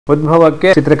ಉದ್ಭವಕ್ಕೆ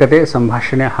ಚಿತ್ರಕಥೆ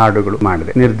ಸಂಭಾಷಣೆ ಹಾಡುಗಳು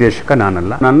ಮಾಡಿದೆ. ನಿರ್ದೇಶಕ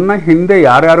ನಾನಲ್ಲ. ನನ್ನ ಹಿಂದೆ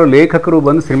ಯಾರ್ಯಾರು ಲೇಖಕರು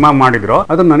ಬಂದು ಸಿನಿಮಾ ಮಾಡಿದ್ರೋ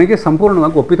ಅದು ನನಗೆ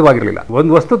ಸಂಪೂರ್ಣವಾಗಿ ಒಪ್ಪಿತವಾಗಿರಲಿಲ್ಲ.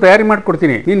 ಒಂದು ವಸ್ತು ತಯಾರಿ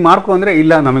ಮಾಡ್ಕೊಡ್ತೀನಿ, ನೀನ್ ಮಾರ್ಕೊ ಅಂದ್ರೆ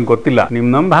ಇಲ್ಲ ನಮಗೆ ಗೊತ್ತಿಲ್ಲ, ನಿಮ್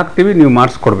ನಂಬ ಹಾಕ್ತಿವಿ, ನೀವು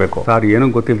ಮಾರ್ಸ್ಕೊಡ್ಬೇಕು. ಸರ್ ಏನು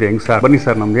ಗೊತ್ತಿಲ್ಲ ಹೆಂಗ್ ಸರ್, ಬನ್ನಿ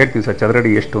ಸರ್ ನಮ್ಗೆ ಹೇಳ್ತೀವಿ ಸರ್,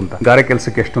 ಚದರಡಿ ಎಷ್ಟು ಅಂತ, ಗಾರೆ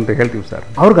ಕೆಲಸಕ್ಕೆ ಎಷ್ಟು ಅಂತ ಹೇಳ್ತೀವಿ ಸರ್.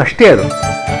 ಅವ್ರಿಗೆ ಅಷ್ಟೇ ಅದು.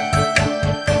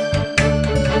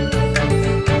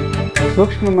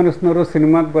 ಸೂಕ್ಷ್ಮ ಮನಸ್ಸಿನವರು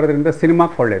ಸಿನಿಮಾಗೆ ಬರೋದ್ರಿಂದ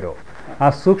ಸಿನಿಮಾಕ್ಕೆ ಒಳ್ಳೇದು, ಆ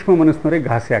ಸೂಕ್ಷ್ಮ ಮನಸ್ಸಿನವ್ರಿಗೆ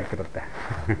ಘಾಸಿ ಆಗ್ತಿರುತ್ತೆ.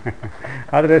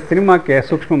 ಆದರೆ ಸಿನಿಮಾಕ್ಕೆ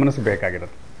ಸೂಕ್ಷ್ಮ ಮನಸ್ಸು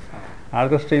ಬೇಕಾಗಿರುತ್ತೆ. ಆ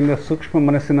ದೃಷ್ಟಿಯಿಂದ ಸೂಕ್ಷ್ಮ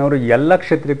ಮನಸ್ಸಿನವರು ಎಲ್ಲ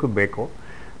ಕ್ಷೇತ್ರಕ್ಕೂ ಬೇಕು,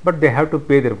 but they have to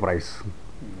pay there price.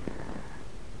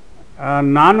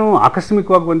 ನಾನು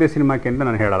ಆಕಸ್ಮಿಕವಾಗಿ ಬಂದೆ ಸಿನಿಮಾಕ್ಕೆ ಅಂತ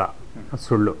ನಾನು ಹೇಳಲ್ಲ,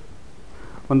 ಸುಳ್ಳು.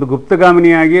 ಒಂದು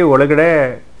ಗುಪ್ತಗಾಮಿನಿಯಾಗಿ ಒಳಗಡೆ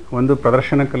ಒಂದು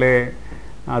ಪ್ರದರ್ಶನ ಕಲೆ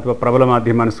ಅಥವಾ ಪ್ರಬಲ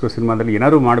ಮಾಧ್ಯಮ ಅನಿಸ್ಕೋ ಸಿನಿಮಾದಲ್ಲಿ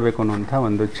ಏನಾದರೂ ಮಾಡಬೇಕು ಅನ್ನೋಂಥ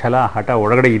ಒಂದು ಛಲ ಹಠ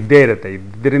ಒಳಗಡೆ ಇದ್ದೇ ಇರುತ್ತೆ.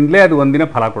 ಇದರಿಂದಲೇ ಅದು ಒಂದಿನ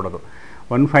ಫಲ ಕೊಡೋದು.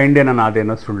 ಒನ್ ಫೈನ್ ಡೇ ನಾನು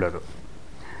ಅದೇನೋ ಸುಳ್ಳೋದು.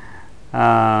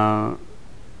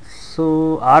 ಸೊ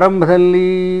ಆರಂಭದಲ್ಲಿ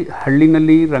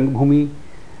ಹಳ್ಳಿನಲ್ಲಿ ರಂಗಭೂಮಿ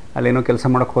ಅಲ್ಲೇನೋ ಕೆಲಸ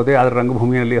ಮಾಡೋಕ್ಕೆ ಹೋದೆ. ಆದರೆ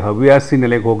ರಂಗಭೂಮಿಯಲ್ಲಿ ಹವ್ಯಾಸಿ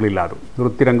ನೆಲೆಗೆ ಹೋಗಲಿಲ್ಲ. ಅದು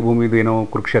ವೃತ್ತಿ ರಂಗಭೂಮಿದು ಏನೋ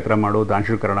ಕುರುಕ್ಷೇತ್ರ ಮಾಡು,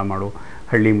 ದಾನಶೀಕರಣ ಮಾಡು,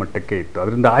 ಹಳ್ಳಿ ಮಟ್ಟಕ್ಕೆ ಇತ್ತು.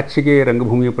 ಅದರಿಂದ ಆಚೆಗೆ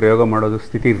ರಂಗಭೂಮಿಯ ಪ್ರಯೋಗ ಮಾಡೋದು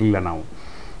ಸ್ಥಿತಿ ಇರಲಿಲ್ಲ ನಾವು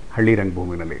ಹಳ್ಳಿ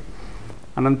ರಂಗಭೂಮಿನಲ್ಲಿ.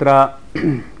 ಅನಂತರ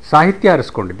ಸಾಹಿತ್ಯ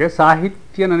ಆರಿಸ್ಕೊಂಡಿದ್ದೆ.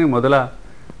 ಸಾಹಿತ್ಯ ನನಗೆ ಮೊದಲ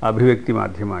ಅಭಿವ್ಯಕ್ತಿ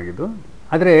ಮಾಧ್ಯಮ ಆಗಿದ್ದು.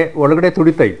 ಆದರೆ ಒಳಗಡೆ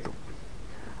ತುಡಿತ ಇತ್ತು.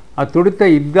 ಆ ತುಡಿತ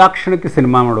ಇದ್ದಾಕ್ಷಣಕ್ಕೆ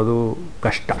ಸಿನಿಮಾ ಮಾಡೋದು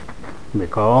ಕಷ್ಟ.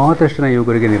 ಬೇಕಾದಷ್ಟು ಜನ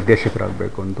ಯುವಕರಿಗೆ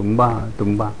ನಿರ್ದೇಶಕರಾಗಬೇಕು ಅಂತ ತುಂಬ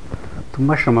ತುಂಬ ತುಂಬ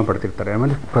ಶ್ರಮ ಪಡ್ತಿರ್ತಾರೆ.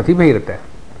 ಆಮೇಲೆ ಪ್ರತಿಭೆ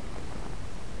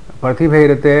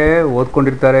ಇರುತ್ತೆ,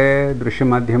 ಓದ್ಕೊಂಡಿರ್ತಾರೆ, ದೃಶ್ಯ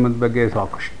ಮಾಧ್ಯಮದ ಬಗ್ಗೆ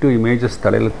ಸಾಕಷ್ಟು ಇಮೇಜಸ್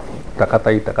ತಲೆಯಲ್ಲಿ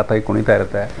ತಕತಾಯಿ ಕುಣಿತಾ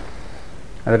ಇರುತ್ತೆ.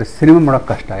 ಆದರೆ ಸಿನಿಮಾ ಮಾಡೋಕ್ಕೆ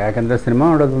ಕಷ್ಟ. ಯಾಕಂದರೆ ಸಿನಿಮಾ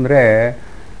ಮಾಡೋದು ಅಂದರೆ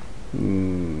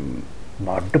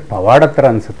ದೊಡ್ಡ ಪವಾಡ ಥರ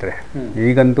ಅನಿಸುತ್ತೆ.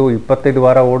 ಈಗಂತೂ 25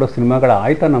 ವಾರ ಓಡೋ ಸಿನಿಮಾಗಳು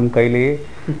ಆಯ್ತಾ ನಮ್ಮ ಕೈಲಿ,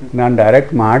 ನಾನು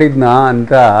ಡೈರೆಕ್ಟ್ ಮಾಡಿದ್ನಾ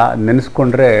ಅಂತ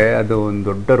ನೆನೆಸ್ಕೊಂಡ್ರೆ ಅದು ಒಂದು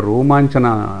ದೊಡ್ಡ ರೋಮಾಂಚನ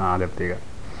ಆಗುತ್ತೆ. ಈಗ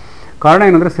ಕಾರಣ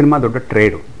ಏನಂದರೆ ಸಿನಿಮಾ ದೊಡ್ಡ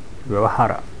ಟ್ರೇಡು,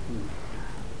 ವ್ಯವಹಾರ.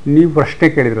 ನೀವು ಪ್ರಶ್ನೆ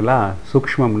ಕೇಳಿದ್ರಲ್ಲ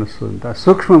ಸೂಕ್ಷ್ಮ ಮನಸ್ಸು ಅಂತ,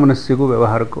 ಸೂಕ್ಷ್ಮ ಮನಸ್ಸಿಗೂ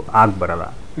ವ್ಯವಹಾರಕ್ಕೂ ಬರಲ್ಲ.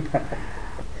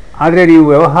 ಆದರೆ ನೀವು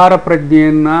ವ್ಯವಹಾರ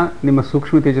ಪ್ರಜ್ಞೆಯನ್ನು ನಿಮ್ಮ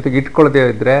ಸೂಕ್ಷ್ಮತೆ ಜೊತೆಗೆ ಇಟ್ಕೊಳ್ಳದೇ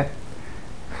ಇದ್ದರೆ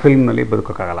ಫಿಲ್ಮ್ನಲ್ಲಿ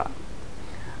ಬದುಕೋಕ್ಕಾಗಲ್ಲ.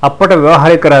 ಅಪ್ಪಟ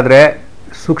ವ್ಯವಹಾರಿಕರಾದರೆ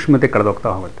ಸೂಕ್ಷ್ಮತೆ ಕಳೆದೋಗ್ತಾ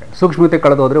ಹೋಗುತ್ತೆ. ಸೂಕ್ಷ್ಮತೆ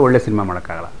ಕಳೆದೋದ್ರೆ ಒಳ್ಳೆ ಸಿನಿಮಾ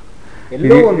ಮಾಡೋಕ್ಕಾಗಲ್ಲ.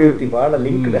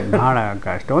 ಭಾಳ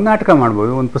ಕಷ್ಟ. ಒಂದು ನಾಟಕ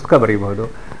ಮಾಡ್ಬೋದು, ಒಂದು ಪುಸ್ತಕ ಬರೀಬಹುದು,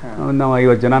 ನಾವು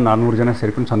 50 ಜನ 400 ಜನ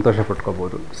ಸೇರ್ಕೊಂಡು ಸಂತೋಷ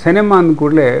ಪಟ್ಕೋಬೋದು. ಸಿನಿಮಾ ಅಂದ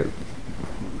ಕೂಡಲೇ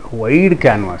wide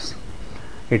canvas.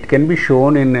 It can be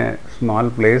shown in a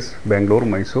small place, Bengaluru,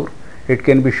 Mysuru. It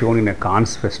can be shown in a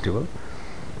cons festival.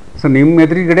 So ನಿಮ್ಮ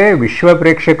ಎದುರುಗಡೆ ವಿಶ್ವ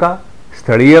ಪ್ರೇಕ್ಷಕ,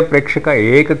 ಸ್ಥಳೀಯ ಪ್ರೇಕ್ಷಕ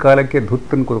ಏಕಕಾಲಕ್ಕೆ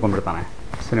ಧುತ್ತನ್ನು ಕೂತ್ಕೊಂಡ್ಬಿಡ್ತಾನೆ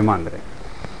ಸಿನಿಮಾ ಅಂದರೆ.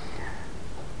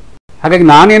 ಹಾಗಾಗಿ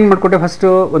ನಾನೇನು ಮಾಡಿಕೊಂಡೆ, ಫಸ್ಟು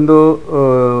ಒಂದು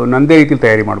ನನ್ನದೇ ರೀತಿಲಿ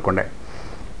ತಯಾರಿ ಮಾಡಿಕೊಂಡೆ.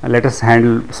 Lettuce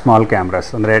handle small cameras.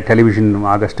 ಅಂದರೆ ಟೆಲಿವಿಷನ್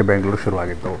ಆಗಸ್ಟ್ ಬೆಂಗಳೂರು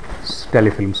ಶುರುವಾಗಿತ್ತು,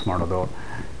 ಟೆಲಿಫಿಲ್ಮ್ಸ್ ಮಾಡೋದು.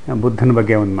 ಬುದ್ಧನ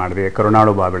ಬಗ್ಗೆ ಒಂದು ಮಾಡಿದೆ,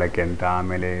 ಕರುಣಾಳು ಬಾಬೆಳಕೆ ಅಂತ.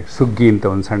 ಆಮೇಲೆ ಸುಗ್ಗಿ ಅಂತ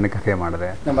ಒಂದು ಸಣ್ಣ ಕಥೆ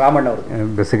ಮಾಡಿದೆ,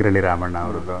 ಬೆಸಗರಳ್ಳಿ ರಾಮಣ್ಣ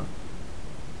ಅವ್ರದ್ದು.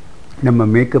 ನಮ್ಮ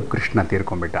ಮೇಕಪ್ ಕೃಷ್ಣ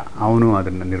ತೀರ್ಕೊಂಡ್ಬಿಟ್ಟ, ಅವನು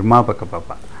ಅದನ್ನು ನಿರ್ಮಾಪಕ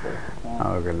ಪಾಪ.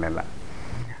 ಅವಾಗಲ್ಲೆಲ್ಲ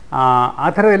ಆ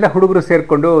ಥರ ಎಲ್ಲ ಹುಡುಗರು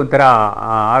ಸೇರಿಕೊಂಡು ಒಂಥರ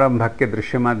ಆರಂಭಕ್ಕೆ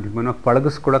ದೃಶ್ಯ ಮಾಧ್ಯಮನ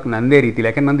ಪಳಗಿಸ್ಕೊಳ್ಳೋಕೆ ನನ್ನದೇ ರೀತಿಲಿ.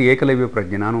 ಯಾಕೆಂದ್ರೆ ನಂದು ಏಕಲವ್ಯ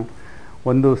ಪ್ರಜ್ಞೆ. ನಾನು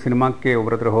ಒಂದು ಸಿನಿಮಾಕ್ಕೆ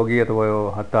ಒಬ್ಬರ ಹತ್ರ ಹೋಗಿ ಅಥವಾ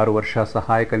 16 ವರ್ಷ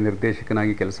ಸಹಾಯಕ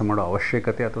ನಿರ್ದೇಶಕನಾಗಿ ಕೆಲಸ ಮಾಡೋ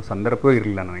ಅವಶ್ಯಕತೆ ಅಥವಾ ಸಂದರ್ಭವೂ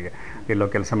ಇರಲಿಲ್ಲ ನನಗೆ. ಎಲ್ಲೋ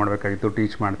ಕೆಲಸ ಮಾಡಬೇಕಾಗಿತ್ತು,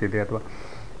 ಟೀಚ್ ಮಾಡ್ತಿದ್ದೆ ಅಥವಾ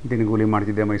ದಿನಗೂಲಿ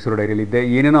ಮಾಡ್ತಿದ್ದೆ, ಮೈಸೂರು ಡೈರಿಯಲ್ಲಿದ್ದೆ,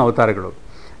 ಏನೇನೋ ಅವತಾರಗಳು.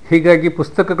 ಹೀಗಾಗಿ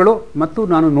ಪುಸ್ತಕಗಳು ಮತ್ತು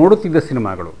ನಾನು ನೋಡುತ್ತಿದ್ದ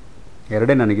ಸಿನಿಮಾಗಳು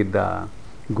ಎರಡೇ ನನಗಿದ್ದ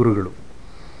ಗುರುಗಳು.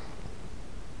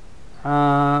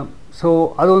 ಸೊ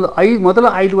ಅದೊಂದು ಮೊದಲ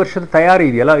 5 ವರ್ಷದ ತಯಾರಿ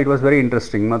ಇದೆಯಲ್ಲ, ಇಟ್ ವಾಸ್ ವೆರಿ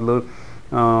ಇಂಟ್ರೆಸ್ಟಿಂಗ್. ಮೊದಲು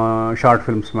ಶಾರ್ಟ್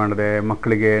ಫಿಲ್ಮ್ಸ್ ಮಾಡಿದೆ,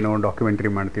 ಮಕ್ಕಳಿಗೆ ಏನೋ ಡಾಕ್ಯುಮೆಂಟ್ರಿ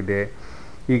ಮಾಡ್ತಿದ್ದೆ.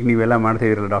 ಈಗ ನೀವೆಲ್ಲ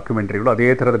ಮಾಡ್ತಾಯಿದ್ರಲ್ಲ ಡಾಕ್ಯುಮೆಂಟ್ರಿಗಳು, ಅದೇ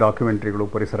ಥರದ ಡಾಕ್ಯುಮೆಂಟ್ರಿಗಳು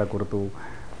ಪರಿಸರ ಕುರಿತು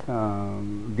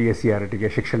DSCRTಗೆ,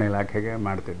 ಶಿಕ್ಷಣ ಇಲಾಖೆಗೆ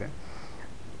ಮಾಡ್ತಿದ್ದೆ.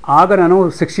 ಆಗ ನಾನು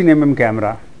 16mm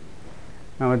ಕ್ಯಾಮ್ರಾ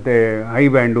ಮತ್ತು ಹೈ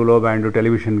ಬ್ಯಾಂಡು, ಲೋ ಬ್ಯಾಂಡು,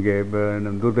 ಟೆಲಿವಿಷನ್ಗೆ,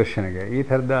 ನಮ್ಮ ದೂರದರ್ಶನಗೆ, ಈ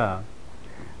ಥರದ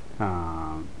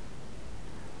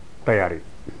ತಯಾರಿ.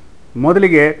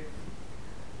 ಮೊದಲಿಗೆ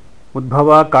ಉದ್ಭವ,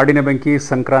 ಕಾಡಿನ ಬೆಂಕಿ,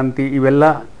 ಸಂಕ್ರಾಂತಿ ಇವೆಲ್ಲ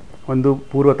ಒಂದು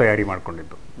ಪೂರ್ವ ತಯಾರಿ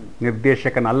ಮಾಡಿಕೊಂಡಿದ್ದು.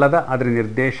 ನಿರ್ದೇಶಕನಲ್ಲದ, ಆದರೆ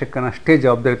ನಿರ್ದೇಶಕನಷ್ಟೇ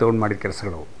ಜವಾಬ್ದಾರಿ ತೊಗೊಂಡು ಮಾಡಿದ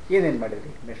ಕೆಲಸಗಳು. ಏನೇನು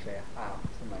ಮಾಡಿದ್ರಿ?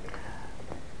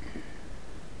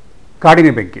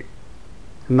 ಕಾಡಿನ ಬೆಂಕಿ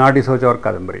ನಾಡಿ ಸೋಜ ಅವ್ರ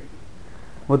ಕಾದಂಬರಿ,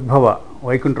 ಉದ್ಭವ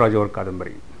ವೈಕುಂಠರಾಜು ಅವ್ರ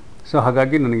ಕಾದಂಬರಿ. ಸೊ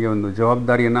ಹಾಗಾಗಿ ನನಗೆ ಒಂದು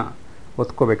ಜವಾಬ್ದಾರಿಯನ್ನು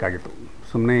ಹೊತ್ಕೋಬೇಕಾಗಿತ್ತು.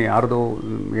 ಸುಮ್ಮನೆ ಯಾರ್ದೋ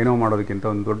ಏನೋ ಮಾಡೋದಕ್ಕಿಂತ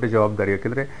ಒಂದು ದೊಡ್ಡ ಜವಾಬ್ದಾರಿ.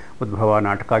 ಯಾಕೆಂದರೆ ಉದ್ಭವ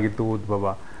ನಾಟಕ ಆಗಿತ್ತು,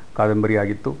 ಉದ್ಭವ ಕಾದಂಬರಿ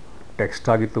ಆಗಿತ್ತು, ಟೆಕ್ಸ್ಟ್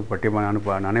ಆಗಿತ್ತು,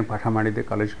 ನಾನೇ ಪಾಠ ಮಾಡಿದ್ದೆ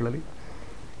ಕಾಲೇಜ್ಗಳಲ್ಲಿ.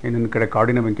 ಇನ್ನೊಂದು ಕಡೆ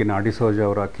ಕಾಡಿನ ಬೆಂಕಿ ನಾಡಿ ಸೋಜ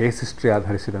ಅವರ ಕೇಸ್ ಹಿಸ್ಟ್ರಿ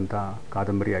ಆಧರಿಸಿದಂಥ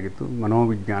ಕಾದಂಬರಿ ಆಗಿತ್ತು,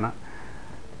 ಮನೋವಿಜ್ಞಾನ.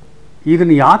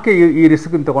 ಇದನ್ನು ಯಾಕೆ ಈ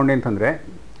ರಿಸ್ಕ್ ತೊಗೊಂಡೆ ಅಂತಂದರೆ,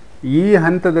 ಈ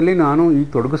ಹಂತದಲ್ಲಿ ನಾನು ಈಗ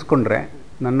ತೊಡಗಿಸ್ಕೊಂಡ್ರೆ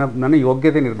ನನ್ನ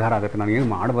ಯೋಗ್ಯತೆ ನಿರ್ಧಾರ ಆಗುತ್ತೆ. ನಾನು ಏನು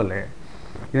ಮಾಡಬಲ್ಲೆ,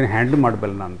 ಇದನ್ನು ಹ್ಯಾಂಡಲ್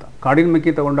ಮಾಡಬಲ್ಲ ಅಂತ. ಕಾಡಿನ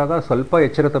ಮಿಕ್ಕಿ ತೊಗೊಂಡಾಗ ಸ್ವಲ್ಪ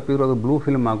ಎಚ್ಚರ ತಪ್ಪಿದ್ರು ಅದು ಬ್ಲೂ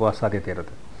ಫಿಲ್ಮ್ ಆಗುವ ಸಾಧ್ಯತೆ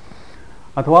ಇರುತ್ತೆ,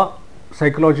 ಅಥವಾ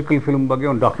ಸೈಕಲಾಜಿಕಲ್ ಫಿಲ್ಮ್ ಬಗ್ಗೆ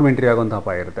ಒಂದು ಡಾಕ್ಯುಮೆಂಟ್ರಿ ಆಗುವಂಥ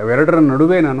ಅಪಾಯ ಇರುತ್ತೆ. ಅವೆರಡರ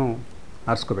ನಡುವೆ ನಾನು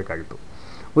ಆರಿಸ್ಕೋಬೇಕಾಗಿತ್ತು.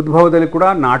 ಉದ್ಭವದಲ್ಲಿ ಕೂಡ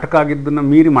ನಾಟಕ ಆಗಿದ್ದನ್ನು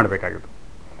ಮೀರಿ ಮಾಡಬೇಕಾಗಿತ್ತು,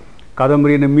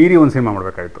 ಕಾದಂಬರಿಯನ್ನು ಮೀರಿ ಒಂದು ಸಿನಿಮಾ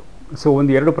ಮಾಡಬೇಕಾಗಿತ್ತು. ಸೊ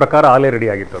ಒಂದು 2 ಪ್ರಕಾರ ಆಲೇ ರೆಡಿ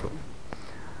ಆಗಿತ್ತು ಅದು.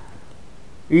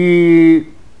 ಈ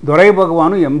ದೊರೈ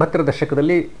ಭಗವಾನು 80ರ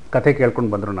ದಶಕದಲ್ಲಿ ಕಥೆ ಕೇಳ್ಕೊಂಡು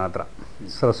ಬಂದರು ನನ್ನ ಹತ್ರ.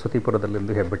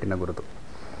 ಸರಸ್ವತಿಪುರದಲ್ಲಿಂದು ಹೆಬ್ಬೆಟ್ಟಿನ ಗುರುತು.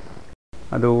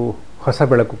 ಅದು ಹೊಸ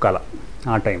ಬೆಳಕು ಕಾಲ,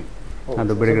 ಆ ಟೈಮ್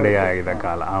ಅದು ಬಿಡುಗಡೆ ಆಗಿದ್ದ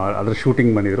ಕಾಲ. ಅದ್ರ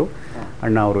ಶೂಟಿಂಗ್ ಬಂದಿದ್ದರು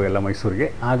ಅಣ್ಣ ಅವರು ಎಲ್ಲ ಮೈಸೂರಿಗೆ.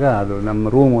 ಆಗ ಅದು ನಮ್ಮ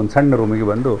ರೂಮ್, ಒಂದು ಸಣ್ಣ ರೂಮಿಗೆ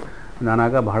ಬಂದು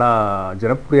ನಾನಾಗ ಬಹಳ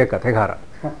ಜನಪ್ರಿಯ ಕಥೆಗಾರ.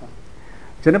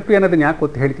 ಜನಪ್ರಿಯ ಅನ್ನೋದನ್ನು ಯಾಕೆ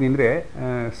ಗೊತ್ತು ಹೇಳ್ತೀನಿ ಅಂದರೆ,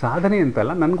 ಸಾಧನೆ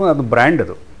ಅಂತಲ್ಲ, ನನಗೂ ಅದು ಬ್ರ್ಯಾಂಡ್,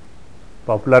 ಅದು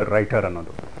ಪಾಪ್ಯುಲರ್ ರೈಟರ್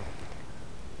ಅನ್ನೋದು.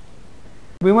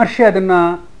 ವಿಮರ್ಶೆ ಅದನ್ನು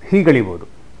ಹೀಗಳಿಬೋದು,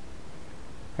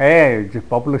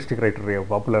 ಪಾಪ್ಯುಲಿಸ್ಟಿಕ್ ರೈಟರ್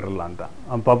ಪಾಪ್ಯುಲರ್ ಅಲ್ಲ ಅಂತ.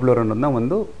 ಪಾಪ್ಯುಲರ್ ಅನ್ನೋದನ್ನ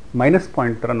ಒಂದು ಮೈನಸ್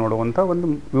ಪಾಯಿಂಟ್ ಥರ ನೋಡುವಂಥ ಒಂದು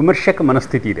ವಿಮರ್ಶಕ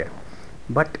ಮನಸ್ಥಿತಿ ಇದೆ.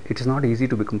 But it's not easy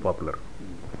to become popular.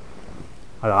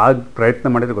 ಅದು ಆ ಪ್ರಯತ್ನ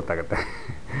ಮಾಡಿದರೆ ಗೊತ್ತಾಗುತ್ತೆ.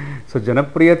 ಸೊ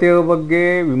ಜನಪ್ರಿಯತೆಯ ಬಗ್ಗೆ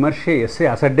ವಿಮರ್ಶೆ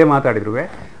ಅಸಡ್ಡೆ ಮಾತಾಡಿದ್ರು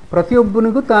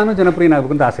ಪ್ರತಿಯೊಬ್ಬನಿಗೂ ತಾನು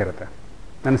ಜನಪ್ರಿಯನಾಗಬೇಕು ಅಂತ ಆಸೆ ಇರುತ್ತೆ.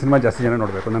 ನನ್ನ ಸಿನಿಮಾ ಜಾಸ್ತಿ ಜನ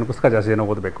ನೋಡಬೇಕು, ನನ್ನ ಪುಸ್ತಕ ಜಾಸ್ತಿ ಜನ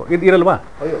ಓದಬೇಕು, ಇದು ಇರಲ್ವಾ?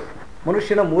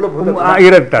 ಮನುಷ್ಯನ ಮೂಲಭೂತ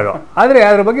ಇರುತ್ತೆ ಅದು. ಆದರೆ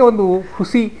ಅದರ ಬಗ್ಗೆ ಒಂದು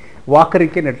ಹುಸಿ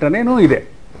ವಾಕರಿಕೆ ನೆಟ್ಟನೇನೂ ಇದೆ.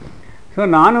 ಸೊ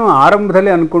ನಾನು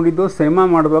ಆರಂಭದಲ್ಲಿ ಅಂದ್ಕೊಂಡಿದ್ದು, ಸಿನಿಮಾ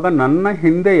ಮಾಡುವಾಗ ನನ್ನ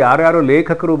ಹಿಂದೆ ಯಾರ್ಯಾರು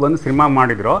ಲೇಖಕರು ಬಂದು ಸಿನಿಮಾ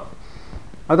ಮಾಡಿದ್ರೋ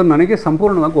ಅದು ನನಗೆ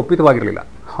ಸಂಪೂರ್ಣವಾಗಿ ಒಪ್ಪಿತವಾಗಿರಲಿಲ್ಲ.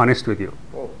 ಹಾನೆಸ್ಟ್ ವಿತ್ ಯು,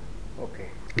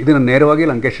 ಇದು ನಾನು ನೇರವಾಗಿ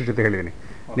ಲಂಕೇಶ್ವರ ಜೊತೆ ಹೇಳಿದ್ದೀನಿ.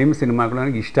 ನಿಮ್ಮ ಸಿನಿಮಾಗಳು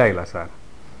ನನಗೆ ಇಷ್ಟ ಇಲ್ಲ ಸರ್.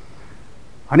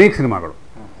 ಅನೇಕ ಸಿನಿಮಾಗಳು,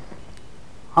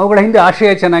 ಅವುಗಳ ಹಿಂದೆ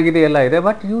ಆಶಯ ಚೆನ್ನಾಗಿದೆ, ಎಲ್ಲ ಇದೆ,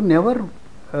 ಬಟ್ ಯು ನೆವರ್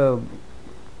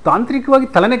ತಾಂತ್ರಿಕವಾಗಿ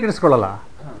ತಲೆನೇ ಕೆಡಿಸ್ಕೊಳ್ಳಲ್ಲ.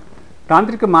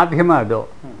 ತಾಂತ್ರಿಕ ಮಾಧ್ಯಮ ಅದು,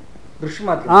 ದೃಶ್ಯ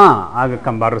ಮಾಧ್ಯಮ. ಆಗ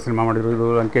ಕಂಬಾರ ಸಿನಿಮಾ ಮಾಡಿದ್ರು, ಇದು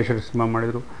ಲಂಕೇಶ್ವರ ಸಿನಿಮಾ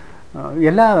ಮಾಡಿದರು,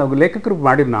 ಎಲ್ಲ ಲೇಖಕರು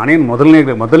ಮಾಡಿದ್ರು. ನಾನೇನು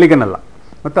ಮೊದಲಿಗನಲ್ಲ,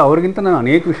 ಮತ್ತು ಅವ್ರಿಗಿಂತ ನಾನು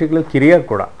ಅನೇಕ ವಿಷಯಗಳಲ್ಲಿ ಕಿರಿಯ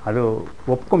ಕೂಡ, ಅದು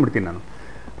ಒಪ್ಕೊಂಡ್ಬಿಡ್ತೀನಿ ನಾನು.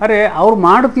 ಆದರೆ ಅವ್ರು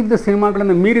ಮಾಡುತ್ತಿದ್ದ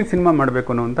ಸಿನಿಮಾಗಳನ್ನು ಮೀರಿ ಸಿನಿಮಾ ಮಾಡಬೇಕು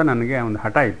ಅನ್ನೋಂಥ ನನಗೆ ಒಂದು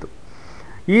ಹಠ ಇತ್ತು.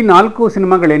 ಈ 4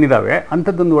 ಸಿನಿಮಾಗಳೇನಿದ್ದಾವೆ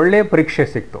ಅಂಥದ್ದೊಂದು ಒಳ್ಳೆಯ ಪರೀಕ್ಷೆ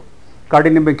ಸಿಕ್ತು.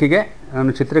 ಕಾಡಿನ ಬೆಂಕಿಗೆ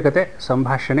ನಾನು ಚಿತ್ರಕಥೆ,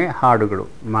 ಸಂಭಾಷಣೆ, ಹಾಡುಗಳು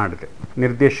ಮಾಡಿದೆ.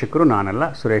 ನಿರ್ದೇಶಕರು ನಾನಲ್ಲ,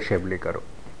 ಸುರೇಶ್ ಹೆಬ್ಳಿಕರು.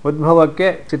 ಉದ್ಭವಕ್ಕೆ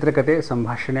ಚಿತ್ರಕಥೆ,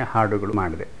 ಸಂಭಾಷಣೆ, ಹಾಡುಗಳು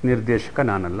ಮಾಡಿದೆ. ನಿರ್ದೇಶಕ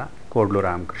ನಾನಲ್ಲ, ಕೋಡ್ಲು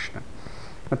ರಾಮಕೃಷ್ಣ.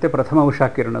 ಮತ್ತು ಪ್ರಥಮ ಉಷಾ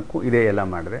ಕಿರಣಕ್ಕೂ ಇದೇ ಎಲ್ಲ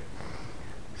ಮಾಡಿದೆ.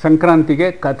 ಸಂಕ್ರಾಂತಿಗೆ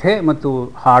ಕಥೆ ಮತ್ತು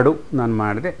ಹಾಡು ನಾನು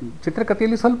ಮಾಡಿದೆ.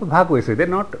 ಚಿತ್ರಕಥೆಯಲ್ಲಿ ಸ್ವಲ್ಪ ಭಾಗವಹಿಸಿದೆ,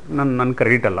 ನನ್ನ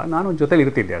ಕ್ರೆಡಿಟ್ ಅಲ್ಲ, ನಾನು ಜೊತೆಲಿ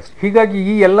ಇರ್ತಿದ್ದೆ ಅಷ್ಟೇ. ಹೀಗಾಗಿ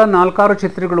ಈ ಎಲ್ಲ 4-6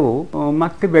 ಚಿತ್ರಗಳು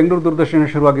ಮತ್ತೆ ಬೆಂಗಳೂರು ದೂರದರ್ಶನ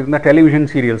ಶುರುವಾಗಿದ್ದರಿಂದ ಟೆಲಿವಿಷನ್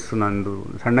ಸೀರಿಯಲ್ಸ್, ನಂದು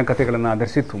ಸಣ್ಣ ಕಥೆಗಳನ್ನು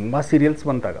ಆಧರಿಸಿ ತುಂಬ ಸೀರಿಯಲ್ಸ್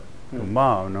ಬಂತಾಗ, ತುಂಬ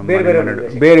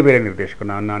ಬೇರೆ ಬೇರೆ ನಿರ್ದೇಶಕರು,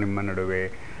 ನನ್ನ ನಿಮ್ಮ ನಡುವೆ,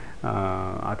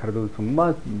 ಆ ಥರದ್ದು ತುಂಬ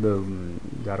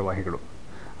ಧಾರಾವಾಹಿಗಳು.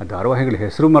 ಆ ಧಾರಾವಾಹಿಗಳ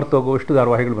ಹೆಸರು ಮರ್ತೋಗುವಷ್ಟು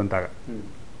ಧಾರಾವಾಹಿಗಳು ಬಂತಾಗ.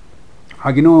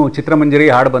 ಹಾಗಿನೂ ಚಿತ್ರಮಂಜರಿ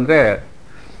ಹಾಡು ಬಂದರೆ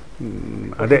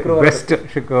ಅದೇ ಬೆಸ್ಟ್.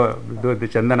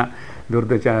 ಚಂದನ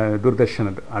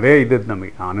ದೂರದರ್ಶನದ್ದು ಅದೇ ಇದ್ದದ್ದು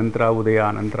ನಮಗೆ. ಆನಂತರ ಉದಯ,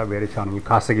 ಆನಂತರ ಬೇರೆ ಚಾನಲ್,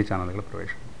 ಖಾಸಗಿ ಚಾನಲ್ಗಳ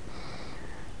ಪ್ರವೇಶ.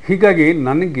 ಹೀಗಾಗಿ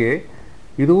ನನಗೆ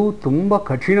ಇದು ತುಂಬ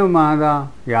ಕಠಿಣವಾದ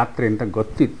ಯಾತ್ರೆ ಅಂತ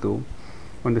ಗೊತ್ತಿತ್ತು,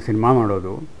 ಒಂದು ಸಿನಿಮಾ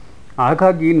ಮಾಡೋದು.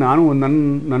 ಹಾಗಾಗಿ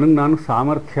ನನಗೆ ನಾನು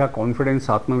ಸಾಮರ್ಥ್ಯ, ಕಾನ್ಫಿಡೆನ್ಸ್,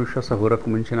 ಆತ್ಮವಿಶ್ವಾಸ ಹೊರಕ್ಕೆ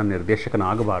ಮುಂಚೆ ನಾನು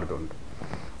ನಿರ್ದೇಶಕನಾಗಬಾರ್ದು ಅಂತ.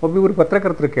 ಒಬ್ಬಿಬ್ಬರು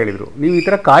ಪತ್ರಕರ್ತರು ಕೇಳಿದರು, ನೀವು ಈ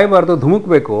ಥರ ಕಾಯಬಾರ್ದು,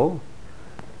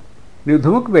 ನೀವು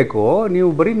ಧುಮುಕಬೇಕು, ನೀವು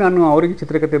ಬರೀ ನಾನು ಅವರಿಗೆ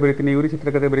ಚಿತ್ರಕಥೆ ಬರೀತೀನಿ, ಇವ್ರಿಗೆ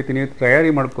ಚಿತ್ರಕಥೆ ಬರೀತೀನಿ, ತಯಾರಿ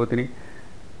ಮಾಡ್ಕೋತೀನಿ.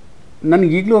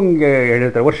 ನನಗೆ ಈಗಲೂ ಹಂಗೆ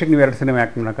ಹೇಳ್ತಾರೆ, ವರ್ಷಕ್ಕೆ ನೀವು 2 ಸಿನಿಮಾ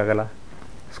ಯಾಕೆ ಮಾಡೋಕ್ಕಾಗಲ್ಲ?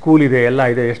 ಸ್ಕೂಲ್ ಇದೆ, ಎಲ್ಲ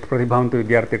ಇದೆ, ಎಷ್ಟು ಪ್ರತಿಭಾವಂತ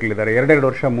ವಿದ್ಯಾರ್ಥಿಗಳಿದ್ದಾರೆ, 2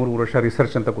 ವರ್ಷ 3 ವರ್ಷ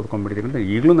ರಿಸರ್ಚ್ ಅಂತ ಕೂತ್ಕೊಂಡ್ಬಿಟ್ಟಿದ್ದೀನಿ ಅಂತ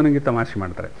ಈಗಲೂ ನನಗೆ ತಮಾಷೆ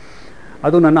ಮಾಡ್ತಾರೆ.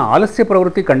 ಅದು ನನ್ನ ಆಲಸ್ಯ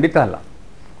ಪ್ರವೃತ್ತಿ ಖಂಡಿತ ಅಲ್ಲ.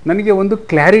 ನನಗೆ ಒಂದು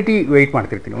ಕ್ಲಾರಿಟಿ ವೆಯ್ಟ್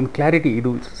ಮಾಡ್ತಿರ್ತೀನಿ, ಒಂದು ಕ್ಲಾರಿಟಿ, ಇದು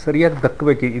ಸರಿಯಾಗಿ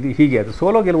ದಕ್ಕಬೇಕು, ಇದು ಹೀಗೆ, ಅದು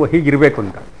ಸೋಲೋ ಗೆಲುವು ಹೀಗಿರಬೇಕು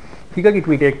ಅಂತ. ಹೀಗಾಗಿ ಇಟ್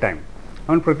ವಿಲ್ ಟೇಕ್ ಟೈಮ್.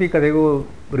 ಅವನು ಪ್ರತಿ ಕಥೆಗೂ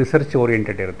ರಿಸರ್ಚ್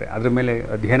ಓರಿಯೆಂಟೆಡ್ ಇರುತ್ತೆ, ಅದ್ರ ಮೇಲೆ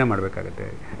ಅಧ್ಯಯನ ಮಾಡಬೇಕಾಗತ್ತೆ,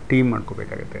 ಟೀಮ್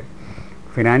ಮಾಡ್ಕೋಬೇಕಾಗತ್ತೆ,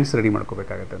 ಫಿನಾನ್ಸ್ ರೆಡಿ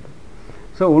ಮಾಡ್ಕೋಬೇಕಾಗತ್ತೆ ಅಂತ.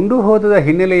 ಸೊ ಉಂಡು ಹೋದ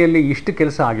ಹಿನ್ನೆಲೆಯಲ್ಲಿ ಇಷ್ಟು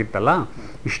ಕೆಲಸ ಆಗಿತ್ತಲ್ಲ,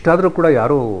 ಇಷ್ಟಾದರೂ ಕೂಡ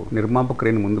ಯಾರೂ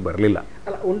ನಿರ್ಮಾಪಕರೇನು ಮುಂದೆ ಬರಲಿಲ್ಲ.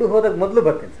 ಅಲ್ಲ, ಉಂಡು ಹೋದಾಗ ಮೊದಲು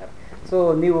ಬರ್ತೀನಿ ಸರ್. ಸೊ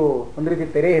ನೀವು ಒಂದು ರೀತಿ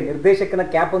ನಿರ್ದೇಶಕನ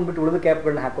ಕ್ಯಾಪ್ ಅಂದ್ಬಿಟ್ಟು ಉಳಿದ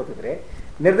ಕ್ಯಾಪ್ಗಳನ್ನ ಹಾಕೋತಿದ್ರೆ,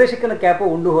 ನಿರ್ದೇಶಕನ ಕ್ಯಾಪು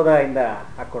ಉಂಡು ಹೋದ ಇಂದ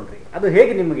ಹಾಕ್ಕೊಂಡ್ರಿ. ಅದು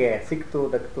ಹೇಗೆ ನಿಮಗೆ ಸಿಕ್ತು,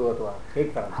 ದಕ್ತು, ಅಥವಾ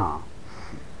ಹೇಗೆ? ಹಾಂ,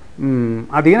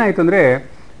 ಅದೇನಾಯಿತು ಅಂದರೆ,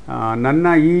 ನನ್ನ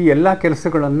ಈ ಎಲ್ಲ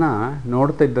ಕೆಲಸಗಳನ್ನು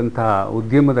ನೋಡ್ತಾ ಇದ್ದಂಥ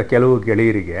ಉದ್ಯಮದ ಕೆಲವು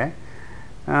ಗೆಳೆಯರಿಗೆ,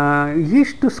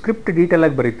 ಇಷ್ಟು ಸ್ಕ್ರಿಪ್ಟ್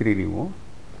ಡೀಟೇಲಾಗಿ ಬರೀತೀರಿ ನೀವು,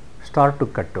 ಸ್ಟಾರ್ಟ್ ಟು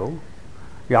ಕಟ್ಟು,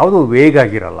 ಯಾವುದೂ ವೇಗ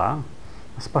ಆಗಿರಲ್ಲ,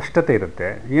 ಸ್ಪಷ್ಟತೆ ಇರುತ್ತೆ.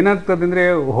 ಏನಾಗ್ತದೆ ಅಂದರೆ,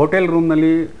 ಹೋಟೆಲ್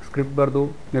ರೂಮ್ನಲ್ಲಿ ಸ್ಕ್ರಿಪ್ಟ್ ಬರೆದು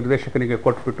ನಿರ್ದೇಶಕನಿಗೆ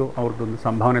ಕೊಟ್ಬಿಟ್ಟು ಅವ್ರದ್ದೊಂದು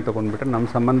ಸಂಭಾವನೆ ತೊಗೊಂಡ್ಬಿಟ್ರೆ ನಮ್ಮ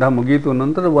ಸಂಬಂಧ ಮುಗೀತು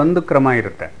ಅನ್ನೋಂಥದ್ದು ಒಂದು ಕ್ರಮ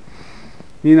ಇರುತ್ತೆ.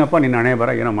 ನೀನಪ್ಪ ನಿನ್ನ ಹಣೆ ಬರ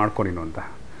ಏನೋ ಮಾಡ್ಕೊ ನೀನು ಅಂತ.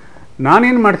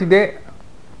 ನಾನೇನು ಮಾಡ್ತಿದ್ದೆ,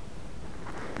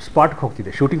 ಸ್ಪಾಟ್ಗೆ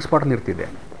ಹೋಗ್ತಿದ್ದೆ, ಶೂಟಿಂಗ್ ಸ್ಪಾಟಲ್ಲಿ ಇರ್ತಿದ್ದೆ.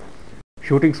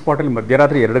 ಶೂಟಿಂಗ್ ಸ್ಪಾಟಲ್ಲಿ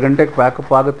ಮಧ್ಯರಾತ್ರಿ 2 ಗಂಟೆಗೆ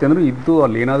ಪ್ಯಾಕಪ್ ಆಗುತ್ತೆ ಅಂದರೂ ಇದ್ದು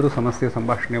ಅಲ್ಲಿ ಏನಾದರೂ ಸಮಸ್ಯೆ,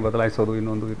 ಸಂಭಾಷಣೆ ಬದಲಾಯಿಸೋದು,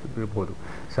 ಇನ್ನೊಂದು ಇರ್ಬೋದು,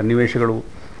 ಸನ್ನಿವೇಶಗಳು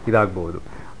ಇದಾಗ್ಬೋದು.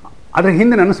 ಅದರ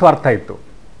ಹಿಂದೆ ನನ್ನ ಸ್ವಾರ್ಥ ಇತ್ತು,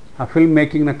 ಆ ಫಿಲ್ಮ್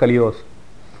ಮೇಕಿಂಗ್ನ ಕಲಿಯೋ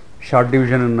ಶಾರ್ಟ್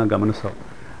ಡಿವಿಷನನ್ನು ಗಮನಿಸೋ,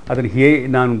 ಅದನ್ನು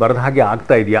ನಾನು ಬರೆದ ಹಾಗೆ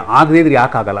ಆಗ್ತಾ ಇದೆಯಾ, ಆಗದೇ ಇದ್ರೆ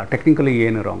ಯಾಕೆ ಆಗಲ್ಲ, ಟೆಕ್ನಿಕಲಿ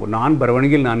ಏನು ರಾಂಗು, ನಾನು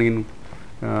ಬರವಣಿಗೆಲಿ ನಾನೇನು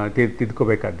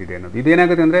ತಿದ್ಕೋಬೇಕಾದಿದೆ ಅನ್ನೋದು.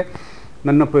 ಇದೇನಾಗುತ್ತೆ ಅಂದರೆ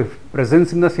ನನ್ನ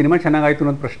ಪ್ರೆಸೆನ್ಸಿಂದ ಸಿನಿಮಾ ಚೆನ್ನಾಗಾಯಿತು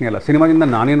ಅನ್ನೋದು ಪ್ರಶ್ನೆ ಅಲ್ಲ, ಸಿನಿಮಾದಿಂದ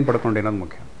ನಾನೇನು ಪಡ್ಕೊಂಡೆ ಅನ್ನೋದು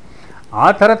ಮುಖ್ಯ. ಆ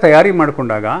ಥರ ತಯಾರಿ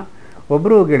ಮಾಡಿಕೊಂಡಾಗ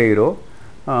ಒಬ್ಬರು ಗೆಳೆಯರು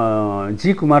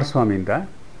ಜಿ ಕುಮಾರಸ್ವಾಮಿ ಅಂತ,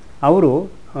 ಅವರು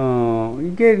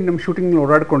ಹೀಗೆ ನಮ್ಮ ಶೂಟಿಂಗ್ನಲ್ಲಿ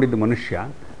ಓಡಾಡ್ಕೊಂಡಿದ್ದ ಮನುಷ್ಯ,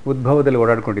 ಉದ್ಭವದಲ್ಲಿ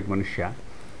ಓಡಾಡ್ಕೊಂಡಿದ್ದ ಮನುಷ್ಯ,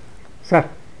 ಸರ್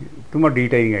ತುಂಬ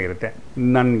ಡೀಟೈಲಿಂಗ್ ಆಗಿರುತ್ತೆ,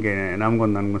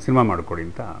 ನಮಗೊಂದು ಸಿನಿಮಾ ಮಾಡಿಕೊಡಿ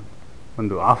ಅಂತ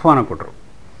ಒಂದು ಆಹ್ವಾನ ಕೊಟ್ಟರು.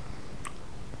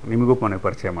 ನಿಮಗೂ ಮನೆಗೆ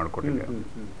ಪರಿಚಯ ಮಾಡಿಕೊಟ್ಟಿದ್ದೆ.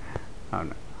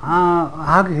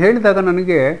 ಹಾಗೆ ಹೇಳಿದಾಗ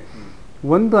ನನಗೆ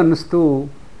ಒಂದು ಅನ್ನಿಸ್ತು,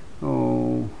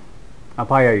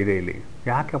 ಅಪಾಯ ಇದೆ ಇಲ್ಲಿ.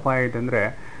 ಯಾಕೆ ಅಪಾಯ ಇದೆ ಅಂದರೆ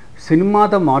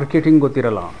ಸಿನಿಮಾದ ಮಾರ್ಕೆಟಿಂಗ್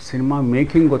ಗೊತ್ತಿರಲ್ಲ, ಸಿನಿಮಾ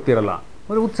ಮೇಕಿಂಗ್ ಗೊತ್ತಿರಲ್ಲ,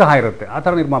 ಒಂದು ಉತ್ಸಾಹ ಇರುತ್ತೆ. ಆ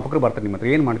ಥರ ನಿರ್ಮಾಪಕರು ಬರ್ತಾರೆ ನಿಮ್ಮ ಹತ್ರ,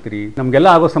 ಏನು ಮಾಡ್ತೀರಿ? ನಮಗೆಲ್ಲ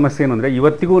ಆಗೋ ಸಮಸ್ಯೆ ಏನು ಅಂದರೆ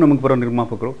ಇವತ್ತಿಗೂ ನಮಗೆ ಬರೋ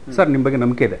ನಿರ್ಮಾಪಕರು, ಸರ್ ನಿಮ್ಮ ಬಗ್ಗೆ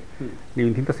ನಂಬಿಕೆ ಇದೆ, ನೀವು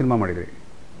ಇಂಥ ಸಿನಿಮಾ ಮಾಡಿದ್ರಿ,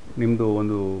 ನಿಮ್ಮದು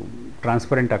ಒಂದು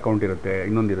ಟ್ರಾನ್ಸ್ಪರೆಂಟ್ ಅಕೌಂಟ್ ಇರುತ್ತೆ,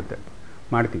 ಇನ್ನೊಂದಿರುತ್ತೆ,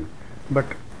 ಮಾಡ್ತೀವಿ,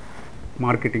 ಬಟ್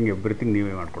ಮಾರ್ಕೆಟಿಂಗ್ ಎವ್ರಿಥಿಂಗ್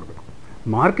ನೀವೇ ಮಾಡಿಕೊಡ್ಬೇಕು.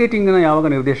 ಮಾರ್ಕೆಟಿಂಗನ್ನ ಯಾವಾಗ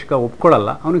ನಿರ್ದೇಶಕ ಒಪ್ಕೊಳ್ಳಲ್ಲ,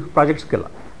 ಅವನಿಗೆ ಪ್ರಾಜೆಕ್ಟ್ ಸಿಗಲ್ಲ.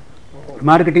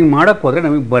 ಮಾರ್ಕೆಟಿಂಗ್ ಮಾಡೋಕ್ಕೆ ಹೋದರೆ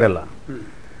ನಮಗೆ ಬರಲ್ಲ,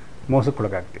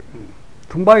 ಮೋಸಕ್ಕೊಳಗಾಗ್ತೀವಿ.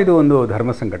 ತುಂಬ ಇದು ಒಂದು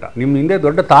ಧರ್ಮ ಸಂಕಟ. ನಿಮ್ಮ ಹಿಂದೆ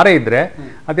ದೊಡ್ಡ ತಾರೆ ಇದ್ದರೆ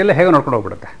ಅದೆಲ್ಲ ಹೇಗೆ ನೋಡ್ಕೊಂಡು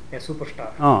ಹೋಗ್ಬಿಡುತ್ತೆ. ಸೂಪರ್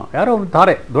ಸ್ಟಾರ್ ಯಾರೋ ಒಂದು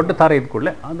ತಾರೆ, ದೊಡ್ಡ ತಾರೆ ಇದ್ದ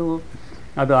ಕೂಡಲೇ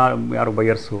ಅದು ಯಾರೋ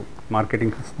ಬಯರ್ಸು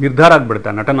ಮಾರ್ಕೆಟಿಂಗ್ ನಿರ್ಧಾರ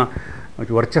ಆಗಿಬಿಡುತ್ತೆ ನಟನ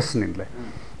ವರ್ಚಸ್ಸಿನಿಂದಲೇ.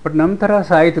 ಬಟ್ ನಮ್ಮ ಥರ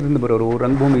ಸಾಹಿತ್ಯದಿಂದ ಬರೋರು,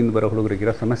 ರಂಗಭೂಮಿಯಿಂದ ಬರೋ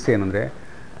ಹುಡುಗರಿಗಿರೋ ಸಮಸ್ಯೆ ಏನಂದರೆ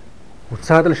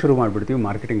ಉತ್ಸಾಹದಲ್ಲಿ ಶುರು ಮಾಡಿಬಿಡ್ತೀವಿ,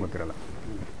 ಮಾರ್ಕೆಟಿಂಗ್ ಗೊತ್ತಿರಲ್ಲ.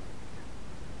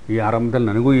 ಈ ಆರಂಭದಲ್ಲಿ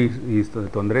ನನಗೂ ಈ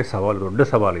ತೊಂದರೆ ಸವಾಲು, ದೊಡ್ಡ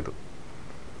ಸವಾಲಿದು.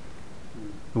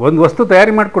 ಒಂದು ವಸ್ತು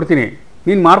ತಯಾರಿ ಮಾಡಿಕೊಡ್ತೀನಿ,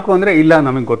 ನೀನು ಮಾರ್ಕೊ ಅಂದರೆ ಇಲ್ಲ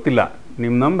ನಮಗೆ ಗೊತ್ತಿಲ್ಲ,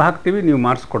 ನಿಮ್ಮ ನಂಬಿ ಹಾಕ್ತೀವಿ, ನೀವು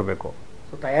ಮಾರ್ಕ್ಸ್ಕೊಡ್ಬೇಕು,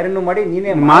 ತಯಾರಿನೂ ಮಾಡಿ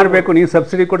ನೀನೇ ಮಾರಬೇಕು, ನೀನು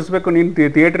ಸಬ್ಸಿಡಿ ಕೊಡಿಸ್ಬೇಕು, ನೀನು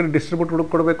ಥಿಯೇಟರ್ ಡಿಸ್ಟ್ರಿಬ್ಯೂಟರ್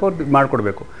ಕೊಡಬೇಕು,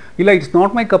 ಮಾಡಿಕೊಡ್ಬೇಕು. ಇಲ್ಲ it's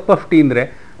not my cup of tea ಅಂದರೆ,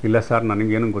 ಇಲ್ಲ ಸರ್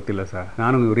ನನಗೇನು ಗೊತ್ತಿಲ್ಲ ಸರ್,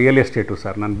 ನಾನು ರಿಯಲ್ ಎಸ್ಟೇಟು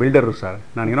ಸರ್, ನಾನು ಬಿಲ್ಡರು ಸರ್,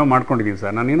 ನಾನೇನೋ ಮಾಡ್ಕೊಂಡಿದ್ದೀನಿ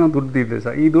ಸರ್, ನಾನೇನೋ ದುಡ್ಡಿದ್ದೆ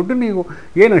ಸರ್, ಈ ದುಡ್ಡು ನೀವು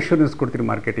ಏನು ಅಶ್ಯೂರೆನ್ಸ್ ಕೊಡ್ತೀರಿ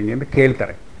ಮಾರ್ಕೆಟಿಂಗ್ ಅಂತ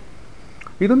ಕೇಳ್ತಾರೆ.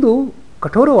 ಇದೊಂದು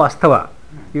ಕಠೋರ ವಾಸ್ತವ.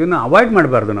 ಇದನ್ನು ಅವಾಯ್ಡ್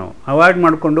ಮಾಡಬಾರ್ದು. ನಾವು ಅವಾಯ್ಡ್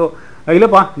ಮಾಡಿಕೊಂಡು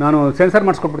ಇಲ್ಲಪ್ಪ ನಾನು ಸೆನ್ಸರ್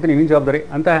ಮಾಡಿಸ್ಕೊಟ್ಬಿಡ್ತೀನಿ, ನಿನ್ನ ಜವಾಬ್ದಾರಿ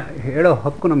ಅಂತ ಹೇಳೋ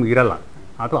ಹಕ್ಕು ನಮಗಿರಲ್ಲ,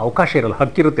 ಅಥವಾ ಅವಕಾಶ ಇರಲ್ಲ.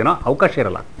 ಹಕ್ಕಿರುತ್ತೇನೋ, ಅವಕಾಶ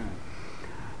ಇರಲ್ಲ.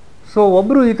 ಸೊ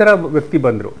ಒಬ್ಬರು ಈ ಥರ ವ್ಯಕ್ತಿ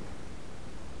ಬಂದರು,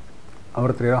 ಅವ್ರ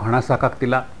ಹತ್ರ ಇರೋ ಹಣ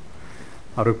ಸಾಕಾಗ್ತಿಲ್ಲ,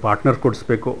 ಅವ್ರಿಗೆ ಪಾರ್ಟ್ನರ್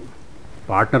ಕೊಡಿಸ್ಬೇಕು,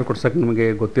 ಪಾರ್ಟ್ನರ್ ಕೊಡ್ಸೋಕ್ಕೆ ನಮಗೆ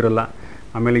ಗೊತ್ತಿರಲ್ಲ.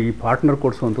 ಆಮೇಲೆ ಈ ಪಾರ್ಟ್ನರ್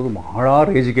ಕೊಡಿಸುವಂಥದ್ದು ಬಹಳ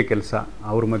ರೇಜಿಗೆ ಕೆಲಸ,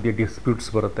 ಅವ್ರ ಮಧ್ಯೆ ಡಿಸ್ಪ್ಯೂಟ್ಸ್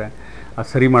ಬರುತ್ತೆ, ಅದು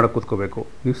ಸರಿ ಮಾಡೋಕ್ಕೆ ಕೂತ್ಕೋಬೇಕು.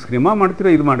 ನೀವು ಸಿನಿಮಾ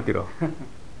ಮಾಡ್ತೀರೋ ಇದು ಮಾಡ್ತೀರೋ?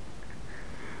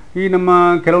 ಈ ನಮ್ಮ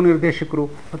ಕೆಲವು ನಿರ್ದೇಶಕರು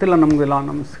ಅದೆಲ್ಲ ನಮಗೆಲ್ಲ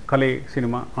ನಮ್ಮ ಕಲೆ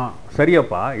ಸಿನಿಮಾ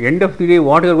ಸರಿಯಪ್ಪ, end of the day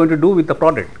what you are going to do with the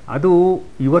product, ಅದು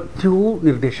ಇವತ್ತೂ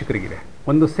ನಿರ್ದೇಶಕರಿಗಿದೆ.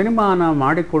 ಒಂದು ಸಿನಿಮಾನ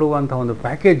ಮಾಡಿಕೊಡುವಂಥ ಒಂದು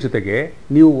ಪ್ಯಾಕೇಜ್ ಜೊತೆಗೆ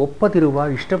ನೀವು ಒಪ್ಪದಿರುವ,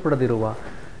 ಇಷ್ಟಪಡದಿರುವ,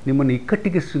 ನಿಮ್ಮನ್ನು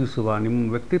ಇಕ್ಕಟ್ಟಿಗೆ ಸಿಗಿಸುವ, ನಿಮ್ಮ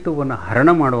ವ್ಯಕ್ತಿತ್ವವನ್ನು ಹರಣ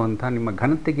ಮಾಡುವಂಥ, ನಿಮ್ಮ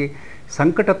ಘನತೆಗೆ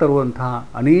ಸಂಕಟ ತರುವಂತಹ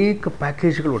ಅನೇಕ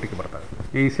ಪ್ಯಾಕೇಜ್ಗಳು ಒಟ್ಟಿಗೆ ಬರ್ತವೆ.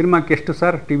 ಈ ಸಿನಿಮಾಕ್ಕೆ ಎಷ್ಟು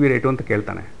ಸರ್ ಟಿ ವಿ ರೇಟು ಅಂತ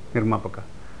ಕೇಳ್ತಾನೆ ನಿರ್ಮಾಪಕ.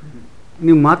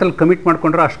 ನೀವು ಮಾತಲ್ಲಿ ಕಮಿಟ್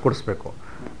ಮಾಡ್ಕೊಂಡ್ರೆ ಅಷ್ಟು ಕೊಡಿಸ್ಬೇಕು.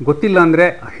 ಗೊತ್ತಿಲ್ಲ ಅಂದರೆ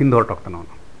ಹಿಂದೆ ಹೊರಟೋಗ್ತಾನೆ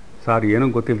ಅವನು. ಸರ್ ಏನೂ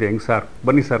ಗೊತ್ತಿಲ್ಲದೆ ಹೆಂಗೆ ಸರ್,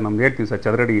 ಬನ್ನಿ ಸರ್ ನಮ್ದು ಹೇಳ್ತೀವಿ ಸರ್,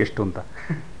 ಚದರಡಿ ಎಷ್ಟು ಅಂತ,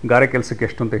 ಗಾರೆ ಕೆಲಸಕ್ಕೆ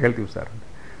ಎಷ್ಟು ಅಂತ ಹೇಳ್ತೀವಿ ಸರ್.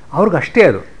 ಅವ್ರಿಗೆ ಅಷ್ಟೇ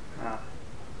ಅದು.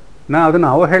 ನಾ ಅದನ್ನು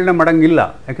ಅವಹೇಳನ ಮಾಡೋಂಗಿಲ್ಲ,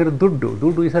 ಯಾಕೆಂದರೆ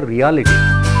ದುಡ್ಡು ಈಸ್ ಅ ರಿಯಾಲಿಟಿ.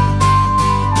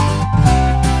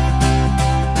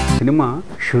 ಸಿನಿಮಾ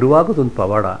ಶುರುವಾಗೋದೊಂದು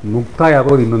ಪವಾಡ, ಮುಕ್ತಾಯ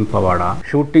ಆಗೋದು ಇನ್ನೊಂದು ಪವಾಡ.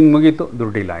 ಶೂಟಿಂಗ್ ಮುಗೀತು,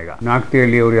 ದುಡ್ಡಿಲ್ಲ. ಈಗ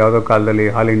ನಾಗತಿಹಳ್ಳಿ ಅವರು ಯಾವುದೋ ಕಾಲದಲ್ಲಿ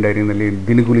ಆಲ್ ಇಂಡಿಯಾ ಡೈರಿನಲ್ಲಿ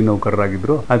ದಿನಗೂಲಿ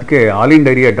ನೌಕರರಾಗಿದ್ರು, ಅದಕ್ಕೆ ಆಲ್ ಇಂಡಿಯಾ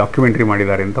ಡೈರಿಯ ಡಾಕ್ಯುಮೆಂಟ್ರಿ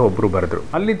ಮಾಡಿದ್ದಾರೆ ಅಂತ ಒಬ್ಬರು ಬರೆದ್ರು.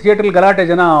 ಅಲ್ಲಿ ಥಿಯೇಟರ್ ಗಲಾಟೆ,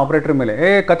 ಜನ ಆಪರೇಟರ್ ಮೇಲೆ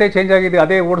ಕತೆ ಚೇಂಜ್ ಆಗಿದೆ,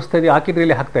 ಅದೇ ಓಡಿಸ್ತಾ ಇದೆಯಾ,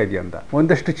 ಹಾಕಿದ್ರಲ್ಲಿ ಹಾಕ್ತಾ ಇದೆಯಾ ಅಂತ.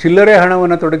 ಒಂದಷ್ಟು ಚಿಲ್ಲರೆ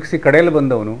ಹಣವನ್ನು ತೊಡಗಿಸಿ ಕಡೆಯಲ್ಲಿ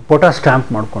ಬಂದವನು ಫೋಟೋ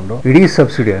ಸ್ಟ್ಯಾಂಪ್ ಮಾಡಿಕೊಂಡು ಇಡೀ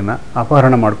ಸಬ್ಸಿಡಿಯನ್ನು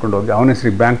ಅಪಹರಣ ಮಾಡ್ಕೊಂಡು ಹೋಗಿ ಅವನ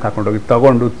ಹೆಸರಿಗೆ ಬ್ಯಾಂಕ್ ಹಾಕೊಂಡೋಗಿ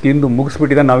ತಗೊಂಡು ತಿಂದು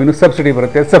ಮುಗಿಸ್ಬಿಟ್ಟಿದ್ದ. ನಾವಿನ್ನು ಸಬ್ಸಿಡಿ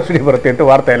ಬರುತ್ತೆ ಅಂತ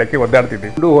ವಾರ್ತಾ ಇಲಾಖೆ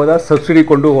ಒದ್ದಾಡ್ತಿದ್ವಿ. ಕೊಂಡು ಹೋದ, ಸಬ್ಸಿಡಿ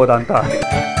ಕೊಂಡು ಹೋದ ಅಂತ.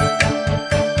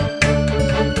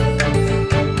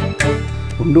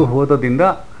 ಉಂಡು ಹೋದದಿಂದ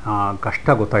ಕಷ್ಟ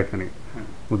ಗೊತ್ತಾಯ್ತು ನನಗೆ,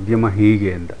 ಉದ್ಯಮ ಹೀಗೆ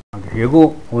ಅಂತ. ಅದು ಹೇಗೋ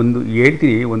ಒಂದು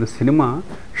ಹೇಳ್ತೀನಿ, ಒಂದು ಸಿನಿಮಾ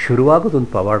ಶುರುವಾಗೋದೊಂದು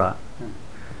ಪವಾಡ,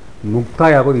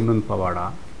 ಮುಕ್ತಾಯ ಆಗೋದು ಇನ್ನೊಂದು ಪವಾಡ,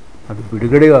 ಅದು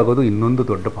ಬಿಡುಗಡೆ ಆಗೋದು ಇನ್ನೊಂದು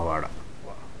ದೊಡ್ಡ ಪವಾಡ.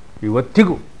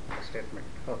 ಇವತ್ತಿಗೂ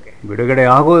ಬಿಡುಗಡೆ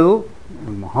ಆಗೋದು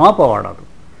ಮಹಾಪವಾಡ. ಅದು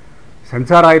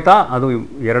ಸೆನ್ಸಾರ್ ಆಯಿತಾ, ಅದು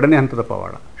ಎರಡನೇ ಹಂತದ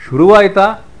ಪವಾಡ. ಶುರುವಾಯಿತಾ,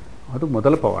 ಅದು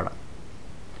ಮೊದಲ ಪವಾಡ.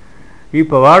 ಈ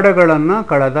ಪವಾಡಗಳನ್ನು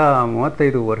ಕಳೆದ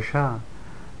 35 ವರ್ಷ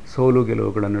ಸೋಲು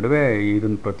ಗೆಲುವುಗಳ ನಡುವೆ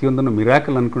ಇದನ್ನು ಪ್ರತಿಯೊಂದನ್ನು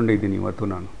ಮಿರಾಕಲ್ ಅಂದ್ಕೊಂಡಿದ್ದೀನಿ ಇವತ್ತು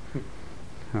ನಾನು.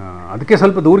 ಅದಕ್ಕೆ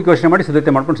ಸ್ವಲ್ಪ ದೂರಕ್ಕೆ ಯೋಚನೆ ಮಾಡಿ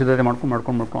ಸಿದ್ಧತೆ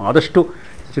ಮಾಡ್ಕೊಂಡು ಆದಷ್ಟು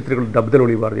ಚಿತ್ರಗಳು ದಬ್ಬದಲ್ಲಿ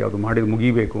ಉಳಿಬಾರ್ದು, ಯಾವುದು ಮಾಡಿದ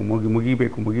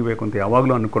ಮುಗಿಬೇಕು ಅಂತ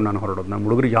ಯಾವಾಗಲೂ ಅಂದ್ಕೊಂಡು ನಾನು ಹೊರಡೋದು. ನಮ್ಮ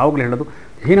ಹುಡುಗರಿಗೆ ಯಾವಾಗಲೂ ಹೇಳೋದು,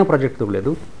 ಏನೋ ಪ್ರಾಜೆಕ್ಟ್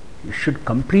ತೊಗೊಳ್ಳೋದು, you should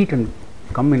complete and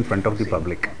come in front of the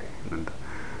public ಅಂತ.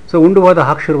 ಸೊ ಉಂಡು ಹೋದ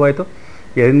ಹಾಕಿ ಶುರುವಾಯಿತು.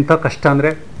 ಎಂಥ ಕಷ್ಟ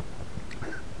ಅಂದರೆ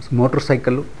ಮೋಟ್ರ್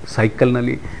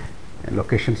ಸೈಕಲ್ನಲ್ಲಿ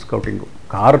ಲೊಕೇಶನ್ ಸ್ಕೌಟಿಂಗು.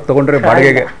 ಕಾರ್ ತೊಗೊಂಡ್ರೆ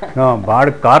ಬಾಡಿಗೆಗೆ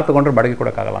ಕಾರ್ ತೊಗೊಂಡ್ರೆ ಬಾಡಿಗೆ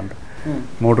ಕೊಡೋಕ್ಕಾಗಲ್ಲ ಅಂತ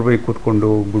ಮೋಟ್ರ್ ಬೈಕ್ ಕೂತ್ಕೊಂಡು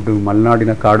ಗುಡ್ಡು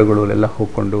ಮಲೆನಾಡಿನ ಕಾಡುಗಳಲ್ಲೆಲ್ಲ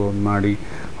ಹೋಗ್ಕೊಂಡು ಮಾಡಿ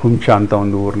ಹುಂಚ ಅಂತ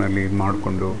ಒಂದು ಊರಿನಲ್ಲಿ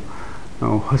ಮಾಡಿಕೊಂಡು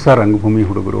ಹೊಸ ರಂಗಭೂಮಿ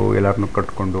ಹುಡುಗರು ಎಲ್ಲರನ್ನೂ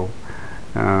ಕಟ್ಕೊಂಡು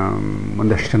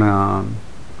ಒಂದಷ್ಟು ಜನ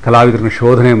ಕಲಾವಿದರನ್ನ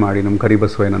ಶೋಧನೆ ಮಾಡಿ ನಮ್ಮ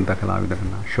ಕರಿಬಸವಯ್ಯನಂಥ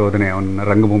ಕಲಾವಿದರನ್ನು ಶೋಧನೆ ಅವನ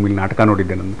ರಂಗಭೂಮಿಲಿ ನಾಟಕ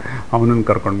ನೋಡಿದ್ದೆ ನಾನು ಅವನನ್ನು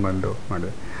ಕರ್ಕೊಂಡು ಬಂದು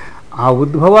ಮಾಡಿದೆ. ಆ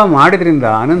ಉದ್ಭವ ಮಾಡಿದ್ರಿಂದ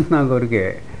ಅನಂತ್ನಾಗ್ ಅವ್ರಿಗೆ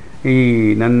ಈ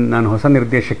ನಾನು ಹೊಸ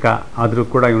ನಿರ್ದೇಶಕ ಆದರೂ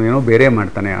ಕೂಡ ಇವನೇನೋ ಬೇರೆ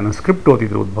ಮಾಡ್ತಾನೆ ಅನ್ನೋ ಸ್ಕ್ರಿಪ್ಟ್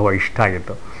ಓದಿದ್ರು. ಉದ್ಭವ ಇಷ್ಟ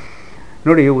ಆಗಿತ್ತು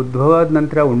ನೋಡಿ. ಉದ್ಭವದ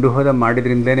ನಂತರ ಉಂಡು ಹೋದ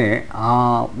ಮಾಡಿದ್ರಿಂದಲೇ ಆ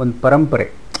ಒಂದು ಪರಂಪರೆ,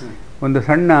 ಒಂದು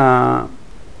ಸಣ್ಣ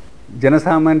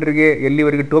ಜನಸಾಮಾನ್ಯರಿಗೆ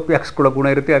ಎಲ್ಲಿವರೆಗೆ ಟೋಪಿ ಹಾಕ್ಸ್ಕೊಳ್ಳೋ ಗುಣ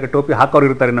ಇರುತ್ತೆ, ಆಗ ಟೋಪಿ ಹಾಕೋರು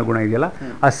ಇರ್ತಾರೆ ಅನ್ನೋ ಗುಣ ಇದೆಯಲ್ಲ,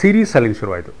 ಆ ಸೀರೀಸಲ್ಲಿ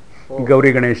ಶುರುವಾಯಿತು.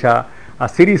 ಗೌರಿ ಗಣೇಶ, ಆ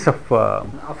ಸೀರೀಸ್ ಆಫ್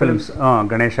ಫಿಲ್ಮ್ಸ್,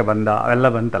 ಗಣೇಶ ಬಂದ ಅವೆಲ್ಲ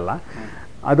ಬಂತಲ್ಲ,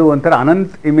 ಅದು ಒಂಥರ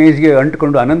ಅನಂತ್ ಇಮೇಜ್ಗೆ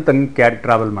ಅಂಟ್ಕೊಂಡು ಅನಂತ್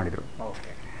ಟ್ರಾವೆಲ್ ಮಾಡಿದರು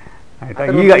ಆಯಿತಾ.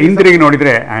 ಈಗ ಹಿಂದಿರುಗಿ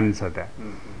ನೋಡಿದರೆ ಅನಿಸುತ್ತೆ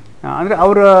ಅಂದರೆ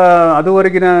ಅವರ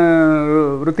ಅದುವರೆಗಿನ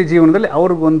ವೃತ್ತಿ ಜೀವನದಲ್ಲಿ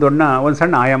ಅವ್ರಿಗೆ ಒಂದು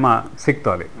ಸಣ್ಣ ಆಯಾಮ ಸಿಕ್ತು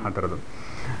ಅಲ್ಲಿ ಆ ಥರದ್ದು.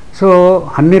 ಸೊ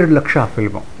 12 ಲಕ್ಷ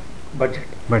ಫಿಲ್ಮು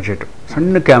ಬಜೆಟ್,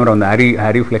 ಸಣ್ಣ ಕ್ಯಾಮ್ರಾ, ಒಂದು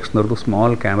Harry ಫ್ಲೆಕ್ಸ್ನವ್ರದ್ದು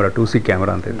small camera, 2C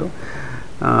camera ಅಂತ ಇತ್ತು.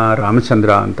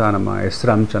 ರಾಮಚಂದ್ರ ಅಂತ, ನಮ್ಮ ಎಸ್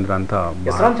ರಾಮಚಂದ್ರ ಅಂತ,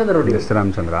 ಎಸ್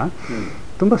ರಾಮಚಂದ್ರ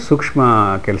ತುಂಬ ಸೂಕ್ಷ್ಮ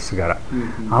ಕೆಲಸಗಾರ.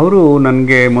 ಅವರು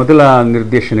ನನಗೆ ಮೊದಲ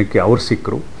ನಿರ್ದೇಶನಕ್ಕೆ ಅವ್ರು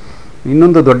ಸಿಕ್ಕರು.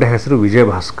 ಇನ್ನೊಂದು ದೊಡ್ಡ ಹೆಸರು ವಿಜಯ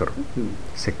ಭಾಸ್ಕರ್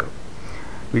ಸಿಕ್ಕರು.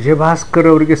 ವಿಜಯ ಭಾಸ್ಕರ್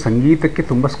ಅವರಿಗೆ ಸಂಗೀತಕ್ಕೆ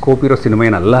ತುಂಬ ಸ್ಕೋಪ್ ಇರೋ ಸಿನಿಮಾ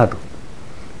ಏನಲ್ಲ ಅದು.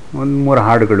 1-3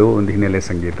 ಹಾಡುಗಳು, ಒಂದು ಹಿನ್ನೆಲೆ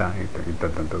ಸಂಗೀತ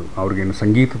ಇದ್ದದ್ದಂಥದ್ದು. ಅವ್ರಿಗೇನು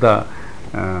ಸಂಗೀತದ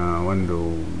ಒಂದು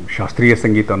ಶಾಸ್ತ್ರೀಯ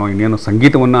ಸಂಗೀತನೋ ಇನ್ನೇನೋ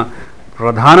ಸಂಗೀತವನ್ನು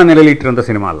ಪ್ರಧಾನ ನೆಲೆಯಲ್ಲಿ ಇಟ್ಟಿರೋಂಥ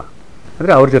ಸಿನಿಮಾ ಅಲ್ಲ.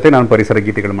 ಅಂದರೆ ಅವ್ರ ಜೊತೆ ನಾನು ಪರಿಸರ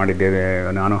ಗೀತೆಗಳು ಮಾಡಿದ್ದೇವೆ,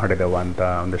 ನಾನು ಹಾಡಿದವ ಅಂತ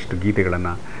ಒಂದಷ್ಟು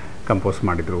ಗೀತೆಗಳನ್ನು ಕಂಪೋಸ್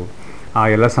ಮಾಡಿದರು. ಆ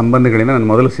ಎಲ್ಲ ಸಂಬಂಧಗಳಿಂದ ನನ್ನ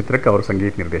ಮೊದಲ ಚಿತ್ರಕ್ಕೆ ಅವರು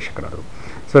ಸಂಗೀತ ನಿರ್ದೇಶಕರಾದರು.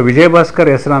 ಸೊ ವಿಜಯ ಭಾಸ್ಕರ್,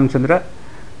 ಎಸ್ ರಾಮಚಂದ್ರ,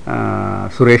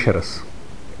 ಸುರೇಶ್ ಅರಸ್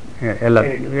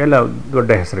ಎಲ್ಲ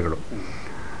ದೊಡ್ಡ ಹೆಸರುಗಳು.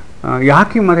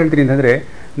 ಯಾಕೆ ಮಾತು ಹೇಳ್ತೀನಿ ಅಂತಂದರೆ,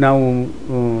 ನಾವು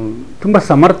ತುಂಬ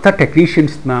ಸಮರ್ಥ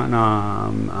ಟೆಕ್ನಿಷಿಯನ್ಸ್ನ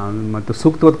ಮತ್ತು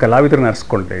ಸೂಕ್ತವಾದ ಕಲಾವಿದರನ್ನ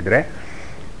ಅರ್ಸ್ಕೊಳ್ತಾ ಇದ್ದರೆ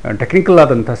ಟೆಕ್ನಿಕಲ್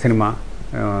ಆದಂಥ ಸಿನಿಮಾ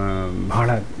ಬಹಳ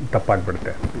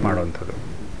ತಪ್ಪಾಗ್ಬಿಡುತ್ತೆ ಮಾಡೋವಂಥದ್ದು.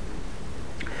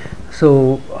 ಸೊ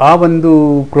ಆ ಒಂದು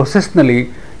ಪ್ರೊಸೆಸ್ನಲ್ಲಿ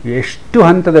ಎಷ್ಟು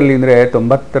ಹಂತದಲ್ಲಿ ಅಂದರೆ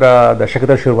 90ರ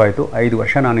ದಶಕದ ಶುರುವಾಯಿತು. 5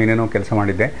 ವರ್ಷ ನಾನು ಏನೇನೋ ಕೆಲಸ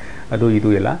ಮಾಡಿದ್ದೆ, ಅದು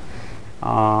ಇದು ಎಲ್ಲ.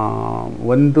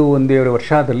 1-1.5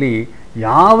 ವರ್ಷದಲ್ಲಿ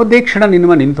ಯಾವುದೇ ಕ್ಷಣ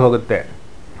ನಿಂತು ಹೋಗುತ್ತೆ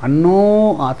ಅನ್ನೋ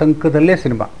ಆತಂಕದಲ್ಲೇ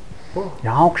ಸಿನಿಮಾ.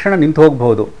 ಯಾವ ಕ್ಷಣ ನಿಂತು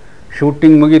ಹೋಗ್ಬೋದು,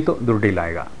 ಶೂಟಿಂಗ್ ಮುಗೀತು, ದುಡ್ಡಿಲ್ಲ,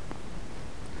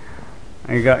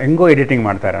 ಈಗ ಹೆಂಗೋ ಎಡಿಟಿಂಗ್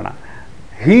ಮಾಡ್ತಾ ಇರೋಣ,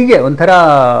 ಹೀಗೆ ಒಂಥರ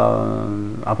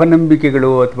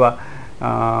ಅಪನಂಬಿಕೆಗಳು ಅಥವಾ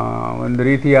ಒಂದು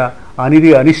ರೀತಿಯ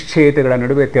ಅನಿಶ್ಚಯತೆಗಳ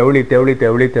ನಡುವೆ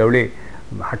ತೆವಳಿ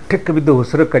ಹಟ್ಟಕ್ಕೆ ಬಿದ್ದು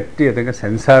ಉಸಿರು ಕಟ್ಟಿ ಅದಕ್ಕೆ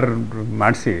ಸೆನ್ಸಾರ್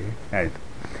ಮಾಡಿಸಿ ಆಯಿತು.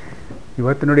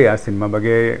 ಇವತ್ತು ನೋಡಿ ಆ ಸಿನಿಮಾ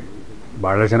ಬಗ್ಗೆ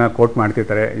ಭಾಳ ಜನ ಕೋಟ್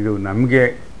ಮಾಡ್ತಿರ್ತಾರೆ. ಇದು ನಮಗೆ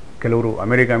ಕೆಲವರು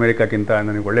ಅಮೇರಿಕಾಕ್ಕಿಂತ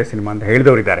ನನಗೆ ಒಳ್ಳೆಯ ಸಿನಿಮಾ ಅಂತ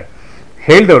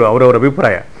ಹೇಳಿದವರು ಅವರವರ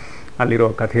ಅಭಿಪ್ರಾಯ, ಅಲ್ಲಿರೋ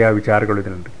ಕಥೆಯ ವಿಚಾರಗಳು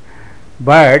ಇದನ್ನು.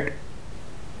 ಬಟ್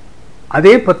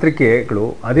ಅದೇ ಪತ್ರಿಕೆಗಳು,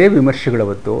 ಅದೇ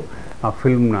ವಿಮರ್ಶೆಗಳವತ್ತು ಆ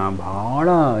ಫಿಲ್ಮ್ನ ಭಾಳ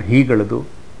ಹೀಗಳದು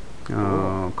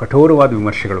ಕಠೋರವಾದ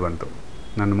ವಿಮರ್ಶೆಗಳು ಬಂತು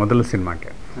ನನ್ನ ಮೊದಲ ಸಿನಿಮಾಕ್ಕೆ.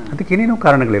 ಅದಕ್ಕೆ ಏನೇನೋ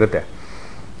ಕಾರಣಗಳಿರುತ್ತೆ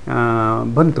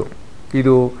ಬಂತು.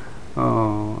 ಇದು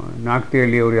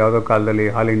ನಾಗತಿಹಳ್ಳಿ ಅವರು ಯಾವುದೋ ಕಾಲದಲ್ಲಿ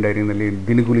ಆಲ್ ಇಂಡಿಯಾ ಡೈರಿನಲ್ಲಿ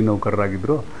ದಿನಗೂಲಿ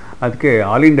ನೌಕರರಾಗಿದ್ದರು, ಅದಕ್ಕೆ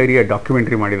ಆಲ್ ಇಂಡಿಯಾ ಡೈರಿಯ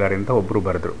ಡಾಕ್ಯುಮೆಂಟ್ರಿ ಮಾಡಿದ್ದಾರೆ ಅಂತ ಒಬ್ಬರು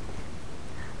ಬರೆದರು.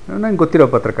 ನಂಗೆ ಗೊತ್ತಿರೋ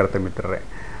ಪತ್ರಕರ್ತ ಮಿತ್ರರೇ,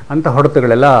 ಅಂಥ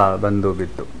ಹೊಡೆತಗಳೆಲ್ಲ ಬಂದು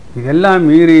ಬಿತ್ತು. ಇದೆಲ್ಲ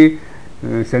ಮೀರಿ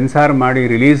ಸೆನ್ಸಾರ್ ಮಾಡಿ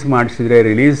ರಿಲೀಸ್ ಮಾಡಿಸಿದರೆ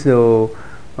ರಿಲೀಸು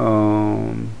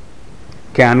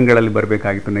ಕ್ಯಾನ್ಗಳಲ್ಲಿ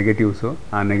ಬರಬೇಕಾಗಿತ್ತು ನೆಗೆಟಿವ್ಸು.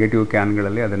 ಆ ನೆಗೆಟಿವ್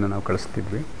ಕ್ಯಾನ್ಗಳಲ್ಲಿ ಅದನ್ನು ನಾವು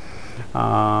ಕಳಿಸ್ತಿದ್ವಿ.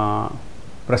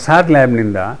 ಪ್ರಸಾದ್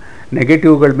ಲ್ಯಾಬ್ನಿಂದ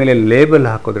ನೆಗೆಟಿವ್ಗಳ ಮೇಲೆ ಲೇಬಲ್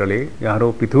ಹಾಕೋದ್ರಲ್ಲಿ ಯಾರೋ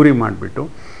ಪಿತೂರಿ ಮಾಡಿಬಿಟ್ಟು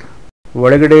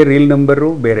ಒಳಗಡೆ ರೀಲ್ ನಂಬರು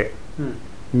ಬೇರೆ,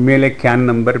 ಮೇಲೆ ಕ್ಯಾನ್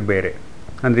ನಂಬರ್ ಬೇರೆ.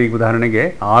 ಅಂದರೆ ಈಗ ಉದಾಹರಣೆಗೆ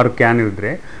 6 ಕ್ಯಾನ್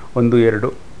ಇದ್ದರೆ 1,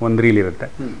 2 ಒಂದು ರೀಲ್ ಇರುತ್ತೆ,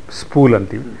 ಸ್ಪೂಲ್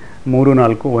ಅಂತೀವಿ. 3,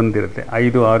 4 ಒಂದಿರುತ್ತೆ,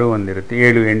 5, 6 ಒಂದಿರುತ್ತೆ,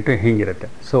 7, 8 ಹಿಂಗಿರುತ್ತೆ.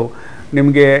 ಸೊ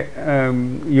ನಿಮಗೆ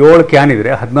 7 ಕ್ಯಾನ್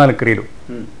ಇದ್ದರೆ 14 ರೀಲು,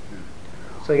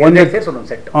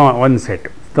 ಒಂದು ಸೆಟ್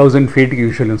 1000 ಫೀಟ್ಗೆ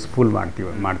ಯೂಶ್ವಲಿ ಒಂದು ಸ್ಪೂಲ್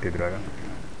ಮಾಡ್ತಿದ್ರು.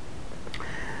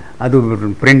 ಅದು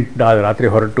ಪ್ರಿಂಟ್ ರಾತ್ರಿ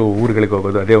ಹೊರಟು ಊರುಗಳಿಗೆ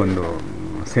ಹೋಗೋದು, ಅದೇ ಒಂದು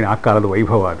ಆ ಕಾಲದ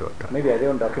ವೈಭವ ಅದು.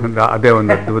 ಅದೇ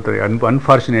ಒಂದು ಅದ್ಭುತ.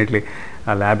 ಅನ್ಫಾರ್ಚುನೇಟ್ಲಿ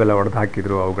ಆ ಲ್ಯಾಬೆಲ್ಲ ಹೊಡೆದು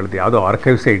ಹಾಕಿದ್ರು. ಅವುಗಳದ್ದು ಯಾವುದೋ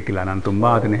ಆರ್ಕೈವ್ಸೇ ಇಟ್ಟಿಲ್ಲ. ನಾನು ತುಂಬ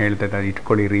ಅದನ್ನು ಹೇಳ್ತಾ ಇದ್ದೆ,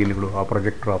 ಇಟ್ಕೊಳ್ಳಿ ರೀಲ್ಗಳು, ಆ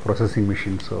ಪ್ರೊಜೆಕ್ಟ್ರು, ಆ ಪ್ರೊಸೆಸಿಂಗ್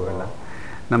ಮಿಷಿನ್ಸು ಅವೆಲ್ಲ.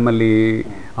 ನಮ್ಮಲ್ಲಿ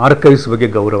ಆರ್ಕೈವ್ಸ್ ಬಗ್ಗೆ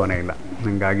ಗೌರವನೇ ಇಲ್ಲ.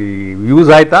 ಹಾಗಾಗಿ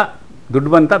ಯೂಸ್ ಆಯಿತಾ,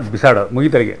 ದುಡ್ಡು ಬಂತ, ಬಿಸಾಡೋ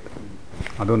ಮುಗಿತರಿಗೆ.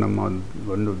 ಅದು ನಮ್ಮ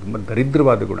ಒಂದು ತುಂಬ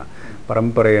ದರಿದ್ರವಾದ ಗುಣ,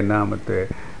 ಪರಂಪರೆಯನ್ನು ಮತ್ತು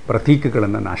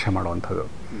ಪ್ರತೀಕಗಳನ್ನು ನಾಶ ಮಾಡುವಂಥದ್ದು.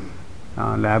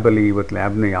 ಲ್ಯಾಬಲ್ಲಿ ಇವತ್ತು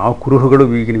ಲ್ಯಾಬ್ನ ಯಾವ ಕುರುಹುಗಳು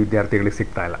ಈಗಿನ ವಿದ್ಯಾರ್ಥಿಗಳಿಗೆ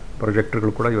ಸಿಗ್ತಾ ಇಲ್ಲ.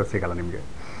 ಪ್ರೊಜೆಕ್ಟರ್ಗಳು ಕೂಡ ಇವತ್ತು ಸಿಗಲ್ಲ ನಿಮಗೆ.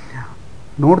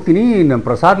 ನೋಡ್ತೀನಿ, ನಮ್ಮ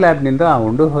ಪ್ರಸಾದ್ ಲ್ಯಾಬ್ನಿಂದ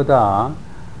ಉಂಡು ಹೋದ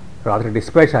ರಾತ್ರಿ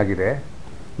ಡಿಸ್ಪ್ಯಾಚ್ ಆಗಿದೆ.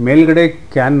 ಮೇಲ್ಗಡೆ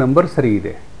ಕ್ಯಾನ್ ನಂಬರ್ ಸರಿ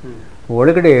ಇದೆ,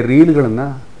 ಒಳಗಡೆ ರೀಲ್ಗಳನ್ನು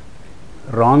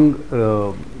ರಾಂಗ್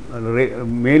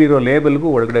ಮೇಲಿರೋ ಲೇಬಲ್ಗೂ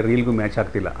ಒಳಗಡೆ ರೀಲ್ಗೂ ಮ್ಯಾಚ್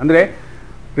ಆಗ್ತಿಲ್ಲ. ಅಂದರೆ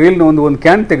ರೀಲ್ನ ಒಂದು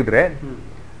ಕ್ಯಾನ್ ತೆಗೆದ್ರೆ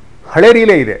ಹಳೆ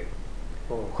ರೀಲೇ ಇದೆ,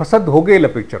 ಹೊಸದ್ದು ಹೋಗೇ ಇಲ್ಲ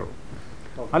ಪಿಕ್ಚರು.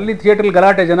 ಅಲ್ಲಿ ಥಿಯೇಟ್ರಲ್ಲಿ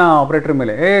ಗಲಾಟೆ, ಜನ ಆಪ್ರೇಟರ್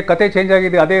ಮೇಲೆ ಕತೆ ಚೇಂಜ್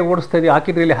ಆಗಿದೆ, ಅದೇ ಓಡಿಸ್ತಾ ಇದೆಯಾ,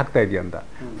 ಹಾಕಿದ ರೀಲೇ ಹಾಕ್ತಾ ಇದೆಯಾ ಅಂತ.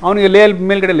 ಅವನಿಗೆ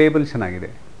ಮೇಲ್ಗಡೆ ಲೇಬಲ್ ಚೆನ್ನಾಗಿದೆ,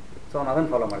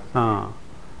 ಹಾಂ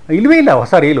ಇಲ್ಲವೇ ಇಲ್ಲ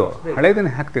ಹೊಸ ರೀಲು,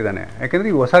 ಹಳೇದನ್ನೇ ಹಾಕ್ತಿದ್ದಾನೆ. ಯಾಕೆಂದರೆ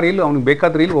ಈ ಹೊಸ ರೀಲು ಅವ್ನಿಗೆ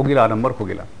ಬೇಕಾದ ರೀಲ್ ಹೋಗಿಲ್ಲ, ಆ ನಂಬರ್ಗೆ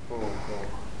ಹೋಗಿಲ್ಲ.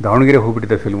 ದಾವಣಗೆರೆ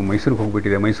ಹೋಗ್ಬಿಟ್ಟಿದೆ ಫಿಲ್ಮು, ಮೈಸೂರಿಗೆ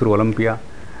ಹೋಗ್ಬಿಟ್ಟಿದೆ, ಮೈಸೂರು ಒಲಂಪಿಯಾ,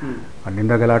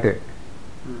 ಅಲ್ಲಿಂದ ಗಲಾಟೆ.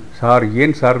 ಸಾರ್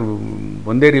ಏನು ಸಾರ್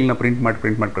ಒಂದೇ ರೀಲ್ನ ಪ್ರಿಂಟ್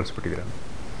ಮಾಡಿ ಕಳಿಸ್ಬಿಟ್ಟಿದ್ದೀರ.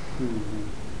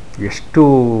 ಎಷ್ಟು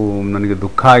ನನಗೆ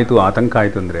ದುಃಖ ಆಯಿತು, ಆತಂಕ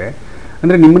ಆಯಿತು ಅಂದರೆ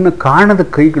ನಿಮ್ಮನ್ನು ಕಾಣದ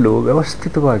ಕೈಗಳು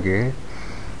ವ್ಯವಸ್ಥಿತವಾಗಿ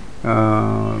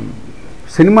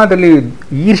ಸಿನಿಮಾದಲ್ಲಿ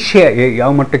ಈರ್ಷ್ಯೆ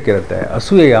ಯಾವ ಮಟ್ಟಕ್ಕಿರುತ್ತೆ,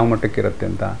 ಅಸೂಯೆ ಯಾವ ಮಟ್ಟಕ್ಕಿರುತ್ತೆ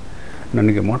ಅಂತ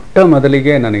ನನಗೆ ಮೊಟ್ಟ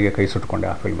ಮೊದಲಿಗೆ ನನಗೆ ಕೈ ಸುಟ್ಕೊಂಡೆ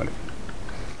ಆ ಫಿಲ್ಮಲ್ಲಿ.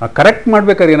 ಕರೆಕ್ಟ್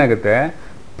ಮಾಡ್ಬೇಕಾದ್ರೆ ಏನಾಗುತ್ತೆ,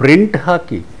 ಪ್ರಿಂಟ್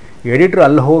ಹಾಕಿ ಎಡಿಟ್ರ್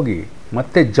ಅಲ್ಲಿ ಹೋಗಿ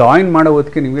ಮತ್ತೆ ಜಾಯಿನ್ ಮಾಡೋ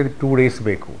ಹೊತ್ತಿಗೆ ನಿಮಗೆ 2 days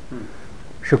ಬೇಕು.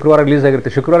 ಶುಕ್ರವಾರ ರಿಲೀಸ್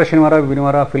ಆಗಿರುತ್ತೆ, ಶುಕ್ರವಾರ ಶನಿವಾರ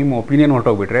ಭಾನುವಾರ ಫಿಲ್ಮ್ ಒಪಿನಿಯನ್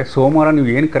ಹೊರಟೋಗ್ಬಿಟ್ರೆ ಸೋಮವಾರ ನೀವು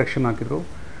ಏನು ಕರೆಕ್ಷನ್ ಹಾಕಿದ್ರು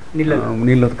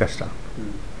ನಿಲ್ಲೋದು ಕಷ್ಟ.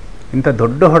 ಇಂಥ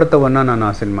ದೊಡ್ಡ ಹೊಡೆತವನ್ನು ನಾನು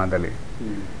ಆ ಸಿನಿಮಾದಲ್ಲಿ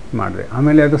ಮಾಡಿದೆ.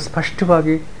 ಆಮೇಲೆ ಅದು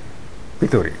ಸ್ಪಷ್ಟವಾಗಿ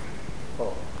ಪಿತೂರಿ.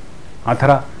 ಆ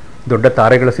ಥರ ದೊಡ್ಡ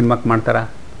ತಾರೆಗಳ ಸಿನಿಮಾಕ್ಕೆ ಮಾಡ್ತಾರಾ?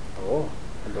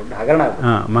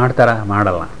 ಹಾಂ ಮಾಡ್ತಾರಾ?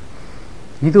 ಮಾಡಲ್ಲ.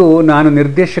 ಇದು ನಾನು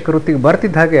ನಿರ್ದೇಶಕ ವೃತ್ತಿಗೆ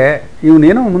ಬರ್ತಿದ್ದ ಹಾಗೆ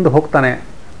ಇವನೇನೋ ಮುಂದೆ ಹೋಗ್ತಾನೆ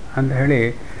ಅಂತ ಹೇಳಿ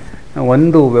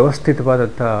ಒಂದು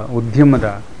ವ್ಯವಸ್ಥಿತವಾದಂಥ ಉದ್ಯಮದ,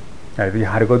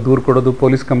 ಯಾರಿಗೋ ದೂರು ಕೊಡೋದು,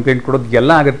 ಪೊಲೀಸ್ ಕಂಪ್ಲೇಂಟ್ ಕೊಡೋದು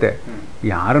ಎಲ್ಲ ಆಗುತ್ತೆ.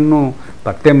 ಯಾರನ್ನು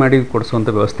ಪತ್ತೆ ಮಾಡಿ ಕೊಡಿಸುವಂಥ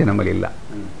ವ್ಯವಸ್ಥೆ ನಮ್ಮಲ್ಲಿ ಇಲ್ಲ.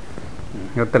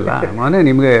 ಗೊತ್ತಲ್ಲ, ಮೊನ್ನೆ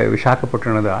ನಿಮಗೆ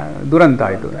ವಿಶಾಖಪಟ್ಟಣದ ದುರಂತ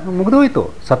ಆಯಿತು, ಮುಗಿದೋಯ್ತು,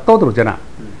 ಸತ್ತೋದ್ರು ಜನ.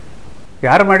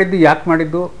 ಯಾರು ಮಾಡಿದ್ದು, ಯಾಕೆ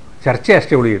ಮಾಡಿದ್ದು, ಚರ್ಚೆ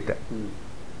ಅಷ್ಟೇ ಉಳಿಯುತ್ತೆ.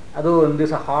 ಅದು ಒಂದು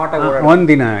ದಿವಸ ಹಾಟ್ ಒಂದು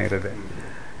ದಿನ ಇರುತ್ತೆ.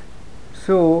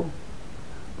 ಸೊ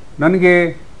ನನಗೆ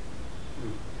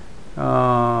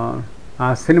ಆ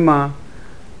ಸಿನಿಮಾ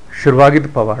ಶುರುವಾಗಿದ್ದು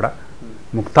ಪವಾಡ,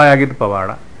 ಮುಕ್ತಾಯ ಆಗಿದ್ದು ಪವಾಡ.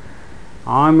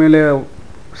 ಆಮೇಲೆ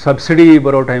ಸಬ್ಸಿಡಿ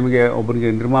ಬರೋ ಟೈಮಿಗೆ ಒಬ್ಬನಿಗೆ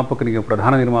ನಿರ್ಮಾಪಕನಿಗೆ,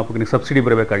 ಪ್ರಧಾನ ನಿರ್ಮಾಪಕನಿಗೆ ಸಬ್ಸಿಡಿ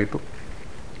ಬರಬೇಕಾಗಿತ್ತು.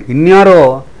 ಇನ್ಯಾರೋ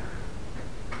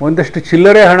ಒಂದಷ್ಟು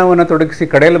ಚಿಲ್ಲರೆ ಹಣವನ್ನು ತೊಡಗಿಸಿ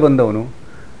ಕಡೆಯಲ್ಲಿ ಬಂದವನು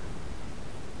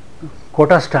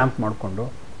ಕೋಟಾ ಸ್ಟ್ಯಾಂಪ್ ಮಾಡಿಕೊಂಡು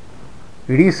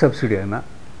ಇಡೀ ಸಬ್ಸಿಡಿಯನ್ನು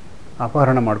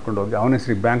ಅಪಹರಣ ಮಾಡ್ಕೊಂಡು ಹೋಗಿ ಅವನ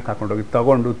ಹೆಸರಿಗೆ ಬ್ಯಾಂಕ್ ಹಾಕೊಂಡೋಗಿ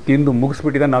ತಗೊಂಡು ತಿಂದು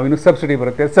ಮುಗಿಸ್ಬಿಟ್ಟಿದ್ದ. ನಾವಿನ್ನೂ ಸಬ್ಸಿಡಿ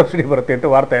ಬರುತ್ತೆ ಅಂತ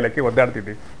ವಾರ್ತಾ ಇಲಾಖೆ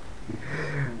ಒದ್ದಾಡ್ತಿದ್ವಿ.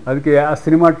 ಅದಕ್ಕೆ ಆ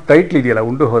ಸಿನಿಮಾ ಟೈಟ್ಲ್ ಇದೆಯಲ್ಲ,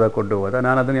 ಉಂಡು ಹೋದ ಕೊಂಡು ಹೋದ,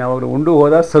 ನಾನು ಅದನ್ನು ಯಾವಾಗಲೂ ಉಂಡು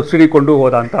ಹೋದ ಸಬ್ಸಿಡಿ ಕೊಂಡು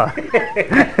ಹೋದ ಅಂತ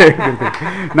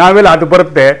ನಾವೆಲ್ಲ ಅದು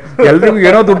ಬರುತ್ತೆ, ಎಲ್ರಿಗೂ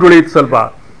ಏನೋ ದುಡ್ಡು ಉಳಿಯಿತು, ಸ್ವಲ್ಪ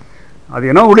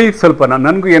ಅದೇನೋ ಉಳಿಯಿತು, ಸ್ವಲ್ಪ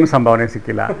ನನಗೂ ಏನು ಸಂಭಾವನೆ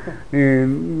ಸಿಕ್ಕಿಲ್ಲ,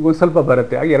 ಒಂದು ಸ್ವಲ್ಪ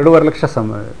ಬರುತ್ತೆ. ಆಗ 2.5 ಲಕ್ಷ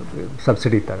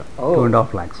ಸಬ್ಸಿಡಿ ಇದ್ದಾಗ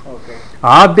 2.5 lakhs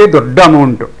ಅದೇ ದೊಡ್ಡ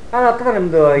ಅಮೌಂಟು.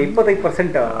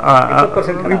 20%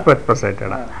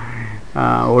 ಅಣ್ಣ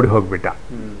ಓಡಿ ಹೋಗ್ಬಿಟ್ಟ.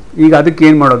 ಈಗ ಅದಕ್ಕೆ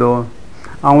ಏನು ಮಾಡೋದು,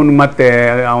 ಅವನು ಮತ್ತೆ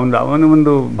ಅವನು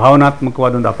ಒಂದು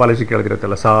ಭಾವನಾತ್ಮಕವಾದ ಒಂದು ಅಪಾಲಜಿ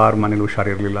ಕೇಳಿದಿರುತ್ತಲ್ಲ, ಸಾರ್ ಮನೇಲಿ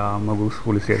ಹುಷಾರಿರಲಿಲ್ಲ, ಮಗು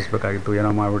ಸ್ಕೂಲಿಗೆ ಸೇರಿಸ್ಬೇಕಾಗಿತ್ತು, ಏನೋ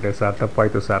ಮಾಡಿಬಿಟ್ಟೆ ಸರ್,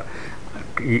 ತಪ್ಪಾಯಿತು ಸರ್.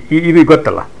 ಇದು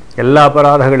ಗೊತ್ತಲ್ಲ, ಎಲ್ಲ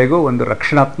ಅಪರಾಧಗಳಿಗೂ ಒಂದು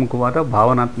ರಕ್ಷಣಾತ್ಮಕವಾದ,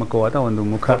 ಭಾವನಾತ್ಮಕವಾದ ಒಂದು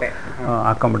ಮುಖ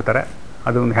ಹಾಕ್ಕೊಂಡ್ಬಿಡ್ತಾರೆ.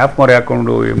 ಅದೊಂದು ಹ್ಯಾಪ್ ಮೊರೆ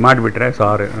ಹಾಕ್ಕೊಂಡು ಮಾಡಿಬಿಟ್ರೆ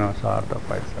ಸಾರ್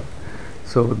ತಪ್ಪಾಯ್ತು ಸರ್.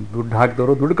 ಸೊ ದುಡ್ಡು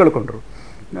ಹಾಕಿದವರು ದುಡ್ಡು ಕಳ್ಕೊಂಡ್ರು.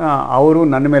 ಅವರು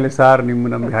ನನ್ನ ಮೇಲೆ ಸಾರ್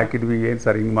ನಮಗೆ ಹಾಕಿದ್ವಿ, ಏನು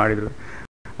ಸರ್ ಹಿಂಗೆ ಮಾಡಿದರು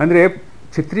ಅಂದರೆ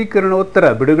ಚಿತ್ರೀಕರಣೋತ್ತರ,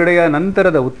 ಬಿಡುಗಡೆಯ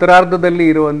ನಂತರದ ಉತ್ತರಾರ್ಧದಲ್ಲಿ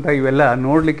ಇರುವಂಥ ಇವೆಲ್ಲ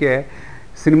ನೋಡಲಿಕ್ಕೆ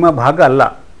ಸಿನಿಮಾ ಭಾಗ ಅಲ್ಲ.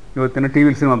 ಇವತ್ತಿನ ಟಿ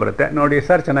ವಿಲಿ ಸಿನಿಮಾ ಬರುತ್ತೆ ನೋಡಿ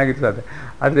ಸರ್, ಚೆನ್ನಾಗಿತ್ತು ಅದು.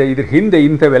 ಆದರೆ ಇದ್ರ ಹಿಂದೆ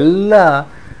ಇಂಥವೆಲ್ಲ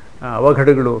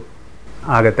ಅವಘಡಗಳು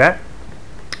ಆಗತ್ತೆ.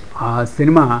 ಆ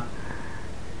ಸಿನಿಮಾ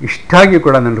ಇಷ್ಟಾಗಿ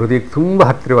ಕೂಡ ನನ್ನ ಹೃದಯಕ್ಕೆ ತುಂಬ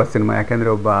ಹತ್ತಿರವಾದ ಸಿನಿಮಾ.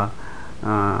 ಯಾಕೆಂದರೆ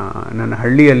ನನ್ನ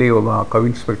ಹಳ್ಳಿಯಲ್ಲಿ ಒಬ್ಬ ಕವಿ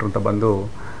ಇನ್ಸ್ಪೆಕ್ಟ್ರ್ ಅಂತ ಬಂದು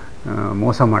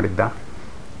ಮೋಸ ಮಾಡಿದ್ದ.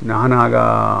 ನಾನಾಗ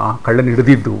ಆ ಕಳ್ಳನ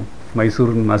ಹಿಡಿದಿದ್ದು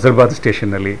ಮೈಸೂರು ನಜರ್ಬಾದ್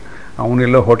ಸ್ಟೇಷನ್ನಲ್ಲಿ.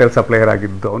 ಅವನೆಲ್ಲೋ ಹೋಟೆಲ್ ಸಪ್ಲೈಯರ್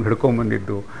ಆಗಿದ್ದು, ಅವ್ನು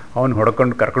ಹಿಡ್ಕೊಂಬಂದಿದ್ದು, ಅವ್ನು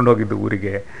ಕರ್ಕೊಂಡು ಹೋಗಿದ್ದು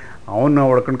ಊರಿಗೆ. ಅವನ್ನ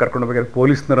ಹೊಡ್ಕೊಂಡು ಕರ್ಕೊಂಡು ಹೋಗ್ಬೇಕಾದ್ರೆ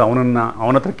ಪೊಲೀಸ್ನವರು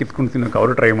ಅವನ ಹತ್ರ ಕಿತ್ಕೊಂಡು ತಿನ್ನೋಕೆ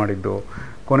ಅವರು ಟ್ರೈ ಮಾಡಿದ್ದು.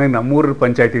 ಕೊನೆಗೆ ನಮ್ಮೂರ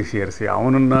ಪಂಚಾಯತಿಗೆ ಸೇರಿಸಿ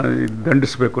ಅವನನ್ನು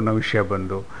ದಂಡಿಸಬೇಕು ಅನ್ನೋ ವಿಷಯ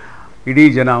ಬಂದು ಇಡೀ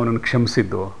ಜನ ಅವನನ್ನು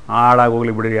ಕ್ಷಮಿಸಿದ್ದು. ಹಾಳಾಗಿ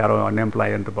ಹೋಗ್ಲಿ ಬಿಡಿ, ಯಾರೋ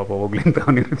ಅನ್ಎಂಪ್ಲಾಯ್ ಅಂತ ಪಾಪ ಹೋಗ್ಲಿ ಅಂತ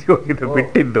ಅವನು ಹೋಗಿದ್ದು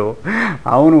ಬಿಟ್ಟಿದ್ದು.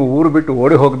 ಅವನು ಊರು ಬಿಟ್ಟು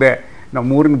ಓಡಿ ಹೋಗದೆ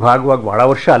ನಮ್ಮೂರಿನ ಭಾಗವಾಗಿ ಭಾಳ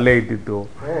ವರ್ಷ ಅಲ್ಲೇ ಇದ್ದಿದ್ದು.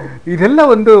 ಇದೆಲ್ಲ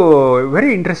ಒಂದು ವೆರಿ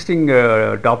ಇಂಟ್ರೆಸ್ಟಿಂಗ್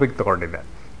ಟಾಪಿಕ್ ತೊಗೊಂಡಿದ್ದೆ.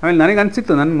 ಆಮೇಲೆ ನನಗೆ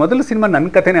ಅನಿಸಿತ್ತು, ನನ್ನ ಮೊದಲ ಸಿನಿಮಾ ನನ್ನ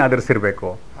ಕಥೆನೇ ಆಧರಿಸಿರಬೇಕು.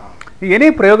 ಏನೇ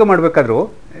ಪ್ರಯೋಗ ಮಾಡಬೇಕಾದ್ರೂ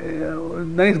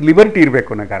ನನಗೆ ಲಿಬರ್ಟಿ ಇರಬೇಕು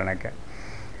ಅನ್ನೋ ಕಾರಣಕ್ಕೆ.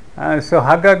 ಸೊ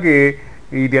ಹಾಗಾಗಿ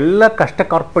ಇದೆಲ್ಲ ಕಷ್ಟ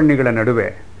ಕಾರ್ಪಣ್ಯಗಳ ನಡುವೆ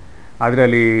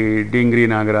ಅದರಲ್ಲಿ ಡಿಂಗ್ರಿ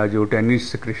ನಾಗರಾಜು, ಟೆನ್ನಿಸ್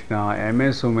ಕೃಷ್ಣ,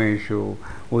 MS ಉಮೇಶು,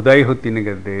 ಉದಯ್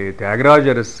ಹುತ್ತಿನಗದ್ದೆ, ತ್ಯಾಗರಾಜ್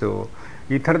ಅರಸು,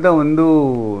 ಈ ಥರದ ಒಂದು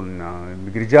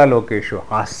ಗಿರಿಜಾ ಲೋಕೇಶು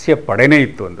ಹಾಸ್ಯ ಪಡೆನೇ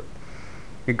ಇತ್ತು ಒಂದು.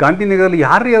 ಈ ಗಾಂಧಿನಗರಲ್ಲಿ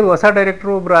ಯಾರು ಹೊಸ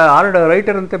ಡೈರೆಕ್ಟ್ರು, ಒಬ್ಬರು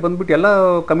ರೈಟರ್ ಅಂತ ಬಂದ್ಬಿಟ್ಟು ಎಲ್ಲ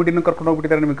ಕಮಿಟಿನೂ ಕರ್ಕೊಂಡು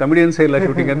ಹೋಗ್ಬಿಟ್ಟಿದ್ದಾರೆ. ನಿಮಗೆ ಕಮಿಡಿಯನ್ಸೇ ಇಲ್ಲ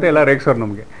ಶೂಟಿಂಗ್ ಅಂತ ಎಲ್ಲ ರೇಗ್ಸೋರು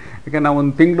ನಮಗೆ. ಯಾಕೆ ನಾವು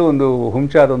ಒಂದು ತಿಂಗಳು ಒಂದು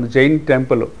ಹುಂಚಾದ ಒಂದು ಜೈನ್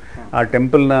ಟೆಂಪಲು, ಆ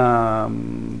ಟೆಂಪಲ್ನ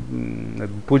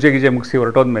ಪೂಜೆ ಗೀಜೆ ಮುಗಿಸಿ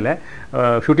ಹೊರಟೋದ್ಮೇಲೆ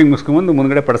ಶೂಟಿಂಗ್ ಮುಗಿಸ್ಕೊಂಬಂದು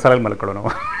ಮುಂದ್ಗಡೆ ಪಡಸಾಲಲ್ಲಿ ಮಲ್ಕೊಳ್ಳೋ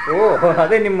ನಾವು.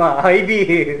 ಅದೇ ನಿಮ್ಮ ಐಬಿ.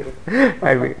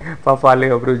 ಪಾಪ ಅಲ್ಲಿ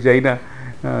ಒಬ್ಬರು ಜೈನ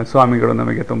ಸ್ವಾಮಿಗಳು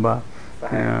ನಮಗೆ ತುಂಬ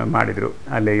ಮಾಡಿದರು.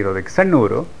 ಅಲ್ಲೇ ಇರೋದಕ್ಕೆ ಸಣ್ಣ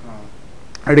ಊರು,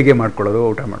 ಅಡುಗೆ ಮಾಡ್ಕೊಳ್ಳೋದು,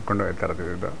 ಊಟ ಮಾಡ್ಕೊಂಡು ಈ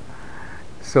ಥರದ್ದು.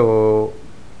 ಸೊ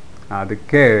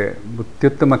ಅದಕ್ಕೆ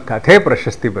ಅತ್ಯುತ್ತಮ ಕಥೆ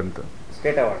ಪ್ರಶಸ್ತಿ ಬಂತು,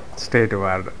 ಸ್ಟೇಟ್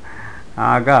ಅವಾರ್ಡ್.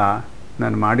 ಆಗ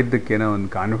ನಾನು ಮಾಡಿದ್ದಕ್ಕೇನೋ ಒಂದು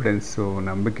ಕಾನ್ಫಿಡೆನ್ಸು,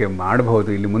 ನಂಬಿಕೆ ಮಾಡ್ಬೋದು,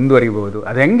 ಇಲ್ಲಿ ಮುಂದುವರಿಬೋದು.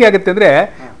 ಅದು ಹೆಂಗೆ ಆಗುತ್ತೆ ಅಂದರೆ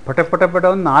ಪಟ ಪಟ ಪಟ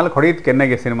ಒಂದು 4 ಹೊಡೆಯುತ್ತೆ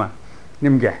ಕೆನ್ನೆಗೆ ಸಿನಿಮಾ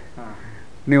ನಿಮಗೆ.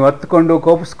 ನೀವು ಹತ್ಕೊಂಡು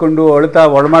ಕೋಪಿಸ್ಕೊಂಡು ಅಳ್ತಾ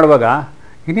ಮಾಡುವಾಗ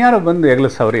ಇನ್ಯಾರೋ ಬಂದು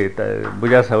ಹೆಗ್ಲು ಸವರಿ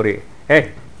ಭುಜ ಸವರಿ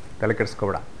ತಲೆ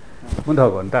ಕೆಡಿಸ್ಕೊಬೇಡ ಮುಂದೆ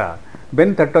ಹೋಗು ಅಂತ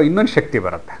ಬೆನ್ನು ತಟ್ಟೋ ಇನ್ನೊಂದು ಶಕ್ತಿ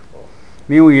ಬರುತ್ತೆ.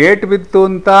 ನೀವು ಏಟು ಬಿತ್ತು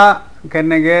ಅಂತ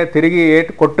ಕೆನ್ನೆಗೆ ತಿರುಗಿ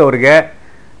ಏಟು ಕೊಟ್ಟವ್ರಿಗೆ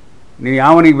ನೀವು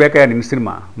ಯಾವನಿಗೆ ಬೇಕಾ ನಿನ್ನ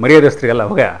ಸಿನಿಮಾ ಮರ್ಯಾದಸ್ತ್ರಿಗಲ್ಲ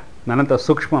ಹೋಗ, ನನ್ನಂಥ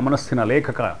ಸೂಕ್ಷ್ಮ ಮನಸ್ಸಿನ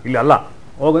ಲೇಖಕ ಇಲ್ಲ ಅಲ್ಲ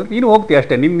ಹೋಗೋದು, ನೀನು ಹೋಗ್ತೀಯ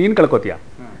ಅಷ್ಟೇ, ನೀನು ಕಳ್ಕೊತೀಯ.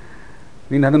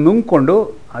 ನೀನು ಅದನ್ನು ನುಂಗ್ಕೊಂಡು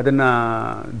ಅದನ್ನು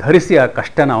ಧರಿಸಿ ಆ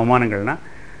ಕಷ್ಟನ ಅವಮಾನಗಳನ್ನ,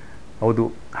 ಹೌದು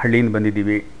ಹಳ್ಳಿಯಿಂದ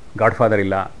ಬಂದಿದ್ದೀವಿ, ಗಾಡ್ ಫಾದರ್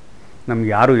ಇಲ್ಲ, ನಮ್ಗೆ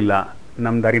ಯಾರೂ ಇಲ್ಲ,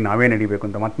 ನಮ್ಮ ದಾರಿ ನಾವೇ ನಡಿಬೇಕು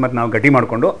ಅಂತ ಮತ್ತೆ ನಾವು ಗಟ್ಟಿ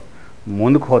ಮಾಡಿಕೊಂಡು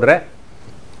ಮುಂದಕ್ಕೆ ಹೋದರೆ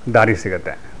ದಾರಿ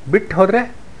ಸಿಗುತ್ತೆ. ಬಿಟ್ಟು ಹೋದರೆ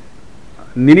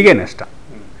ನಿನಗೇ ನಷ್ಟ.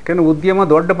 ಯಾಕೆಂದರೆ ಉದ್ಯಮ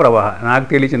ದೊಡ್ಡ ಪ್ರವಾಹ.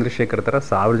 ನಾಗತಿಹಳ್ಳಿ ಚಂದ್ರಶೇಖರ್ ಥರ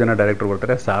 1000 ಜನ ಡೈರೆಕ್ಟರ್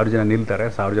ಬರ್ತಾರೆ, 1000 ಜನ ನಿಲ್ತಾರೆ,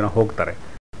 1000 ಜನ ಹೋಗ್ತಾರೆ.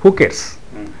 ಹೂ ಕೇರ್ಸ್?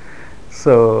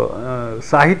 ಸೊ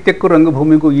ಸಾಹಿತ್ಯಕ್ಕೂ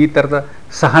ರಂಗಭೂಮಿಗೂ ಈ ಥರದ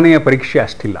ಸಹನೆಯ ಪರೀಕ್ಷೆ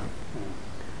ಅಷ್ಟಿಲ್ಲ.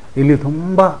 ಇಲ್ಲಿ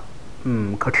ತುಂಬ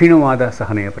ಕಠಿಣವಾದ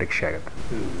ಸಹನೆಯ ಪರೀಕ್ಷೆ ಆಗುತ್ತೆ.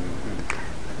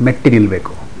 ಮೆಟ್ಟಿ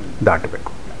ನಿಲ್ಲಬೇಕು,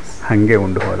 ದಾಟಬೇಕು. ಹಾಗೆ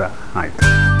ಉಂಡು ಹೋದ ಆಯಿತು.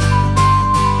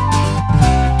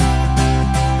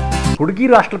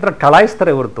 ಹುಡುಗಿರ ಹಾಸ್ಟೆಲ್ ಹತ್ರ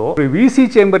ಟಳಾಯಿಸ್ತಾರೆ ಹೊರತು VC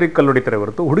ಚೇಂಬರಿಗೆ ಕಲ್ಲೊಡಿತಾರೆ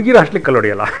ಹೊರತು ಹುಡುಗಿರ ಹಾಸ್ಟೆಲಿಗೆ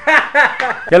ಕಲ್ಲೊಡಿಯಲ್ಲ.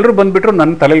 ಎಲ್ಲರೂ ಬಂದುಬಿಟ್ರು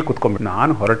ನನ್ನ ತಲೆಯಲ್ಲಿ ಕೂತ್ಕೊಂಡ್ಬಿಟ್ಟು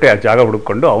ನಾನು ಹೊರಟೆ ಆ ಜಾಗ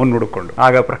ಹುಡುಕೊಂಡು ಅವ್ನು ಹುಡುಕೊಂಡು.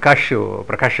 ಆಗ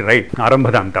ಪ್ರಕಾಶ್ ರೈ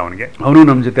ಆರಂಭದ ಅಂತ ಅವನಿಗೆ, ಅವನು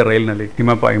ನಮ್ಮ ಜೊತೆ ರೈಲ್ನಲ್ಲಿ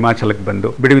ಹಿಮಾಚಲಕ್ಕೆ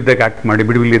ಬಂದು ಬಿಡುವಿದ್ದಾಗ ಆಕ್ಟ್ ಮಾಡಿ,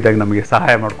 ಬಿಡುವಿಲ್ಲಿದ್ದಾಗ ನಮಗೆ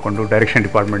ಸಹಾಯ ಮಾಡಿಕೊಂಡು ಡೈರೆಕ್ಷನ್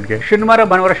ಡಿಪಾರ್ಟ್ಮೆಂಟ್ಗೆ ಶನಿವಾರ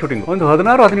ಭಾನುವಾರ ಶೂಟಿಂಗ್ ಒಂದು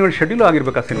 16-17 ಶೆಡ್ಯೂಲ್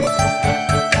ಆಗಿರ್ಬೇಕು ಆ ಸಿನಿಮಾ.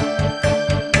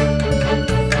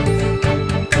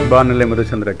 ನಲ್ಲೆ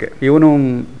ಮಧುಚಂದ್ರಕ್ಕೆ ಇವನು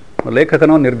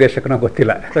ಲೇಖಕನೋ ನಿರ್ದೇಶಕನೋ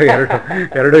ಗೊತ್ತಿಲ್ಲ,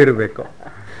 ಎರಡೂ ಇರಬೇಕು.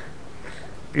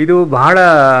 ಇದು ಬಹಳ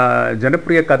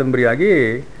ಜನಪ್ರಿಯ ಕಾದಂಬರಿಯಾಗಿ,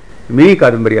 ಮಿನಿ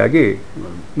ಕಾದಂಬರಿಯಾಗಿ,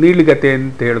 ನೀಳ್ಗತೆ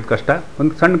ಅಂತ ಹೇಳೋದು ಕಷ್ಟ,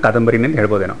 ಒಂದು ಸಣ್ಣ ಕಾದಂಬರಿನೇ ಅಂತ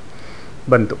ಹೇಳ್ಬೋದೇನೋ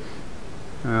ಬಂತು.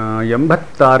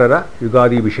 86ರ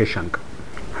ಯುಗಾದಿ ವಿಶೇಷಾಂಕ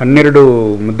 12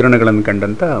 ಮುದ್ರಣಗಳನ್ನು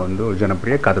ಕಂಡಂಥ ಒಂದು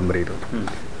ಜನಪ್ರಿಯ ಕಾದಂಬರಿ ಇದು.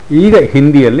 ಈಗ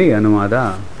ಹಿಂದಿಯಲ್ಲಿ ಅನುವಾದ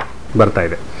ಬರ್ತಾ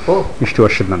ಇದೆ ಇಷ್ಟು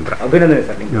ವರ್ಷದ ನಂತರ.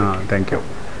 Thank you.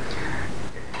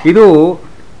 ಇದು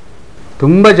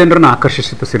ತುಂಬ ಜನರನ್ನು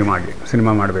ಆಕರ್ಷಿಸಿತ್ತು.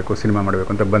 ಸಿನಿಮಾ ಮಾಡಬೇಕು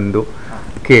ಅಂತ ಬಂದು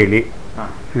ಕೇಳಿ,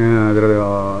 ಅದರ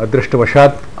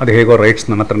ಅದೃಷ್ಟವಶಾತ್ ಅದು ಹೇಗೋ ರೈಟ್ಸ್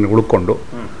ನನ್ನ ಹತ್ರ ಉಳ್ಕೊಂಡು,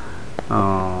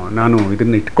 ನಾನು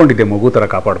ಇದನ್ನು ಇಟ್ಕೊಂಡಿದ್ದೆ ಮಗು ಥರ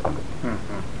ಕಾಪಾಡಿಕೊಂಡು,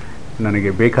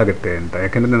 ನನಗೆ ಬೇಕಾಗುತ್ತೆ ಅಂತ.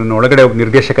 ಯಾಕೆಂದರೆ ನನ್ನ ಒಳಗಡೆ ಒಬ್ಬ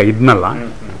ನಿರ್ದೇಶಕ ಇದ್ನಲ್ಲ.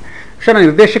 ನಾನು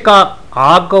ನಿರ್ದೇಶಕ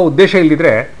ಆಗೋ ಉದ್ದೇಶ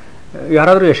ಇಲ್ಲದಿದ್ದರೆ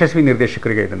ಯಾರಾದರೂ ಯಶಸ್ವಿ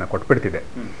ನಿರ್ದೇಶಕರಿಗೆ ಇದನ್ನು ಕೊಟ್ಬಿಡ್ತಿದ್ದೆ.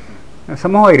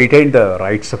 somehow I retained the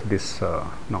rights of this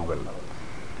novel.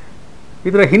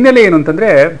 ಇದರ ಹಿನ್ನೆಲೆ ಏನು ಅಂತಂದರೆ,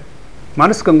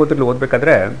 ಮಾನಸ ಗಂಗೋತ್ರಿಲಿ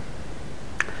ಓದಬೇಕಾದ್ರೆ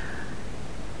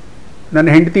ನನ್ನ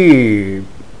ಹೆಂಡತಿ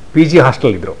PG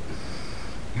ಹಾಸ್ಟೆಲ್ ಇದ್ದರು.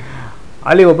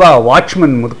 ಅಲ್ಲಿ ಒಬ್ಬ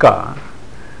ವಾಚ್ಮನ್ ಮುದುಕ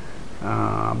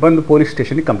ಬಂದು ಪೊಲೀಸ್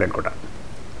ಸ್ಟೇಷನ್ಗೆ ಕಂಪ್ಲೇಂಟ್ ಕೊಟ್ಟ,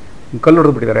 ಕಲ್ಲು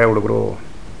ಹೊಡೆದು ಬಿಟ್ಟಿದ್ದಾರೆ ಹುಡುಗರು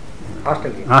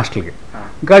ಹಾಸ್ಟೆಲ್ಗೆ,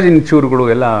 ಗಾಜಿನ ಚೂರುಗಳು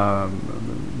ಎಲ್ಲ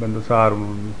ಬಂದು ಸಾರು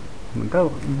ಅಂತ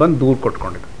ಬಂದು ದೂರು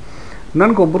ಕೊಟ್ಕೊಂಡಿದ್ದು.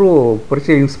 ನನಗೊಬ್ಬರು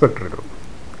ಪರಿಚಯ ಇನ್ಸ್ಪೆಕ್ಟರ್ ಇದ್ದರು,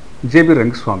 JB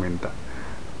ರಂಗಸ್ವಾಮಿ ಅಂತ.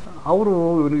 ಅವರು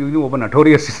ಇದು ಒಬ್ಬ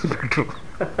ನಟೋರಿಯಸ್ ಇನ್ಸ್ಪೆಕ್ಟ್ರು.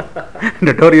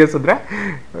 ನಟೋರಿಯಸ್ ಅಂದರೆ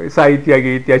ಸಾಹಿತ್ಯ,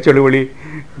 ಗೀತ್ಯ, ಚಳುವಳಿ,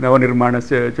 ನವನಿರ್ಮಾಣ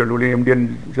ಚಳುವಳಿ, MDN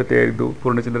ಜೊತೆ ಇದ್ದು,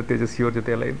 ಪೂರ್ಣಚಂದ್ರ ತೇಜಸ್ವಿ ಅವ್ರ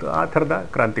ಜೊತೆ ಎಲ್ಲ ಇದ್ದು, ಆ ಥರದ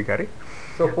ಕ್ರಾಂತಿಕಾರಿ.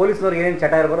 ಸೊ ಪೊಲೀಸ್ನವ್ರಿಗೆ ಏನೇನು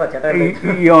ಚಟ ಇರ್ಬೋದು ಆ ಚಟ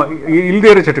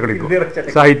ಇಲ್ಲದೇ ಇರೋ ಚಟಗಳಿದ್ದು,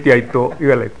 ಸಾಹಿತ್ಯ ಇತ್ತು,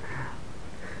 ಇವೆಲ್ಲ ಇತ್ತು.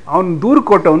 ಅವ್ನು ದೂರು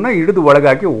ಕೊಟ್ಟವನ್ನ ಹಿಡಿದು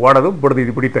ಒಳಗಾಗಿ ಓಡೋದು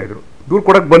ಬಿಡಿತಾ ಇದ್ರು. ದೂರು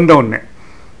ಕೊಡೋಕ್ಕೆ ಬಂದವನ್ನೇ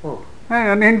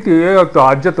ನನ್ನ ಹೆಂಡ್ತಿ,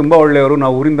 ಅಜ್ಜ ತುಂಬ ಒಳ್ಳೆಯವರು,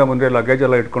 ನಾವು ಊರಿಂದ ಬಂದರೆ ಲಗೇಜ್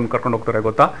ಎಲ್ಲ ಇಟ್ಕೊಂಡು ಕರ್ಕೊಂಡು ಹೋಗ್ತಾರೆ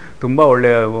ಗೊತ್ತಾ, ತುಂಬ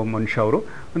ಒಳ್ಳೆಯ ಮನುಷ್ಯ ಅವರು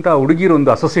ಅಂತ. ಹುಡುಗಿರು ಒಂದು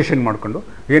ಅಸೋಸಿಯೇಷನ್ ಮಾಡಿಕೊಂಡು,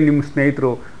 ಏನು ನಿಮ್ಮ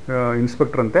ಸ್ನೇಹಿತರು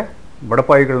ಇನ್ಸ್ಪೆಕ್ಟರ್ ಅಂತೆ,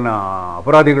 ಬಡಪಾಯಿಗಳನ್ನ,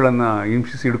 ಅಪರಾಧಿಗಳನ್ನು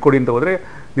ಹಿಂಸಿಸಿ ಹಿಡ್ಕೊಡಿ ಅಂತ ಹೋದರೆ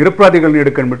ನಿರಪರಾಧಿಗಳನ್ನ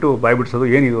ಹಿಡ್ಕೊಂಡ್ಬಿಟ್ಟು ಬಾಯಿ ಬಿಡಿಸೋದು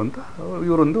ಏನಿದು ಅಂತ.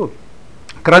 ಇವರೊಂದು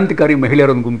ಕ್ರಾಂತಿಕಾರಿ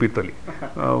ಮಹಿಳೆಯರೊಂದು ಗುಂಪಿತ್ತು ಅಲ್ಲಿ.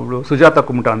 ಅವಳು ಸುಜಾತ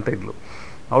ಕುಮಟ ಅಂತ ಇದ್ಲು,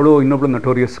 ಅವಳು ಇನ್ನೊಬ್ಳು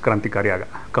ನಟೋರಿಯಸ್ ಕ್ರಾಂತಿಕಾರಿ ಆಗ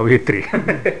ಕವಯಿತ್ರಿ.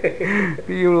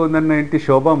 ಇವಳು ನನ್ನ ಹೆಂಡತಿ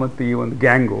ಶೋಭಾ ಮತ್ತು ಈ ಒಂದು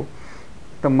ಗ್ಯಾಂಗು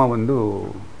ತಮ್ಮ ಒಂದು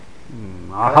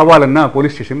ಅಹವಾಲನ್ನು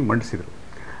ಪೊಲೀಸ್ ಸ್ಟೇಷನ್ಗೆ ಮಂಡಿಸಿದರು.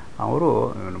 ಅವರು,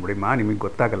 ನೋಡಿಮ್ಮ ನಿಮಗೆ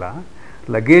ಗೊತ್ತಾಗಲ್ಲ,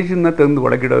 ಲಗೇಜನ್ನು ತಂದು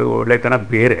ಒಳಗಿಡೋ ಒಳ್ಳೆತನ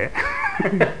ಬೇರೆ,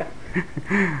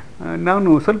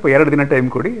 ನಾನು ಸ್ವಲ್ಪ 2 ದಿನ ಟೈಮ್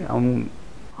ಕೊಡಿ,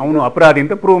 ಅವನು ಅಪರಾಧಿ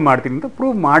ಅಂತ ಪ್ರೂವ್ ಮಾಡ್ತೀನಿ ಅಂತ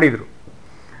ಪ್ರೂವ್ ಮಾಡಿದರು.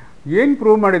 ಏನು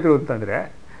ಪ್ರೂವ್ ಮಾಡಿದರು ಅಂತಂದರೆ,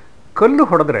 ಕಲ್ಲು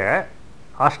ಹೊಡೆದ್ರೆ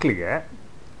ಹಾಸ್ಟ್ಲಿಗೆ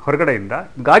ಹೊರಗಡೆಯಿಂದ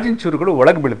ಗಾಜಿನ ಚೂರುಗಳು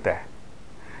ಒಳಗೆ ಬೀಳುತ್ತೆ.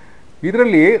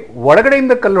 ಇದರಲ್ಲಿ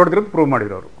ಒಳಗಡೆಯಿಂದ ಕಲ್ಲು ಹೊಡೆದಿರೋದು ಪ್ರೂವ್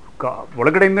ಮಾಡಿದ್ರು ಅವರು.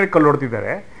 ಒಳಗಡೆಯಿಂದ ಕಲ್ಲು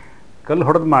ಹೊಡೆದಿದ್ದಾರೆ, ಕಲ್ಲು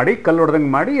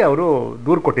ಹೊಡೆದಂಗೆ ಮಾಡಿ ಅವರು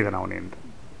ದೂರು ಕೊಟ್ಟಿದ್ದಾನೆ ಅವನೇ ಅಂತ.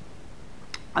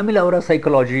 ಆಮೇಲೆ ಅವರ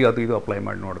ಸೈಕಾಲಜಿ ಅದು ಇದು ಅಪ್ಲೈ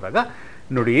ಮಾಡಿ ನೋಡಿದಾಗ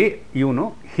ನೋಡಿ, ಇವನು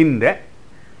ಹಿಂದೆ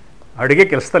ಅಡುಗೆ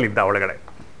ಕೆಲಸದಲ್ಲಿದ್ದ, ಒಳಗಡೆ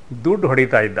ದುಡ್ಡು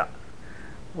ಹೊಡಿತಾ ಇದ್ದ.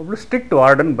 ಒಬ್ಳು ಸ್ಟ್ರಿಕ್ಟ್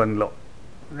ವಾರ್ಡನ್ ಬಂದ್ಲು,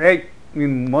 ಏಯ್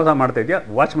ನೀನು ಮೋಸ ಮಾಡ್ತಾಯಿದ್ಯಾ,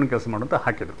 ವಾಚ್ಮನ್ ಕೆಲಸ ಮಾಡು ಅಂತ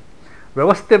ಹಾಕಿದ್ರು.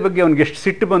 ವ್ಯವಸ್ಥೆ ಬಗ್ಗೆ ಅವ್ನಿಗೆ ಎಷ್ಟು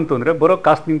ಸಿಟ್ಟು ಬಂತು ಅಂದರೆ, ಬರೋ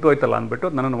ಕಾಸು ನಿಂತು ಹೋಯ್ತಲ್ಲ ಅಂದ್ಬಿಟ್ಟು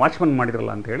ನನ್ನನ್ನು ವಾಚ್ಮನ್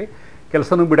ಮಾಡಿದ್ರಲ್ಲ ಅಂಥೇಳಿ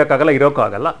ಕೆಲಸನೂ ಬಿಡೋಕ್ಕಾಗಲ್ಲ, ಇರೋಕ್ಕೂ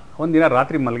ಆಗಲ್ಲ. ಒಂದಿನ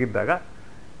ರಾತ್ರಿ ಮಲಗಿದ್ದಾಗ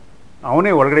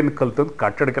ಅವನೇ ಒಳಗಡೆಯಿಂದ ಕಲ್ತು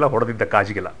ಕಟ್ಟಡಕ್ಕೆಲ್ಲ ಹೊಡೆದಿದ್ದ,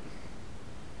 ಕಾಜಿಗೆಲ್ಲ.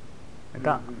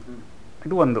 ಆಯಿತಾ,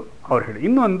 ಇದು ಒಂದು ಅವ್ರು ಹೇಳಿ.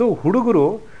 ಇನ್ನೊಂದು, ಹುಡುಗರು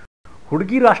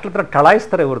ಹುಡುಗಿರ ಅಷ್ಟರ ಹತ್ರ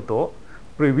ಟಳಾಯಿಸ್ತಾರೆ ಹೊರತು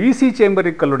VC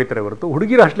ಚೇಂಬರಿಗೆ ಕಲ್ಲು ಹೊಡಿತಾರೆ ಹೊರತು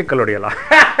ಹುಡುಗಿರ ಅಷ್ಟಲಿಗೆ ಕಲ್ಲು ಹೊಡೆಯಲ್ಲ.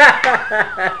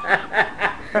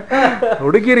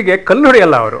 ಹುಡುಗಿರಿಗೆ ಕಲ್ಲು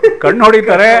ಹೊಡೆಯಲ್ಲ, ಅವರು ಕಣ್ಣು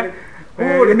ಹೊಡಿತಾರೆ,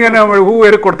 ಇನ್ನೇನೋ ಹೂ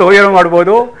ಕೊಡ್ತಾವೆ, ಏನೋ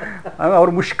ಮಾಡ್ಬೋದು. ಅವ್ರ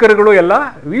ಮುಷ್ಕರಗಳು ಎಲ್ಲ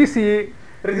VC,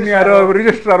 ಯಾರೋ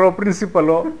ರಿಜಿಸ್ಟ್ರಾರೋ,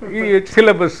 ಪ್ರಿನ್ಸಿಪಲು, ಈ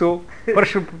ಸಿಲೆಬಸ್ಸು,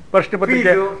 ಪ್ರಶ್ನೆ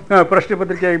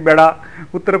ಪತ್ರಿಕೆ ಬೇಡ,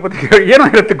 ಉತ್ತರ ಪತ್ರಿಕೆ ಏನೋ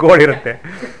ಇರುತ್ತೆ, ಗೋಳಿರುತ್ತೆ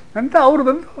ಅಂತ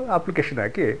ಅವ್ರದ್ದೊಂದು ಅಪ್ಲಿಕೇಶನ್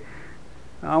ಹಾಕಿ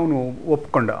ಅವನು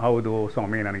ಒಪ್ಕೊಂಡ. ಹೌದು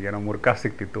ಸ್ವಾಮಿ, ನನಗೇನೋ 3 ಕಾಸು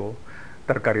ಸಿಕ್ತಿತ್ತು,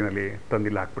 ತರಕಾರಿನಲ್ಲಿ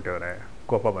ತಂದಿಲ್ಲ ಹಾಕ್ಬಿಟ್ಟವ್ರೆ,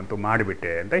 ಕೋಪ ಬಂತು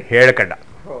ಮಾಡಿಬಿಟ್ಟೆ ಅಂತ ಹೇಳ್ಕಂಡ.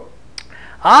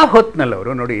 ಆ ಹೊತ್ತಿನಲ್ಲಿ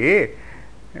ಅವರು ನೋಡಿ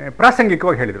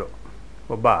ಪ್ರಾಸಂಗಿಕವಾಗಿ ಹೇಳಿದರು,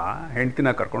 ಒಬ್ಬ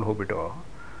ಹೆಂಡ್ತಿನ ಕರ್ಕೊಂಡು ಹೋಗ್ಬಿಟ್ಟು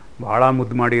ಭಾಳ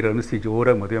ಮುದ್ದು ಮಾಡಿ ರನಿಸಿ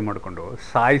ಜೋರಾಗಿ ಮದುವೆ ಮಾಡಿಕೊಂಡು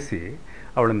ಸಾಯಿಸಿ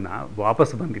ಅವಳನ್ನು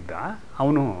ವಾಪಸ್ ಬಂದಿದ್ದ.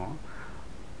 ಅವನು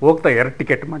ಹೋಗ್ತಾ 2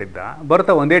 ಟಿಕೆಟ್ ಮಾಡಿದ್ದ,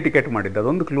 ಬರ್ತಾ 1 ಟಿಕೆಟ್ ಮಾಡಿದ್ದ.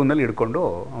 ಅದೊಂದು ಕ್ಲೂನಲ್ಲಿ ಹಿಡ್ಕೊಂಡು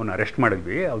ಅವನು ಅರೆಸ್ಟ್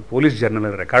ಮಾಡಿದ್ವಿ. ಅವ್ರು ಪೊಲೀಸ್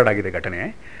ಜರ್ನಲ್ ರೆಕಾರ್ಡ್ ಆಗಿದೆ ಘಟನೆ.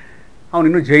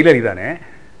 ಅವನಿನ್ನೂ ಜೈಲಲ್ಲಿದ್ದಾನೆ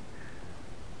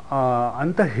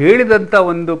ಅಂತ ಹೇಳಿದಂಥ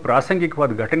ಒಂದು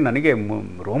ಪ್ರಾಸಂಗಿಕವಾದ ಘಟನೆ ನನಗೆ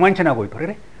ರೋಮಾಂಚನ ಆಗೋಯ್ತು.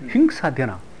 ಅರೆ ಹಿಂಗೆ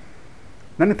ಸಾಧ್ಯನಾ?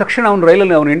 ನನಗೆ ತಕ್ಷಣ ಅವ್ನು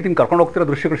ರೈಲಲ್ಲಿ ಅವ್ನು ಹೆಂಡ್ತಿನ ಕರ್ಕೊಂಡು ಹೋಗ್ತಿರೋ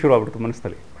ದೃಶ್ಯಗಳು ಶುರು ಆಗ್ಬಿಡ್ತು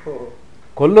ಮನಸ್ಸಲ್ಲಿ.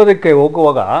 ಕೊಲ್ಲೋದಕ್ಕೆ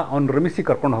ಹೋಗುವಾಗ ಅವ್ನು ರಮಿಸಿ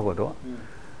ಕರ್ಕೊಂಡು ಹೋಗೋದು,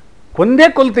 ಕೊಂದೇ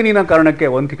ಕೊಲ್ತೀನಿ ಅನ್ನೋ ಕಾರಣಕ್ಕೆ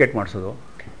 1 ಟಿಕೆಟ್ ಮಾಡಿಸೋದು.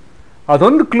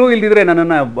 ಅದೊಂದು ಕ್ಲೂ ಇಲ್ದಿದ್ರೆ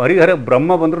ನನ್ನನ್ನು ಹರಿಹರ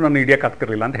ಬ್ರಹ್ಮ ಬಂದರೂ ನನ್ನ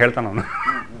ಹಿಡಿಯೋಕ್ಕಾಗ್ತಿರ್ಲಿಲ್ಲ ಅಂತ ಹೇಳ್ತಾನೆ ಅವನು.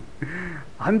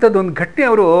 ಅಂಥದ್ದೊಂದು ಘಟನೆ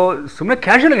ಅವರು ಸುಮ್ಮನೆ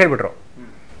ಕ್ಯಾಶುವಲಾಗಿ ಹೇಳ್ಬಿಟ್ರು.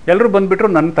 ಎಲ್ಲರೂ ಬಂದುಬಿಟ್ರು,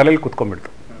 ನನ್ನ ತಲೆಯಲ್ಲಿ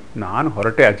ಕೂತ್ಕೊಂಡ್ಬಿಡ್ತು. ನಾನು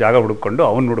ಹೊರಟೆ ಆ ಜಾಗ ಹುಡುಕೊಂಡು,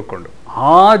 ಅವನು ಹುಡುಕೊಂಡು.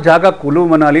 ಆ ಜಾಗ ಕುಲು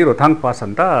ಮನಾಲಿ ರೋಹ್ತಾಂಗ್ ಪಾಸ್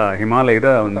ಅಂತ ಹಿಮಾಲಯದ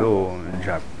ಒಂದು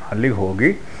ಜಾಗ. ಅಲ್ಲಿಗೆ ಹೋಗಿ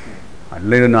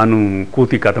ಅಲ್ಲೇ ನಾನು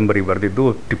ಕೂತಿ ಕಾದಂಬರಿ ಬರೆದಿದ್ದು,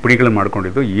 ಟಿಪ್ಪಣಿಗಳನ್ನು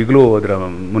ಮಾಡ್ಕೊಂಡಿದ್ದು, ಈಗಲೂ ಅದರ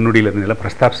ಮುನ್ನುಡಿಲನ್ನೆಲ್ಲ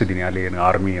ಪ್ರಸ್ತಾಪಿಸಿದ್ದೀನಿ. ಅಲ್ಲಿ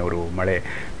ಆರ್ಮಿ ಅವರು, ಮಳೆ,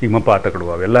 ಹಿಮಪಾತಗಳು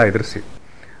ಅವೆಲ್ಲ ಎದುರಿಸಿ.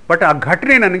 ಬಟ್ ಆ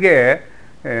ಘಟನೆ ನನಗೆ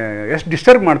ಎಷ್ಟು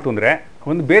ಡಿಸ್ಟರ್ಬ್ ಮಾಡ್ತು ಅಂದರೆ,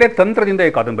 ಒಂದು ಬೇರೆ ತಂತ್ರದಿಂದ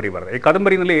ಈ ಕಾದಂಬರಿ ಬರೆದೆ. ಈ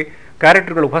ಕಾದಂಬರಿನಲ್ಲಿ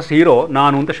ಕ್ಯಾರೆಕ್ಟರ್ಗಳು ಫಸ್ಟ್ ಹೀರೋ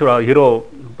ನಾನು ಅಂತ ಹೀರೋ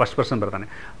ಫಸ್ಟ್ ಪರ್ಸನ್ ಬರ್ತಾನೆ,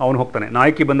 ಅವನು ಹೋಗ್ತಾನೆ.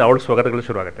 ನಾಯಕಿ ಬಂದು ಅವಳ ಸ್ವಾಗತಗಳು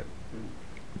ಶುರುವಾಗುತ್ತೆ.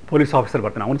 ಪೊಲೀಸ್ ಆಫೀಸರ್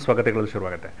ಬರ್ತಾನೆ, ಅವನ ಸ್ವಾಗತಗಳು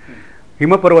ಶುರುವಾಗುತ್ತೆ.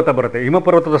 ಹಿಮಪರ್ವತ ಬರುತ್ತೆ,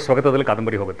 ಹಿಮಪರ್ವತದ ಸ್ವಾಗತದಲ್ಲಿ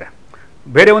ಕಾದಂಬರಿ ಹೋಗುತ್ತೆ.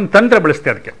 ಬೇರೆ ಒಂದು ತಂತ್ರ ಬಳಸ್ತೆ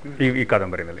ಅದಕ್ಕೆ ಈ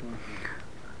ಕಾದಂಬರಿನಲ್ಲಿ.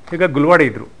 ಈಗ ಗುಲ್ವಾಡಿ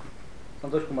ಇದ್ರು,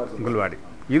 ಸಂತೋಷ್ ಕುಮಾರ್ ಗುಲ್ವಾಡಿ.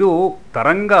 ಇದು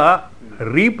ತರಂಗ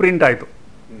ರೀಪ್ರಿಂಟ್ ಆಯಿತು,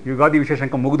 ಯುಗಾದಿ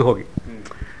ವಿಶೇಷಾಂಕ ಮುಗಿದು ಹೋಗಿ.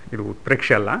 ಇದು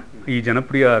ಉತ್ಪ್ರೇಕ್ಷೆ ಅಲ್ಲ, ಈ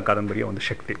ಜನಪ್ರಿಯ ಕಾದಂಬರಿಯ ಒಂದು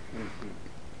ಶಕ್ತಿ.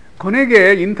 ಕೊನೆಗೆ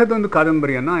ಇಂಥದ್ದೊಂದು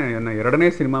ಕಾದಂಬರಿಯನ್ನು 2ನೇ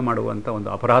ಸಿನಿಮಾ ಮಾಡುವಂಥ ಒಂದು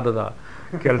ಅಪರಾಧದ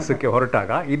ಕೆಲಸಕ್ಕೆ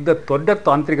ಹೊರಟಾಗ ಇದ್ದ ದೊಡ್ಡ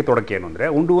ತಾಂತ್ರಿಕ ತೊಡಕೆ ಏನು ಅಂದರೆ,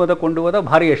 ಕೊಂಡುವದ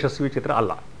ಭಾರಿ ಯಶಸ್ವಿ ಚಿತ್ರ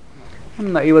ಅಲ್ಲ.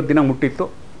 ಒಂದು 50 ದಿನ ಮುಟ್ಟಿತ್ತು,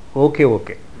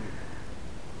 ಓಕೆ.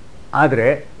 ಆದರೆ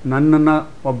ನನ್ನನ್ನು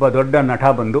ಒಬ್ಬ ದೊಡ್ಡ ನಟ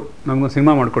ಬಂದು ನಮಗೊಂದು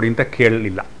ಸಿನಿಮಾ ಮಾಡಿಕೊಡಿ ಅಂತ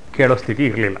ಕೇಳೋ ಸ್ಥಿತಿ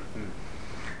ಇರಲಿಲ್ಲ.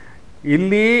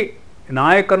 ಇಲ್ಲಿ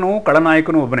ನಾಯಕನೂ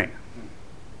ಖಳನಾಯಕನೂ ಒಬ್ಬನೇ.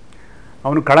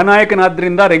 ಅವನು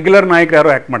ಖಳನಾಯಕನಾದ್ದರಿಂದ ರೆಗ್ಯುಲರ್ ನಾಯಕರು ಯಾರೂ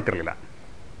ಆ್ಯಕ್ಟ್ ಮಾಡ್ತಿರ್ಲಿಲ್ಲ.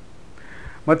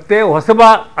 ಮತ್ತು ಹೊಸಬ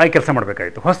ಆಗಿ ಕೆಲಸ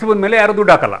ಮಾಡಬೇಕಾಯಿತು. ಹೊಸಬದ ಮೇಲೆ ಯಾರೂ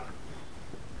ದುಡ್ಡು ಹಾಕಲ್ಲ.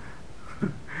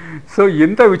 ಸೊ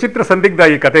ಎಂಥ ವಿಚಿತ್ರ ಸಂದಿಗ್ಧ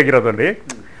ಈ ಕತೆಗಿರೋದಲ್ಲಿ.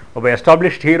 ಒಬ್ಬ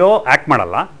ಎಸ್ಟಾಬ್ಲಿಷ್ಡ್ ಹೀರೋ ಆ್ಯಕ್ಟ್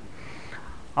ಮಾಡಲ್ಲ,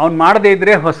 ಅವ್ನು ಮಾಡದೇ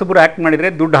ಇದ್ದರೆ ಹೊಸಬರು ಆ್ಯಕ್ಟ್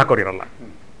ಮಾಡಿದರೆ ದುಡ್ಡು ಹಾಕೋರಿರಲ್ಲ.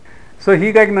 ಸೊ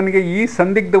ಹೀಗಾಗಿ ನನಗೆ ಈ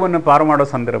ಸಂದಿಗ್ಧವನ್ನು ಪಾರು ಮಾಡೋ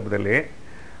ಸಂದರ್ಭದಲ್ಲಿ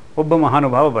ಒಬ್ಬ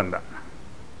ಮಹಾನುಭಾವ ಬಂದ,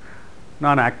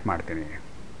 ನಾನು ಆ್ಯಕ್ಟ್ ಮಾಡ್ತೀನಿ,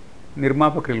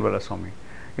 ನಿರ್ಮಾಪಕರು ಇಲ್ವಲ್ಲ ಸ್ವಾಮಿ,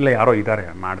 ಇಲ್ಲ ಯಾರೋ ಇದ್ದಾರೆ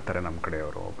ಮಾಡ್ತಾರೆ ನಮ್ಮ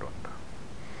ಕಡೆಯವರು ಒಬ್ಬರು ಅಂತ.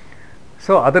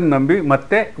 ಸೊ ಅದನ್ನು ನಂಬಿ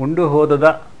ಮತ್ತೆ ಉಂಡು ಹೋದದ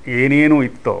ಏನೇನೂ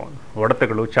ಇತ್ತೋ,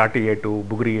 ಹೊಡೆತಗಳು, ಚಾಟಿ ಏಟು,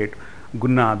 ಬುಗುರಿ ಏಟು,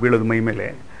 ಗುನ್ನ ಬೀಳೋದು ಮೈ ಮೇಲೆ,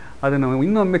 ಅದನ್ನು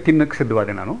ಇನ್ನೊಮ್ಮೆ ತಿನ್ನಕ್ಕೆ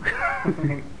ಸಿದ್ಧವಾದೆ ನಾನು.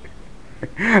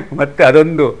 ಮತ್ತು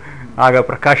ಅದೊಂದು ಆಗ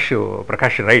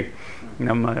ಪ್ರಕಾಶ್ ರೈ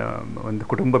ನಮ್ಮ ಒಂದು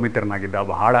ಕುಟುಂಬ ಮಿತ್ರನಾಗಿದ್ದ,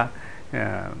 ಬಹಳ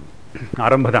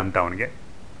ಆರಂಭದ ಅಂತ ಅವನಿಗೆ.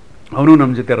 ಅವನು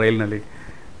ನಮ್ಮ ಜೊತೆ ರೈಲ್ನಲ್ಲಿ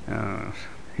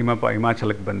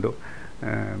ಹಿಮಾಚಲಕ್ಕೆ ಬಂದು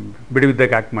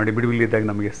ಬಿಡುವಿದ್ದಾಗ ಆ್ಯಕ್ಟ್ ಮಾಡಿ, ಬಿಡುವಿಲ್ಲಿದ್ದಾಗ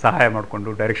ನಮಗೆ ಸಹಾಯ ಮಾಡಿಕೊಂಡು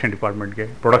ಡೈರೆಕ್ಷನ್ ಡಿಪಾರ್ಟ್ಮೆಂಟ್ಗೆ,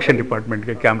 ಪ್ರೊಡಕ್ಷನ್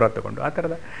ಡಿಪಾರ್ಟ್ಮೆಂಟ್ಗೆ ಕ್ಯಾಮ್ರಾ ತೊಗೊಂಡು, ಆ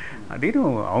ಥರದ ಅದೇನು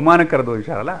ಅವಮಾನಕರದ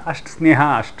ವಿಚಾರ ಅಲ್ಲ, ಅಷ್ಟು ಸ್ನೇಹ,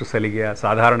 ಅಷ್ಟು ಸಲಿಗೆಯ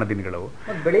ಸಾಧಾರಣ ದಿನಗಳು.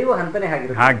 ಬೆಳೆಯುವ ಹಂತನೇ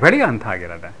ಬೆಳೆಯೋ ಹಂತ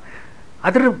ಆಗಿರೋದೆ.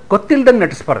 ಅದ್ರ ಗೊತ್ತಿಲ್ಲದಂಗೆ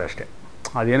ನಟಿಸ್ಬಾರ್ದು ಅಷ್ಟೇ.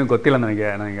 ಅದೇನು ಗೊತ್ತಿಲ್ಲ ನನಗೆ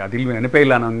ಅದಿಲ್ಲ, ನೆನಪೇ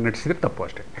ಇಲ್ಲ, ನಾನು ನಟಿಸಿದ್ರೆ ತಪ್ಪು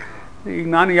ಅಷ್ಟೇ. ಈಗ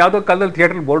ನಾನು ಯಾವುದೋ ಕಾಲದಲ್ಲಿ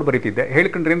ಥಿಯೇಟ್ರಲ್ಲಿ ಬೋರ್ಡ್ ಬರೀತಿದ್ದೆ,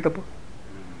 ಹೇಳ್ಕೊಂಡ್ರೆ ಏನು ತಪ್ಪು?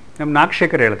 ನಮ್ಮ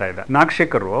ನಾಗಶೇಖರ್ ಹೇಳ್ತಾ ಇದ್ದ.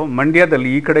 ನಾಗಶೇಖರು ಮಂಡ್ಯದಲ್ಲಿ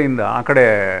ಈ ಕಡೆಯಿಂದ ಆ ಕಡೆ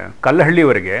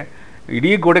ಕಲ್ಲಹಳ್ಳಿವರೆಗೆ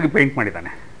ಇಡೀ ಗೋಡೆಗೆ ಪೇಂಟ್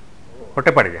ಮಾಡಿದ್ದಾನೆ,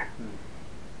 ಹೊಟ್ಟೆಪಾಡಿಗೆ.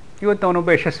 ಇವತ್ತು ಅವನೊಬ್ಬ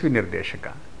ಯಶಸ್ವಿ ನಿರ್ದೇಶಕ.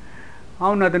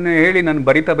 ಅವನು ಅದನ್ನು ಹೇಳಿ ನಾನು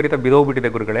ಬರಿತಾ ಬಿದ್ದೋಗ್ಬಿಟ್ಟಿದೆ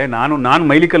ಗುರುಗಳೇ, ನಾನು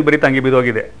ಮೈಲಿಕಲ್ಲಿ ಬರಿತಾ ಹಂಗೆ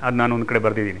ಬಿದ್ದೋಗಿದೆ, ಅದು ನಾನು ಒಂದು ಕಡೆ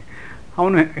ಬರೆದಿದ್ದೀನಿ.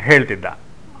 ಅವನು ಹೇಳ್ತಿದ್ದ.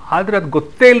 ಆದರೆ ಅದು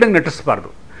ಗೊತ್ತೇ ಇಲ್ದಂಗೆ ನಟಿಸ್ಬಾರ್ದು,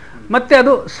 ಮತ್ತು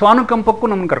ಅದು ಸ್ವಾನುಕಂಪಕ್ಕೂ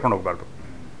ನಮ್ಮನ್ನು ಕರ್ಕೊಂಡು ಹೋಗ್ಬಾರ್ದು.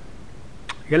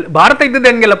 ಭಾರತ ಇದ್ದದ್ದೇ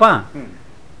ಹಂಗೆಲ್ಲಪ್ಪ,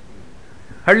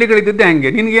 ಹಳ್ಳಿಗಳಿದ್ದೇ ಹಾಗೆ.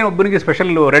 ನಿನಗೇನು ಒಬ್ಬನಿಗೆ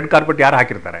ಸ್ಪೆಷಲ್ ರೆಡ್ ಕಾರ್ಪೆಟ್ ಯಾರು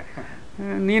ಹಾಕಿರ್ತಾರೆ,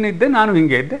 ನೀನಿದ್ದೆ ನಾನು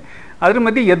ಹಿಂಗೆ ಇದ್ದೆ, ಅದ್ರ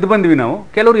ಮಧ್ಯೆ ಎದ್ದು ಬಂದ್ವಿ ನಾವು.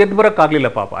 ಕೆಲವರು ಎದ್ದು ಬರೋಕ್ಕಾಗಲಿಲ್ಲ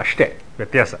ಪಾಪ, ಅಷ್ಟೇ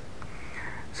ವ್ಯತ್ಯಾಸ.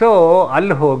 ಸೊ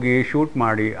ಅಲ್ಲಿ ಹೋಗಿ ಶೂಟ್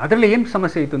ಮಾಡಿ, ಅದರಲ್ಲಿ ಏನು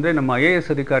ಸಮಸ್ಯೆ ಇತ್ತು ಅಂದರೆ, ನಮ್ಮ IAS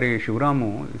ಅಧಿಕಾರಿ ಶಿವರಾಮು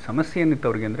ಸಮಸ್ಯೆ ಏನಿತ್ತು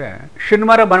ಅವ್ರಿಗೆ ಅಂದರೆ,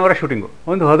 ಶನಿವಾರ ಭಾನುವಾರ ಶೂಟಿಂಗು,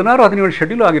 ಒಂದು 16-17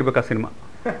 ಶೆಡ್ಯೂಲ್ ಆಗಿರ್ಬೇಕು ಆ ಸಿನಿಮಾ.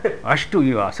 ಅಷ್ಟು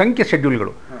ಅಸಂಖ್ಯ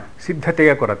ಶೆಡ್ಯೂಲ್ಗಳು,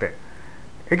 ಸಿದ್ಧತೆಯ ಕೊರತೆ.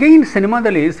 ಎಗೈನ್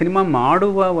ಸಿನಿಮಾ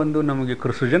ಮಾಡುವ ಒಂದು ನಮಗೆ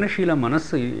ಸೃಜನಶೀಲ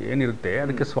ಮನಸ್ಸು ಏನಿರುತ್ತೆ,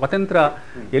 ಅದಕ್ಕೆ ಸ್ವಾತಂತ್ರ್ಯ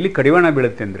ಎಲ್ಲಿ ಕಡಿವಾಣ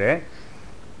ಬೀಳುತ್ತೆ ಅಂದರೆ,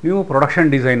 ನೀವು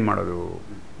ಪ್ರೊಡಕ್ಷನ್ ಡಿಸೈನ್ ಮಾಡೋದು,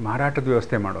 ಮಾರಾಟದ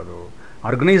ವ್ಯವಸ್ಥೆ ಮಾಡೋದು,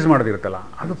 ಆರ್ಗನೈಸ್ ಮಾಡೋದಿರುತ್ತಲ್ಲ,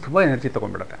 ಅದು ತುಂಬ ಎನರ್ಜಿ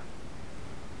ತೊಗೊಂಡ್ಬಿಡುತ್ತೆ.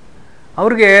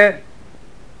 ಅವ್ರಿಗೆ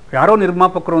ಯಾರೋ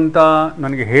ನಿರ್ಮಾಪಕರು ಅಂತ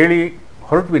ನನಗೆ ಹೇಳಿ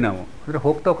ಹೊರಟ್ವಿ ನಾವು. ಅಂದರೆ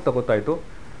ಹೋಗ್ತಾ ಹೋಗ್ತಾ ಗೊತ್ತಾಯಿತು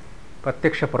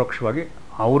ಪ್ರತ್ಯಕ್ಷ ಪರೋಕ್ಷವಾಗಿ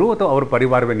ಅವರು ಅಥವಾ ಅವ್ರ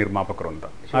ಪರಿವಾರವೇ ನಿರ್ಮಾಪಕರು ಅಂತ.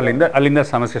 ಅಲ್ಲಿಂದ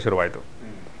ಸಮಸ್ಯೆ ಶುರುವಾಯಿತು.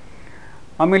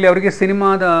 ಆಮೇಲೆ ಅವರಿಗೆ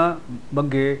ಸಿನಿಮಾದ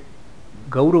ಬಗ್ಗೆ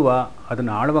ಗೌರವ,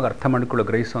 ಅದನ್ನು ಆಳವಾಗಿ ಅರ್ಥ ಮಾಡಿಕೊಳ್ಳೋ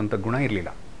ಗ್ರಹಿಸುವಂಥ ಗುಣ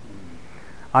ಇರಲಿಲ್ಲ.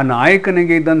 ಆ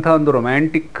ನಾಯಕನಿಗೆ ಇದ್ದಂಥ ಒಂದು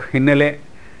ರೊಮ್ಯಾಂಟಿಕ್ ಹಿನ್ನೆಲೆ,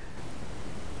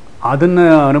 ಅದನ್ನು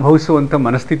ಅನುಭವಿಸುವಂಥ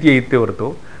ಮನಸ್ಥಿತಿಯೇ ಇತ್ತೇ ಹೊರತು,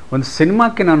 ಒಂದು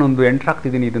ಸಿನಿಮಾಕ್ಕೆ ನಾನೊಂದು ಎಂಟ್ರ್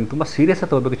ಆಗ್ತಿದ್ದೀನಿ, ಇದನ್ನು ತುಂಬ ಸೀರಿಯಸ್ ಆಗಿ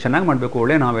ತಗೋಬೇಕು, ಚೆನ್ನಾಗಿ ಮಾಡಬೇಕು,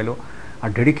 ಒಳ್ಳೆ ನಾವೆಲ್ಲೋ, ಆ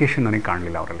ಡೆಡಿಕೇಶನ್ ನನಗೆ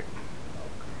ಕಾಣಲಿಲ್ಲ ಅವರಲ್ಲಿ.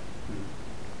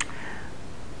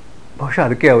 ಬಹುಶಃ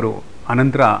ಅದಕ್ಕೆ ಅವರು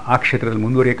ಅನಂತರ ಆ ಕ್ಷೇತ್ರದಲ್ಲಿ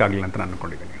ಮುಂದುವರಿಯೋಕ್ಕಾಗಲಿಲ್ಲ ಅಂತ ನಾನು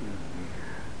ಅಂದ್ಕೊಂಡಿದ್ದೀನಿ.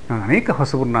 ನಾನು ಅನೇಕ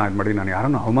ಹೊಸಬರನ್ನ ಇದು ಮಾಡಿದ್ದೀನಿ. ನಾನು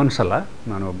ಯಾರನ್ನು ಅವಮಾನಿಸಲ್ಲ.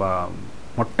 ನಾನು ಒಬ್ಬ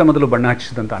ಮೊಟ್ಟ ಮೊದಲು ಬಣ್ಣ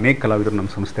ಹಚ್ಚಿದಂಥ ಅನೇಕ ಕಲಾವಿದರು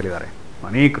ನಮ್ಮ ಸಂಸ್ಥೆಯಲ್ಲಿದ್ದಾರೆ,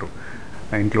 ಅನೇಕರು,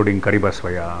 including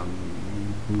Karibasavaiah,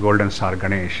 golden star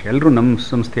Ganesh, ಎಲ್ಲರೂ ನಮ್ಮ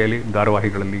ಸಂಸ್ಥೆಯಲ್ಲಿ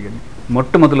ಧಾರಾವಾಹಿಗಳಲ್ಲಿ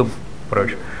ಮೊಟ್ಟ ಮೊದಲು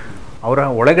ಪ್ರವೇಶ. ಅವರ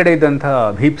ಒಳಗಡೆ ಇದ್ದಂಥ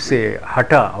ಭೀಪ್ಸೆ,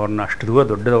 ಹಠ ಅವ್ರನ್ನ ಅಷ್ಟು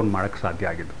ದೊಡ್ಡದವ್ರನ್ನ ಮಾಡೋಕ್ಕೆ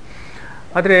ಸಾಧ್ಯ ಆಗಿದ್ದು.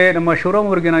 ಆದರೆ ನಮ್ಮ ಶಿವರಾಮ್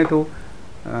ಅವ್ರಿಗೇನಾಯಿತು,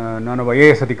 ನಾನೊಬ್ಬ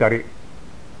IAS ಅಧಿಕಾರಿ,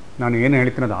 ನಾನು ಏನು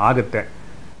ಹೇಳ್ತೀನಿ ಅದು ಆಗುತ್ತೆ,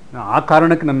 ಆ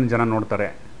ಕಾರಣಕ್ಕೆ ನನ್ನ ಜನ ನೋಡ್ತಾರೆ,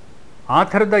 ಆ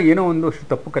ಥರದ ಏನೋ ಒಂದು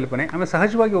ತಪ್ಪು ಕಲ್ಪನೆ. ಆಮೇಲೆ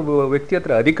ಸಹಜವಾಗಿ ಒಬ್ಬ ವ್ಯಕ್ತಿ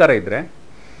ಹತ್ರ ಅಧಿಕಾರ ಇದ್ದರೆ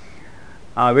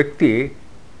ಆ ವ್ಯಕ್ತಿ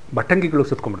ಭಟ್ಟಂಗಿಗಳು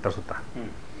ಸುತ್ಕೊಂಡ್ಬಿಡ್ತಾರೆ ಸುತ್ತ.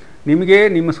 ನಿಮಗೆ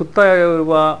ನಿಮ್ಮ ಸುತ್ತ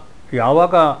ಇರುವ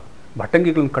ಯಾವಾಗ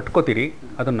ಭಟ್ಟಂಗಿಗಳನ್ನ ಕಟ್ಕೋತೀರಿ,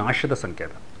 ಅದು ನಾಶದ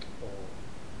ಸಂಕೇತ.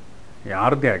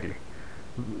 ಯಾರದ್ದೇ ಆಗಲಿ,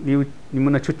 ನೀವು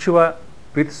ನಿಮ್ಮನ್ನು ಚುಚ್ಚುವ,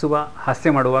 ಪ್ರೀತಿಸುವ,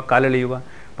 ಹಾಸ್ಯ ಮಾಡುವ, ಕಾಲೆಳೆಯುವ,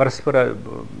 ಪರಸ್ಪರ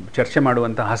ಚರ್ಚೆ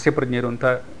ಮಾಡುವಂಥ ಹಾಸ್ಯಪ್ರಜ್ಞೆ ಇರುವಂಥ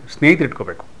ಸ್ನೇಹಿತರು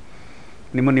ಇಟ್ಕೋಬೇಕು.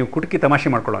 ನಿಮ್ಮನ್ನು ನೀವು ಕುಟುಕಿ ತಮಾಷೆ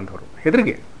ಮಾಡ್ಕೊಳ್ಳೋವಂಥವ್ರು,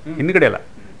 ಹೆದರಿಗೆ, ಹಿಂದ್ಗಡೆ ಅಲ್ಲ,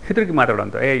 ಹೆದರಿಗೆ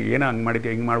ಮಾತಾಡೋಂಥ, ಏನೋ ಹಂಗೆ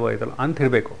ಮಾಡಿದ್ಯಾ, ಹಿಂಗೆ ಮಾಡುವ ಇದಲ್ಲ ಅಂತ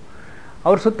ಹೇಳಬೇಕು.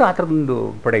 ಅವ್ರ ಸುತ್ತ ಆ ಥರದೊಂದು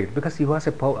ಪಡೆ ಇದೆ. Because you has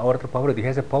A power, ಅವ್ರ ಹತ್ರ ಪವರ್ ಇದೆ,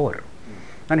 ಹ್ಯಾಸ್ ಎ ಪವರ್.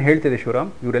 ನಾನು ಹೇಳ್ತಿದ್ದೆ,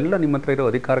 ಶಿವರಾಮ್, ಇವರೆಲ್ಲ ನಿಮ್ಮ ಹತ್ರ ಇರೋ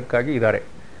ಅಧಿಕಾರಕ್ಕಾಗಿ ಇದ್ದಾರೆ.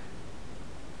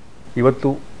 ಇವತ್ತು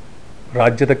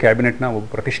ರಾಜ್ಯದ ಕ್ಯಾಬಿನೆಟ್ನ ಒಬ್ಬ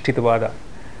ಪ್ರತಿಷ್ಠಿತವಾದ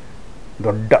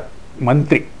ದೊಡ್ಡ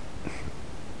ಮಂತ್ರಿ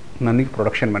ನನಗೆ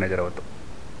ಪ್ರೊಡಕ್ಷನ್ ಮ್ಯಾನೇಜರ್ ಅವತ್ತು.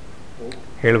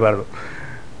 ಹೇಳಬಾರ್ದು,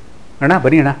 ಅಣ್ಣ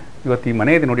ಬನ್ನಿ ಅಣ್ಣ, ಇವತ್ತು ಈ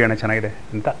ಮನೆ ಇದೆ ನೋಡಿ ಅಣ್ಣ, ಚೆನ್ನಾಗಿದೆ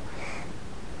ಅಂತ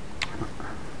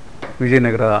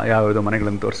ವಿಜಯನಗರ ಯಾವುದೋ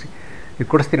ಮನೆಗಳನ್ನು ತೋರಿಸಿ, ಇದು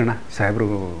ಕೊಡಿಸ್ತೀನಣ್ಣ, ಸಾಹೇಬರು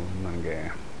ನನಗೆ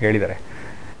ಹೇಳಿದ್ದಾರೆ,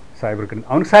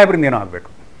 ಅವ್ನಿಗೆ ಸಾಹೇಬ್ರಿಂದ ಏನೋ ಆಗಬೇಕು.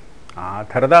 ಆ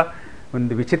ಥರದ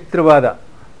ಒಂದು ವಿಚಿತ್ರವಾದ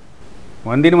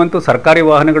ಒಂದಿನವಂತೂ ಸರ್ಕಾರಿ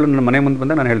ವಾಹನಗಳು ನನ್ನ ಮನೆ ಮುಂದೆ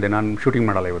ಬಂದ ನಾನು ಹೇಳಿದೆ, ನಾನು ಶೂಟಿಂಗ್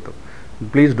ಮಾಡಲ್ಲ ಇವತ್ತು,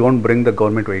 please don't bring the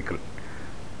government vehicle.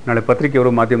 ನಾಳೆ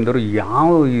ಪತ್ರಿಕೆಯವರು, ಮಾಧ್ಯಮದವರು ಯಾವ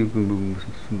ಈ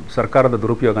ಸರ್ಕಾರದ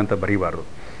ದುರುಪಯೋಗ ಅಂತ ಬರೀಬಾರ್ದು,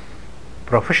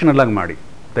 ಪ್ರೊಫೆಷನಲ್ಲಾಗಿ ಮಾಡಿ,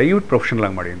 ದಯವಿಟ್ಟು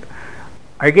ಪ್ರೊಫೆಷನಲ್ಲಾಗಿ ಮಾಡಿ ಅಂತ.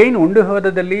 ಅಗೈನ್ ಉಂಡು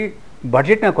ಹೋದಲ್ಲಿ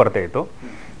ಬಡ್ಜೆಟ್ನ ಕೊರತೆ ಇತ್ತು,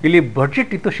 ಇಲ್ಲಿ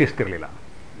ಬಡ್ಜೆಟ್ ಇತ್ತು, ಶಿಸ್ತಿರಲಿಲ್ಲ.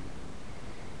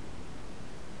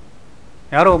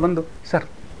 ಯಾರೋ ಬಂದು, ಸರ್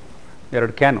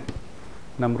 2 ಕ್ಯಾನು,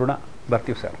 ನಮ್ಮ ಋಣ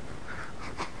ಬರ್ತೀವಿ ಸರ್.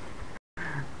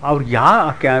 ಅವ್ರು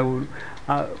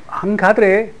ಹಂಗಾದರೆ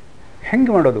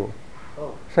ಹೆಂಗೆ ಮಾಡೋದು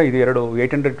ಸರ್? ಇದು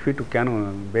 800 ಫೀಟು ಕ್ಯಾನು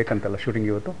ಬೇಕಂತಲ್ಲ ಶೂಟಿಂಗ್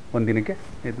ಇವತ್ತು ಒಂದು ದಿನಕ್ಕೆ,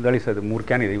 ಇದು ದಳಿಸೋದು 3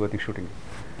 ಕ್ಯಾನ್ ಇದೆ ಇವತ್ತಿನ ಶೂಟಿಂಗ್.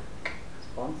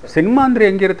 ಸಿನಿಮಾ ಅಂದರೆ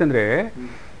ಹೆಂಗಿರುತ್ತೆ ಅಂದರೆ,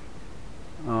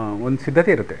 ಒಂದು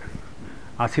ಸಿದ್ಧತೆ ಇರುತ್ತೆ,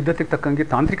 ಆ ಸಿದ್ಧತೆಗೆ ತಕ್ಕಂಗೆ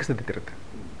ತಾಂತ್ರಿಕ ಸಿದ್ಧತೆ ಇರುತ್ತೆ.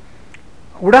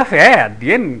 ಉಡಾಫೆ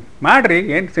ಅದೇನು ಮಾಡ್ರಿ,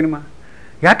 ಏನು ಸಿನಿಮಾ?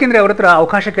 ಯಾಕೆಂದರೆ ಅವ್ರ ಹತ್ರ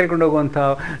ಅವಕಾಶ ಕೇಳ್ಕೊಂಡು ಹೋಗುವಂಥ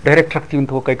ಡೈರೆಕ್ಟ್ ಆಗ್ತೀವಿ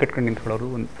ಅಂತ ಹೋಗಿ ಕೈ ಕಟ್ಕೊಂಡು ನಿಂತ್ಕೊಳ್ಳೋರು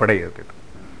ಒಂದು ಪಡೆ ಇರ್ತಿತ್ತು.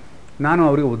 ನಾನು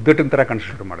ಅವ್ರಿಗೆ ಉದ್ದಟಿನ ಥರ ಕಾಣಿಸ್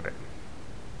ಶುರು ಮಾಡಿದೆ.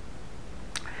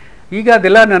 ಈಗ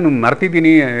ಅದೆಲ್ಲ ನಾನು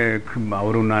ಮರ್ತಿದ್ದೀನಿ.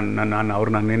 ಅವರು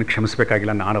ನನ್ನೇನು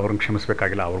ಕ್ಷಮಿಸಬೇಕಾಗಿಲ್ಲ, ನಾನು ಅವ್ರನ್ನ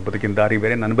ಕ್ಷಮಿಸಬೇಕಾಗಿಲ್ಲ. ಅವ್ರ ಬದುಕಿನ ದಾರಿ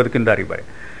ಬೇರೆ, ನನ್ನ ಬದುಕಿನ ದಾರಿ ಬೇರೆ.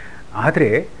 ಆದರೆ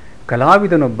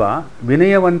ಕಲಾವಿದನೊಬ್ಬ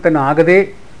ವಿನಯವಂತನಾಗದೇ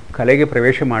ಕಲೆಗೆ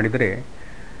ಪ್ರವೇಶ ಮಾಡಿದರೆ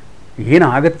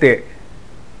ಏನಾಗತ್ತೆ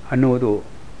ಅನ್ನುವುದು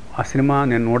ಆ ಸಿನಿಮಾ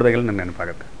ನಾನು ನೋಡಿದಾಗೆಲ್ಲ ನನ್ನ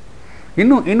ನೆನಪಾಗುತ್ತೆ.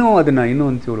 ಇನ್ನೂ ಅದನ್ನು ಇನ್ನೂ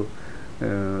ಒಂಚೂರು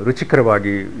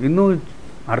ರುಚಿಕರವಾಗಿ, ಇನ್ನೂ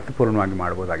ಅರ್ಥಪೂರ್ಣವಾಗಿ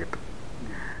ಮಾಡ್ಬೋದಾಗಿತ್ತು.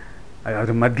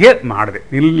 ಅದ್ರ ಮಧ್ಯೆ ಮಾಡಿದೆ,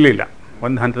 ನಿಲ್ಲಲಿಲ್ಲ.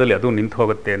 ಒಂದು ಹಂತದಲ್ಲಿ ಅದು ನಿಂತು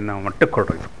ಹೋಗುತ್ತೆ ಅನ್ನೋ ಮಟ್ಟಕ್ಕೆ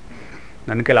ಹೊರಟೋಯ್ತು.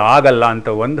 ನನ್ನ ಕೈಲಿ ಆಗಲ್ಲ ಅಂತ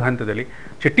ಒಂದು ಹಂತದಲ್ಲಿ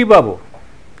ಚಿಟ್ಟಿಬಾಬು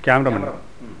ಕ್ಯಾಮ್ರಾಮನ್,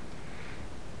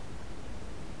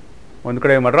 ಒಂದು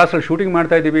ಕಡೆ ಮಡ್ರಾಸಲ್ಲಿ ಶೂಟಿಂಗ್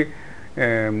ಮಾಡ್ತಾಯಿದ್ದೀವಿ,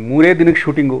 3 ದಿನಕ್ಕೆ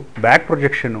ಶೂಟಿಂಗು, ಬ್ಯಾಕ್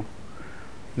ಪ್ರೊಜೆಕ್ಷನ್ನು.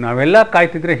 ನಾವೆಲ್ಲ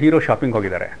ಕಾಯ್ತಿದ್ರೆ ಹೀರೋ ಶಾಪಿಂಗ್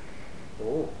ಹೋಗಿದ್ದಾರೆ.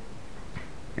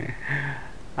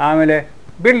 ಆಮೇಲೆ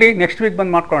ಬಿಡಲಿ ನೆಕ್ಸ್ಟ್ ವೀಕ್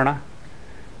ಬಂದು ಮಾಡ್ಕೊಳ್ಳೋಣ.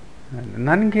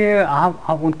 ನನಗೆ ಆ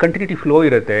ಒಂದು ಕಂಟಿನ್ಯೂಟಿ ಫ್ಲೋ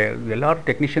ಇರುತ್ತೆ, ಎಲ್ಲರೂ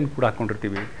ಟೆಕ್ನಿಷಿಯನ್ ಕೂಡ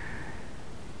ಹಾಕ್ಕೊಂಡಿರ್ತೀವಿ.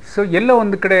 ಸೊ ಎಲ್ಲ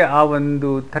ಒಂದು ಕಡೆ ಆ ಒಂದು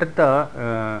ಥರದ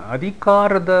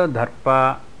ಅಧಿಕಾರದ ದರ್ಪ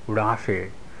ಉಡಾಫೆ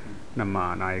ನಮ್ಮ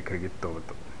ನಾಯಕರಿಗಿತ್ತು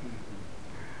ಅವತ್ತು.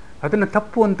 ಅದನ್ನು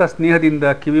ತಪ್ಪು ಅಂತ ಸ್ನೇಹದಿಂದ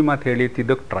ಕಿವಿ ಮಾತು ಹೇಳಿ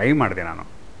ತಿದ್ದೋಕ್ಕೆ ಟ್ರೈ ಮಾಡಿದೆ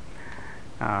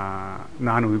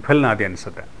ನಾನು ವಿಫಲನಾದೆ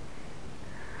ಅನಿಸುತ್ತೆ.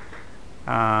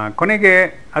 ಕೊನೆಗೆ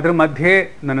ಅದ್ರ ಮಧ್ಯೆ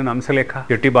ನನ್ನನ್ನು ಹಂಸಲೇಖ,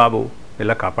 ಜಟ್ಟಿ ಬಾಬು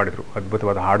ಎಲ್ಲ ಕಾಪಾಡಿದರು.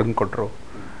 ಅದ್ಭುತವಾದ ಹಾಡನ್ನು ಕೊಟ್ಟರು.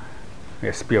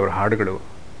 SP ಅವರ ಹಾಡುಗಳು,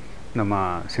 ನಮ್ಮ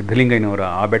ಸಿದ್ಧಲಿಂಗಯ್ಯನವರ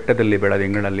ಆ ಬೆಟ್ಟದಲ್ಲಿ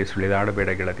ಬೆಳೆದಿಂಗಳಲ್ಲಿ ಸುಳಿದಾಡಬೇಡ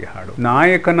ಗೆಳತಿ ಹಾಡು,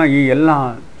 ನಾಯಕನ ಈ ಎಲ್ಲ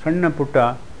ಸಣ್ಣ ಪುಟ್ಟ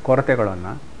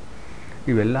ಕೊರತೆಗಳನ್ನು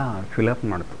ಇವೆಲ್ಲ ಫಿಲಪ್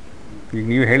ಮಾಡ್ತು. ಈಗ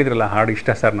ನೀವು ಹೇಳಿದ್ರಲ್ಲ ಹಾಡು ಇಷ್ಟ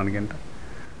ಸರ್ ನನಗೆ ಅಂತ,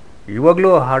 ಇವಾಗಲೂ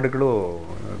ಹಾಡುಗಳು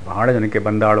ಬಹಳ ಜನಕ್ಕೆ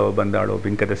ಬಂದಾಳೋ ಬಂದಾಳೋ,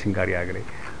 ಬಿಂಕದ ಸಿಂಗಾರಿ ಆಗಲಿ,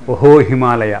 ಓಹೋ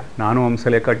ಹಿಮಾಲಯ, ನಾನು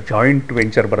ಹಂಸಲೇಖ ಜಾಯಿಂಟ್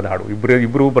ವೆಂಚರ್ ಬರೆದ ಹಾಡು.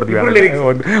 ಇಬ್ಬರು ಬರೆದ್ವಿ,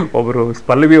 ಒಬ್ಬರು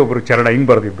ಪಲ್ಲವಿ ಒಬ್ಬರು ಚರಣ ಹಿಂಗೆ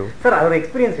ಬರೆದಿದ್ದು. ಸರ್ ಅದರ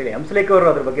ಎಕ್ಸ್ಪೀರಿಯನ್ಸ್ ಹೇಳಿ. ಹಂಸಲೇಖ ಅವರು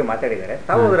ಅದ್ರ ಬಗ್ಗೆ ಮಾತಾಡಿದ್ದಾರೆ,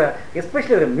 ತಾವು ಅದರ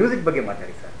ಎಸ್ಪೆಷಲಿ ಅದರ ಮ್ಯೂಸಿಕ್ ಬಗ್ಗೆ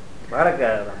ಮಾತಾಡಿ ಸರ್. ಬಹಳ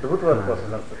ಅದ್ಭುತವಾದ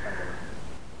ಪ್ರೋಸೆಸ್ ಅನಿಸುತ್ತೆ.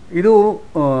 ಇದು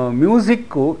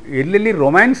ಮ್ಯೂಸಿಕ್ಕು ಎಲ್ಲೆಲ್ಲಿ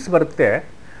ರೊಮ್ಯಾನ್ಸ್ ಬರುತ್ತೆ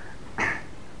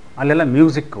ಅಲ್ಲೆಲ್ಲ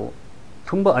ಮ್ಯೂಸಿಕ್ಕು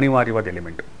ತುಂಬ ಅನಿವಾರ್ಯವಾದ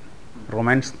ಎಲಿಮೆಂಟು.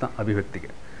 ರೊಮ್ಯಾನ್ಸ್ನ ಅಭಿವ್ಯಕ್ತಿಗೆ,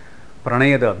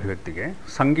 ಪ್ರಣಯದ ಅಭಿವ್ಯಕ್ತಿಗೆ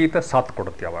ಸಂಗೀತ ಸಾಥ್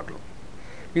ಕೊಡುತ್ತೆ ಯಾವಾಗಲೂ.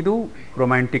 ಇದು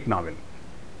ರೊಮ್ಯಾಂಟಿಕ್ ನಾವೆಲ್.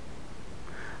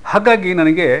 ಹಾಗಾಗಿ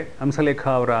ನನಗೆ ಹಂಸಲೇಖ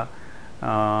ಅವರ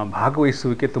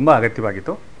ಭಾಗವಹಿಸುವಿಕೆ ತುಂಬ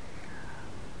ಅಗತ್ಯವಾಗಿತ್ತು.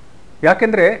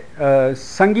 ಯಾಕೆಂದರೆ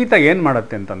ಸಂಗೀತ ಏನು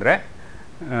ಮಾಡುತ್ತೆ ಅಂತಂದರೆ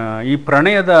ಈ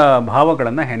ಪ್ರಣಯದ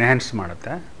ಭಾವಗಳನ್ನು ಎನ್ಹ್ಯಾನ್ಸ್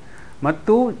ಮಾಡುತ್ತೆ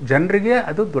ಮತ್ತು ಜನರಿಗೆ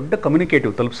ಅದು ದೊಡ್ಡ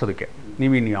ಕಮ್ಯುನಿಕೇಟಿವ್ ತಲುಪಿಸೋದಕ್ಕೆ.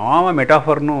 ನೀವು ಇನ್ನು ಯಾವ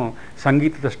ಮೆಟಾಫರ್ನೂ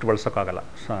ಸಂಗೀತದಷ್ಟು ಬಳಸೋಕ್ಕಾಗಲ್ಲ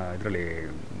ಇದರಲ್ಲಿ,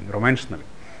 ರೊಮ್ಯಾನ್ಸ್ನಲ್ಲಿ,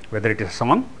 whether it is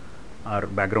song R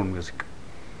background music.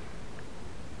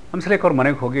 Hamsalekha ಅವ್ರ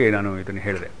ಮನೆಗೆ ಹೋಗಿ ನಾನು ಇದನ್ನು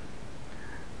ಹೇಳಿದೆ,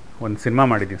 ಒಂದು ಸಿನಿಮಾ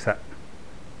ಮಾಡಿದ್ದೀನಿ ಸರ್.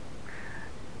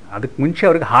 ಅದಕ್ಕೆ ಮುಂಚೆ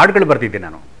ಅವ್ರಿಗೆ ಹಾಡುಗಳು ಬರ್ತಿದ್ದೆ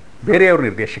ನಾನು, ಬೇರೆಯವ್ರ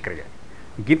ನಿರ್ದೇಶಕರಿಗೆ.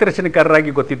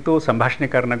 ಗೀತರಚನೆಕಾರರಾಗಿ ಗೊತ್ತಿತ್ತು,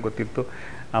 ಸಂಭಾಷಣೆಕಾರನಾಗಿ ಗೊತ್ತಿತ್ತು.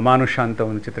 ಅಮಾನುಷ ಅಂತ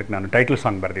ಒಂದು ಚಿತ್ರಕ್ಕೆ ನಾನು ಟೈಟಲ್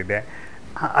ಸಾಂಗ್ ಬರೆದಿದ್ದೆ.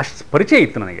 ಅಷ್ಟು ಪರಿಚಯ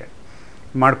ಇತ್ತು ನನಗೆ,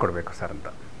 ಮಾಡಿಕೊಡ್ಬೇಕು ಸರ್ ಅಂತ.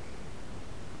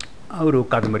 ಅವರು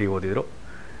ಕಾದಂಬರಿ ಓದಿದರು.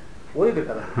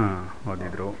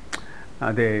 ಓದಿದರು.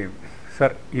 ಅದೇ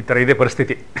ಸರ್ ಈ ಥರ ಇದೆ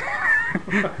ಪರಿಸ್ಥಿತಿ,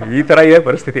 ಈ ಥರ ಇದೆ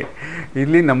ಪರಿಸ್ಥಿತಿ,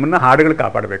 ಇಲ್ಲಿ ನಮ್ಮನ್ನು ಹಾಡುಗಳು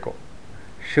ಕಾಪಾಡಬೇಕು.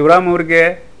 ಶಿವರಾಮ್ ಅವ್ರಿಗೆ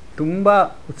ತುಂಬ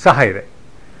ಉತ್ಸಾಹ ಇದೆ,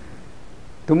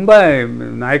 ತುಂಬ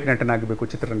ನಾಯಕ ನಟನಾಗಬೇಕು,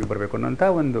 ಚಿತ್ರರಂಗಕ್ಕೆ ಬರಬೇಕು ಅನ್ನೋಂಥ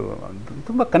ಒಂದು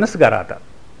ತುಂಬ ಕನಸುಗಾರ ಆತ.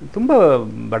 ತುಂಬ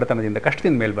ಬಡತನದಿಂದ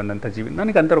ಕಷ್ಟದಿಂದ ಮೇಲೆ ಬಂದಂಥ ಜೀವಿ.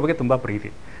 ನನಗೆ ಅಂಥವ್ರ ಬಗ್ಗೆ ತುಂಬ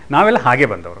ಪ್ರೀತಿ. ನಾವೆಲ್ಲ ಹಾಗೆ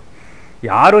ಬಂದವರು.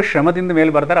 ಯಾರು ಶ್ರಮದಿಂದ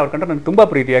ಮೇಲೆ ಬರ್ತಾರೆ ಅವ್ರ ಕಂಡ್ರೆ ನನಗೆ ತುಂಬ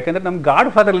ಪ್ರೀತಿ. ಯಾಕೆಂದರೆ ನಮ್ಮ ಗಾಡ್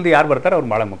ಫಾದರ್ಲಿಂದ ಯಾರು ಬರ್ತಾರೆ ಅವ್ರು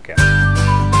ಭಾಳ ಮುಖ್ಯ.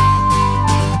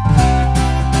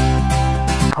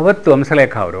 ಅವತ್ತು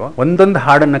ಹಂಸಲೇಖ ಅವರು ಒಂದೊಂದು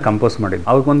ಹಾಡನ್ನು ಕಂಪೋಸ್ ಮಾಡಿದ್ರು.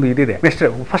 ಅವ್ರಿಗೊಂದು ಇದಿದೆ,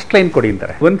 ಫಸ್ಟ್ ಲೈನ್ ಕೊಡಿ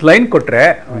ಅಂತಾರೆ. ಒಂದು ಲೈನ್ ಕೊಟ್ಟರೆ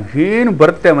ಏನು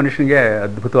ಬರುತ್ತೆ ಮನುಷ್ಯನಿಗೆ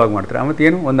ಅದ್ಭುತವಾಗಿ ಮಾಡ್ತಾರೆ. ಅವತ್ತು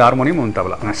ಏನು ಒಂದು ಹಾರ್ಮೋನಿಯಂ, ಒಂದು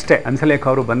ತಬಲ ಅಷ್ಟೇ. ಹಂಸಲೇಖ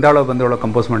ಅವರು ಬಂದಾಳೋ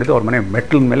ಕಂಪೋಸ್ ಮಾಡಿದ್ದು ಅವ್ರ ಮನೆ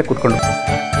ಮೆಟ್ಲ ಮೇಲೆ ಕೂತ್ಕೊಂಡು.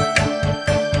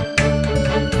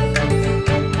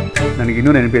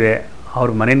 ನನಗಿನ್ನೂ ನೆನಪಿದೆ, ಅವ್ರ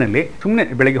ಮನೆಯಲ್ಲಿ ಸುಮ್ಮನೆ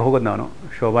ಬೆಳಗ್ಗೆ ಹೋಗೋದು, ನಾನು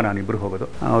ಶೋಭಾ ನಾನು ಇಬ್ಬರು ಹೋಗೋದು.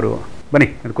 ಅವರು ಬನ್ನಿ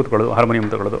ಅದು ಕೂತ್ಕೊಳ್ಳೋದು, ಹಾರ್ಮೋನಿಯಂ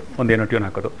ತಗೊಳ್ಳೋದು, ಒಂದೇನೋ ಟ್ಯೂನ್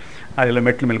ಹಾಕೋದು, ಅದೆಲ್ಲ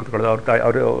ಮೆಟ್ಲ ಮೇಲೆ ಕೂತ್ಕೊಳ್ಳೋದು.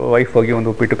 ಅವ್ರ ವೈಫ್ ಹೋಗಿ ಒಂದು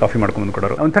ಉಪ್ಪಿಟ್ಟು ಕಾಫಿ ಮಾಡ್ಕೊಂಡು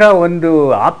ಕೊಡೋರು. ಒಂಥರ ಒಂದು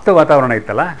ಆಪ್ತ ವಾತಾವರಣ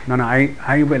ಇತ್ತಲ್ಲ.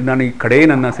 ನಾನು ಈ ಕಡೆ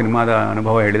ನನ್ನ ಸಿನಿಮಾದ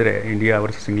ಅನುಭವ ಹೇಳಿದರೆ, ಇಂಡಿಯಾ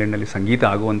ವರ್ಸಸ್ ಇಂಗ್ಲೆಂಡ್ನಲ್ಲಿ ಸಂಗೀತ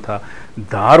ಆಗುವಂಥ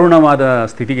ದಾರುಣವಾದ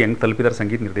ಸ್ಥಿತಿಗೆ ಹೆಂಗೆ ತಲುಪಿದ್ದಾರೆ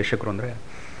ಸಂಗೀತ ನಿರ್ದೇಶಕರು ಅಂದರೆ,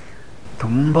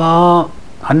 ತುಂಬ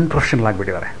ಅನ್ಪ್ರೊಫೆಷನಲ್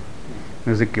ಆಗಿಬಿಟ್ಟಿದ್ದಾರೆ.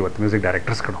 ಮ್ಯೂಸಿಕ್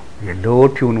ಡೈರೆಕ್ಟರ್ಸ್ಗಳು ಎಲ್ಲೋ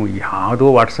ಟ್ಯೂನು ಯಾವುದೋ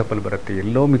ವಾಟ್ಸಪ್ಪಲ್ಲಿ ಬರುತ್ತೆ,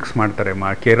 ಎಲ್ಲೋ ಮಿಕ್ಸ್ ಮಾಡ್ತಾರೆ.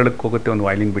 ಕೇರಳಕ್ಕೆ ಹೋಗುತ್ತೆ, ಒಂದು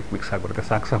ವೈಲಿನ್ ಬಿಟ್ ಮಿಕ್ಸ್ ಆಗಿಬಿಡುತ್ತೆ.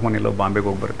 ಸಾಕ್ಸಫೋನ್ ಎಲ್ಲೋ ಬಾಂಬೆಗೆ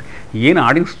ಹೋಗಿ ಬರುತ್ತೆ. ಏನು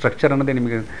ಆಡಿಯೋ ಸ್ಟ್ರಕ್ಚರ್ ಅನ್ನೋದೇ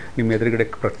ನಿಮ್ಮ ಎದುರುಗಡೆ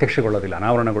ಪ್ರತ್ಯಕ್ಷಗೊಳ್ಳೋದಿಲ್ಲ,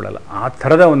 ಅನಾವರಣಗೊಳ್ಳಲ್ಲ. ಆ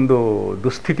ಥರದ ಒಂದು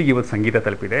ದುಸ್ಥಿತಿಗೆ ಇವತ್ತು ಸಂಗೀತ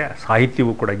ತಲುಪಿದೆ.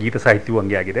 ಸಾಹಿತ್ಯವೂ ಕೂಡ, ಗೀತ ಸಾಹಿತ್ಯವೂ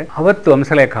ಹಂಗೆ ಆಗಿದೆ. ಅವತ್ತು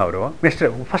ಹಂಸಲೇಖ ಅವರು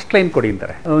ಫಸ್ಟ್ ಲೈನ್ ಕೊಡಿ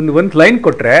ಅಂತಾರೆ. ಒಂದು ಲೈನ್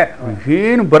ಕೊಟ್ಟರೆ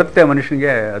ಏನು ಬರುತ್ತೆ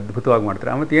ಮನುಷ್ಯನಿಗೆ ಅದ್ಭುತವಾಗಿ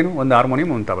ಮಾಡ್ತಾರೆ. ಅವತ್ತು ಏನು ಒಂದು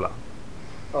ಹಾರ್ಮೋನಿಯಂ, ಒಂದು ತಬಲ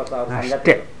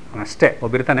ಅಷ್ಟೇ.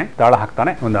 ಒಬ್ಬಿರ್ತಾನೆ, ತಾಳ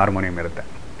ಹಾಕ್ತಾನೆ, ಒಂದು ಹಾರ್ಮೋನಿಯಂ ಇರುತ್ತೆ,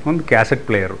 ಒಂದು ಕ್ಯಾಸೆಟ್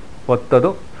ಪ್ಲೇಯರು, ಒತ್ತೋದು,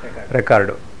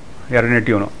 ರೆಕಾರ್ಡು, 2ನೇ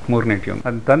ಟ್ಯೂನು, 3ನೇ ಟ್ಯೂನ್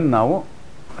ಅಂತಂದು ನಾವು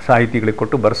ಸಾಹಿತಿಗಳಿಗೆ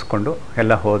ಕೊಟ್ಟು ಬರೆಸ್ಕೊಂಡು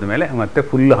ಎಲ್ಲ ಹೋದ್ಮೇಲೆ ಮತ್ತೆ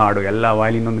ಫುಲ್ ಹಾಡು, ಎಲ್ಲ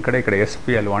ವಾಯ್ಲಿನ್ ಒಂದು ಕಡೆ, ಈ ಕಡೆ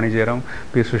SP, ಅಲ್ಲಿ ವಾಣಿಜ್ಯರಾಮ್,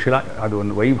 P. ಸುಶೀಲಾ. ಅದು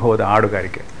ಒಂದು ವೈಭವದ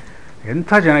ಹಾಡುಗಾರಿಕೆ.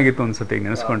 ಎಂಥ ಚೆನ್ನಾಗಿತ್ತು ಅನ್ಸುತ್ತೆ ಈಗ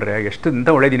ನೆನೆಸ್ಕೊಂಡ್ರೆ. ಎಂಥ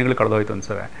ಒಳ್ಳೆ ದಿನಗಳು ಕಳೆದೋಯ್ತು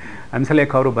ಅನ್ಸುತ್ತೆ.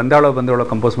 ಹಂಸಲೇಖ ಅವರು ಬಂದಾಳೋ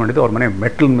ಕಂಪೋಸ್ ಮಾಡಿದ್ದು ಅವ್ರ ಮನೆ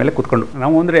ಮೆಟ್ಲ ಮೇಲೆ ಕೂತ್ಕೊಂಡು.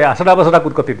 ನಾವು ಅಂದರೆ ಬಸಡ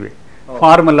ಕೂತ್ಕೊತಿದ್ವಿ,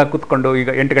 ಫಾರ್ಮೆಲ್ಲ ಕೂತ್ಕೊಂಡು. ಈಗ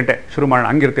 8 ಗಂಟೆ ಶುರು ಮಾಡೋಣ,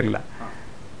 ಹಂಗಿರ್ತಿರ್ಲಿಲ್ಲ.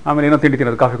 ಆಮೇಲೆ ಏನೋ ತಿಂಡಿ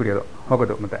ತಿನ್ನೋದು, ಕಾಫಿ ಕುಡಿಯೋದು,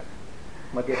 ಹೋಗೋದು, ಮತ್ತು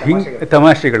ಹಿಂಗೆ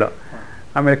ತಮಾಷೆಗಳು.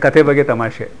 ಆಮೇಲೆ ಕತೆ ಬಗ್ಗೆ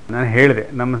ತಮಾಷೆ. ನಾನು ಹೇಳಿದೆ,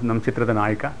 ನಮ್ಮ ಚಿತ್ರದ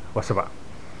ನಾಯಕ ಹೊಸಬ,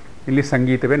 ಇಲ್ಲಿ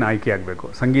ಸಂಗೀತವೇ ನಾಯಕಿ ಆಗಬೇಕು,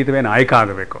 ಸಂಗೀತವೇ ನಾಯಕ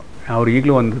ಆಗಬೇಕು. ಅವ್ರು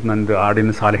ಈಗಲೂ ನಂದು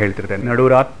ಹಾಡಿನ ಸಾಲು ಹೇಳ್ತಿರ್ತಾರೆ.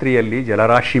 ನಡುರಾತ್ರಿಯಲ್ಲಿ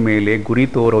ಜಲರಾಶಿ ಮೇಲೆ ಗುರಿ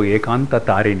ತೋರೋ ಏಕಾಂತ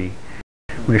ತಾರಿಣಿ.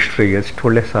 ಮಿಸ್ಟ್ರಿ, ಎಷ್ಟು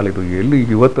ಒಳ್ಳೆ ಸಾಲಿದು. ಎಲ್ಲಿ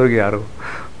ಇವತ್ತವರೆಗೆ ಯಾರು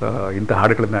ಇಂಥ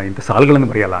ಹಾಡುಗಳನ್ನ, ಇಂಥ ಸಾಲುಗಳನ್ನು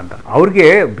ಬರೆಯಲ್ಲ ಅಂತ. ಅವ್ರಿಗೆ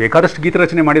ಬೇಕಾದಷ್ಟು ಗೀತ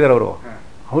ರಚನೆ ಮಾಡಿದ್ದಾರೆ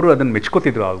ಅವರು ಅದನ್ನು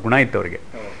ಮೆಚ್ಕೋತಿದ್ರು. ಆ ಗುಣ ಇತ್ತು ಅವರಿಗೆ.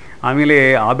 ಆಮೇಲೆ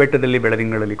ಆ ಬೆಟ್ಟದಲ್ಲಿ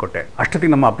ಬೆಳದಿಂಗಳಲ್ಲಿ ಕೊಟ್ಟೆ.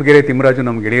 ಅಷ್ಟೊತ್ತಿಗೆ ನಮ್ಮ ಅಪ್ಪಗೆರೆ ತಿಮ್ಮರಾಜು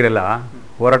ನಮ್ಮ ಗೆಳೆಯರೆಲ್ಲ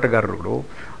ಹೋರಾಟಗಾರರುಗಳು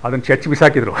ಅದನ್ನು ಚರ್ಚ್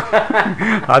ಬಿಸಾಕಿದ್ರು.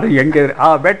 ಅದು ಹೆಂಗೆ ಆ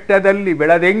ಬೆಟ್ಟದಲ್ಲಿ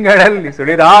ಬೆಳದಿಂಗಳಲ್ಲಿ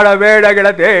ಸುಳಿದಾಡಬೇಡ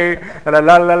ಗೆಳತೆ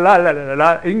ಲಲ್ಲ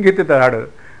ಹಿಂಗಿತ್ತು ಹಾಡು.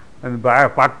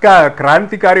 ಪಕ್ಕ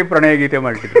ಕ್ರಾಂತಿಕಾರಿ ಪ್ರಣಯ ಗೀತೆ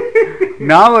ಮಾಡ್ತಿದ್ರು.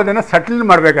 ನಾವು ಅದನ್ನು ಸಟ್ಲ್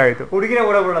ಮಾಡಬೇಕಾಗಿತ್ತು. ಹುಡುಗಿನ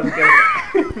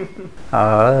ಆ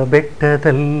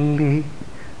ಬೆಟ್ಟದಲ್ಲಿ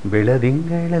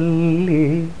ಬೆಳದಿಂಗಳಲ್ಲಿ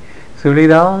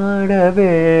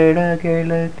ಸುಳಿದಾಡಬೇಡ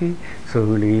ಗೆಳತಿ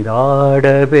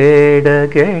ಸುಳಿದಾಡಬೇಡ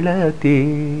ಗೆಳತಿ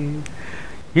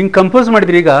ಹಿಂಗೆ ಕಂಪೋಸ್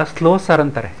ಮಾಡಿದ್ರಿ. ಈಗ ಸ್ಲೋ ಸಾರ್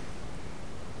ಅಂತಾರೆ.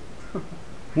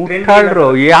 ಮುಟ್ಟಾಡ್ರು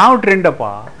ಯಾವ ಟ್ರೆಂಡಪ್ಪ?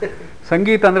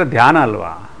 ಸಂಗೀತ ಅಂದರೆ ಧ್ಯಾನ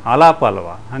ಅಲ್ವಾ, ಆಲಾಪ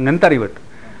ಅಲ್ವಾ, ಹಂಗಂತಾರೆ ಇವತ್ತು.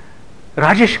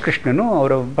 ರಾಜೇಶ್ ಕೃಷ್ಣನು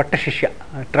ಅವರ ಪಟ್ಟ ಶಿಷ್ಯ,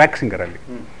 ಟ್ರ್ಯಾಕ್ ಸಿಂಗರಲ್ಲಿ.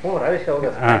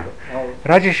 ಹಾಂ,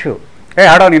 ರಾಜೇಶು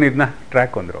ಹಾಡೋ ನೀನು ಇದನ್ನ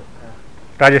ಟ್ರ್ಯಾಕ್ ಅಂದರು.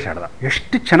 ರಾಜೇಶ್ ಹಾಡ್ದ.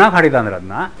 ಎಷ್ಟು ಚೆನ್ನಾಗಿ ಹಾಡಿದ ಅಂದ್ರೆ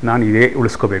ಅದನ್ನ ನಾನು ಇದೇ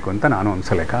ಉಳಿಸ್ಕೋಬೇಕು ಅಂತ ನಾನು ಒಂದು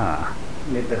ಸಲಕ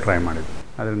ಟ್ರೈ ಮಾಡಿದ್ದೆ.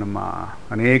 ಆದರೆ ನಮ್ಮ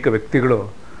ಅನೇಕ ವ್ಯಕ್ತಿಗಳು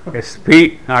SP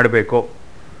ಹಾಡಬೇಕು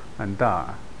ಅಂತ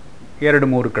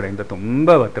 2-3 ಕಡೆಯಿಂದ ತುಂಬ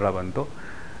ಒತ್ತಡ ಬಂತು.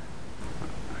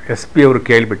 SP ಅವರು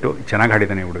ಕೇಳಿಬಿಟ್ಟು ಚೆನ್ನಾಗಿ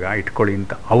ಹಾಡಿದ್ದಾನೆ ಹುಡುಗ ಇಟ್ಕೊಳ್ಳಿ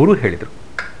ಅಂತ ಅವರು ಹೇಳಿದರು.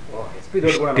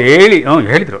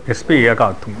 ಹೇಳಿದರು SP ಯಾಕೆ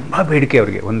ತುಂಬ ಬೇಡಿಕೆ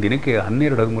ಅವ್ರಿಗೆ. ಒಂದು ದಿನಕ್ಕೆ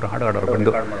 12-13 ಹಾಡು ಹಾಡೋರು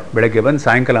ಬಂದು ಬೆಳಗ್ಗೆ ಬಂದು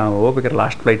ಸಾಯಂಕಾಲ ಹೋಗ್ಬೇಕಾದ್ರೆ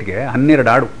ಲಾಸ್ಟ್ ಫ್ಲೈಟ್ಗೆ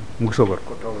 12 ಹಾಡು ಮುಗಿಸೋಗೋರು.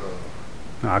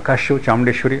 ಆಕಾಶು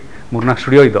ಚಾಮುಂಡೇಶ್ವರಿ 3-4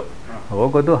 ಸ್ಟುಡಿಯೋ ಇದ್ದೋ,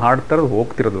 ಹೋಗೋದು ಹಾಡ್ತಾರೋದು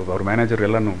ಹೋಗ್ತಿರೋದು. ಅವ್ರ ಮ್ಯಾನೇಜರ್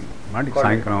ಎಲ್ಲನೂ ಮಾಡಿ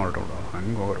ಸಾಯಂಕಾಲ ಹೊರಟೋದು.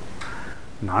 ಹಂಗೆ ಹೋಗೋರು.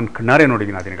 ನಾನು ಕಣ್ಣಾರೆ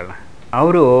ನೋಡಿದ್ದೀನಿ ಆ ದಿನಗಳನ್ನ.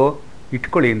 ಅವರು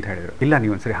ಇಟ್ಕೊಳ್ಳಿ ಅಂತ ಹೇಳಿದರು. ಇಲ್ಲ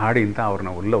ನೀವು ಒಂದ್ಸರಿ ಹಾಡಿ ಅಂತ ಅವ್ರನ್ನ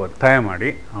ಒತ್ತಾಯ ಮಾಡಿ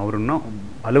ಅವ್ರನ್ನ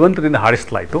ಬಲವಂತದಿಂದ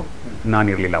ಹಾಡಿಸ್ಲಾಯಿತು.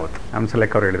 ನಾನಿರಲಿಲ್ಲ ಅವತ್ತು.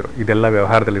 ಹಂಸಲೇಖ ಅವ್ರು ಹೇಳಿದರು, ಇದೆಲ್ಲ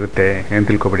ವ್ಯವಹಾರದಲ್ಲಿರುತ್ತೆ, ಏನು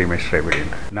ತಿಳ್ಕೊಬೇಡಿ ಮೇಷ್ಟ್ರೇ ಬಿಡಿ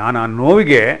ಅಂತ. ನಾನು ಆ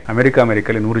ನೋವಿಗೆ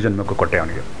ಅಮೆರಿಕಲ್ಲಿ 100 ಜನ್ಮಕ್ಕೂ ಕೊಟ್ಟೆ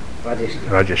ಅವನಿಗೆ,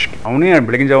 ರಾಜೇಶ್ಗೆ. ಅವನೇ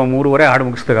ಬೆಳಗಿನ ಜಾವ 3:30 ಹಾಡು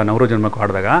ಮುಗಿಸಿದಾಗ 100 ಜನ್ಮಕ್ಕೂ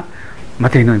ಹಾಡಿದಾಗ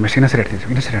ಮತ್ತೆ ಇನ್ನೊಂದು ಸರಿ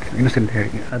ಅಂತ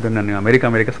ಹೇಳಿ ಅದನ್ನು ನಾನು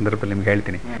ಅಮೆರಿಕ ಸಂದರ್ಭದಲ್ಲಿ ನಿಮ್ಗೆ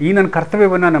ಹೇಳ್ತೀನಿ. ಈ ನನ್ನ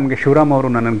ಕರ್ತವ್ಯವನ್ನು ನಮಗೆ ಶಿವರಾಮ್ ಅವರು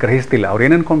ನನ್ನನ್ನು ಗ್ರಹಿಸ್ತಿಲ್ಲ. ಅವ್ರು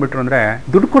ಏನು ಅನ್ಕೊಂಡ್ಬಿಟ್ರು ಅಂದರೆ,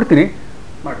 ದುಡ್ಡು ಕೊಡ್ತೀನಿ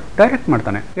ಡೈರೆಕ್ಟ್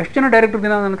ಮಾಡ್ತಾನೆ. ಎಷ್ಟು ಜನ ಡೈರೆಕ್ಟರ್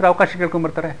ದಿನ ನನ್ನ ಹತ್ರ ಅವಕಾಶ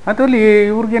ಕೇಳ್ಕೊಂಡ್ಬರ್ತಾರೆ, ಅದರಲ್ಲಿ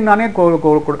ಇವ್ರಿಗೆ ನಾನೇ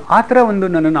ಕೊಡು ಆ ಥರ ಒಂದು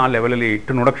ನನ್ನನ್ನು ಆ ಲೆವೆಲಲ್ಲಿ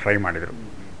ಇಟ್ಟು ನೋಡೋಕ್ಕೆ ಟ್ರೈ ಮಾಡಿದರು.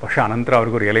 ಬಹುಶಃ ಅನಂತರ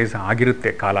ಅವ್ರಿಗೂ ರಿಯಲೈಸ್ ಆಗಿರುತ್ತೆ,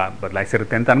 ಕಾಲ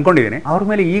ಬದಲಾಯಿಸಿರುತ್ತೆ ಅಂತ ಅಂದ್ಕೊಂಡಿದ್ದೀನಿ. ಅವ್ರ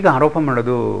ಮೇಲೆ ಈಗ ಆರೋಪ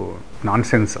ಮಾಡೋದು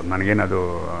ನಾನ್ಸೆನ್ಸ್. ನನಗೇನದು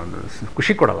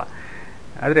ಖುಷಿ ಕೊಡಲ್ಲ.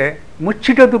 ಆದರೆ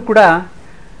ಮುಚ್ಚಿಡೋದು ಕೂಡ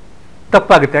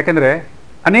ತಪ್ಪಾಗುತ್ತೆ. ಯಾಕೆಂದರೆ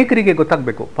ಅನೇಕರಿಗೆ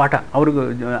ಗೊತ್ತಾಗಬೇಕು ಪಾಠ. ಅವ್ರಿಗೂ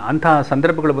ಅಂಥ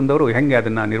ಸಂದರ್ಭಗಳು ಬಂದವರು ಹೆಂಗೆ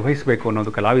ಅದನ್ನು ನಿರ್ವಹಿಸಬೇಕು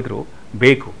ಅನ್ನೋದು ಕಲಾವಿದರು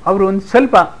ಬೇಕು. ಅವರು ಒಂದು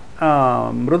ಸ್ವಲ್ಪ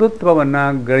ಮೃದುತ್ವವನ್ನು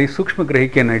ಸೂಕ್ಷ್ಮ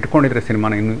ಗ್ರಹಿಕೆಯನ್ನು ಇಟ್ಕೊಂಡಿದ್ರೆ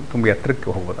ಸಿನಿಮಾನ ಇನ್ನೂ ತುಂಬ ಎತ್ತರಕ್ಕೆ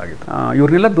ಹೋಗ್ಬೋದಾಗಿತ್ತು.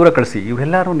 ಇವ್ರನ್ನೆಲ್ಲ ದೂರ ಕಳಿಸಿ,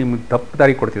 ಇವರೆಲ್ಲರೂ ನಿಮಗೆ ತಪ್ಪು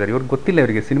ದಾರಿ ಕೊಡ್ತಿದ್ದಾರೆ. ಇವ್ರಿಗೆ ಗೊತ್ತಿಲ್ಲ,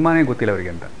 ಇವರಿಗೆ ಸಿನಿಮಾನೇ ಗೊತ್ತಿಲ್ಲ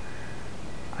ಅವರಿಗೆ ಅಂತ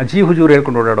ಅಜಿ ಹುಜೂರು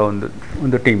ಹೇಳ್ಕೊಂಡು ಓಡಾಡೋ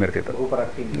ಒಂದು ಟೀಮ್ ಇರ್ತಿತ್ತು.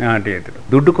 ಟೀಮ್ ಇರ್ತಿತ್ತು.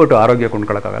 ದುಡ್ಡು ಕೊಟ್ಟು ಆರೋಗ್ಯ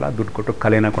ಕೊಂಡ್ಕೊಳ್ಳೋಕ್ಕಾಗಲ್ಲ, ದುಡ್ಡು ಕೊಟ್ಟು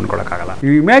ಕಲೆನ ಕೊಂಡ್ಕೊಳ್ಳೋಕ್ಕಾಗಲ್ಲ.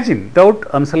 ಯು ಇಮ್ಯಾಜಿನ್ ವಿತೌಟ್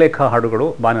ಹಂಸಲೇಖ ಹಾಡುಗಳು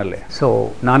ಬಾನಲ್ಲೇ. ಸೊ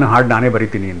ನಾನು ಹಾಡು ನಾನೇ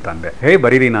ಬರಿತೀನಿ ಅಂತ ಅಂದೆ.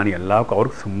 ಬರೀರಿ, ನಾನು ಎಲ್ಲ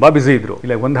ಅವ್ರಿಗೆ ತುಂಬ ಬ್ಯುಸಿ ಇದ್ರು.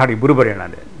 ಇಲ್ಲ ಒಂದು ಹಾಡು ಇಬ್ಬರು ಬರೆಯೋಣ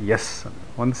ಅಂದೆ. ಎಸ್,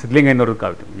 ಒಂದು ಸಿದ್ಲಿಂಗಯ್ಯನವ್ರಿಗೆ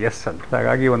ಕಾಲ್ತೀನಿ ಎಸ್ ಅಂತ.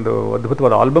 ಹಾಗಾಗಿ ಒಂದು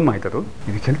ಅದ್ಭುತವಾದ ಆಲ್ಬಮ್ ಆಯ್ತದು.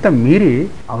 ಇದಕ್ಕಿಂತ ಮೀರಿ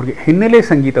ಅವ್ರಿಗೆ ಹಿನ್ನೆಲೆ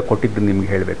ಸಂಗೀತ ಕೊಟ್ಟಿದ್ದು ನಿಮ್ಗೆ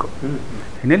ಹೇಳಬೇಕು.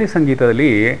 ಹಿನ್ನೆಲೆ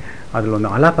ಸಂಗೀತದಲ್ಲಿ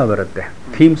ಅದರಲ್ಲೊಂದು ಆಲಾಪ ಬರುತ್ತೆ,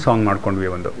 ಥೀಮ್ ಸಾಂಗ್ ಮಾಡ್ಕೊಂಡ್ವಿ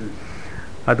ಒಂದು.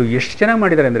 ಅದು ಎಷ್ಟು ಚೆನ್ನಾಗಿ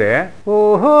ಮಾಡಿದ್ದಾರೆ ಅಂದರೆ,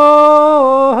 ಓಹೋ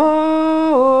ಓಹೋ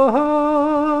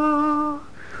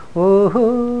ಓಹೋ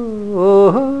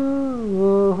ಓಹೋ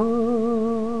ಓಹೋ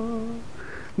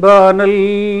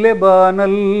ಬಾನಲ್ಲೆ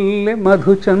ಬಾನಲ್ಲೆ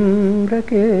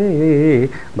ಮಧುಚಂದ್ರಕೆ,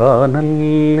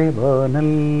 ಬಾನಲ್ಲೆ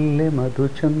ಬಾನಲ್ಲೆ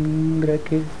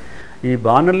ಮಧುಚಂದ್ರಕೆ. ಈ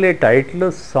ಬಾನಲ್ಲೆ ಟೈಟ್ಲು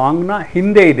ಸಾಂಗ್ನ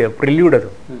ಹಿಂದೆ ಇದೆ ಪ್ರಿಲ್ಯೂಡ್,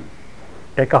 ಅದು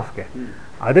ಟೇಕ್ ಆಫ್ಗೆ.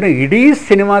 ಅದನ್ನು ಇಡೀ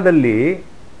ಸಿನಿಮಾದಲ್ಲಿ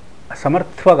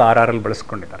ಸಮರ್ಥವಾಗಿ RRL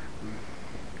ಬಳಸ್ಕೊಂಡಿದ್ದಾರೆ.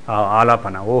 ಆ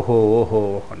ಆಲಾಪನ ಓಹೋ ಓಹೋ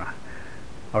ಓಹೋನ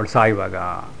ಅವಳು ಸಾಯುವಾಗ,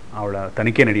 ಅವಳ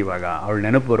ತನಿಖೆ ನಡೆಯುವಾಗ, ಅವಳ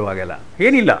ನೆನಪು ಬರುವಾಗೆಲ್ಲ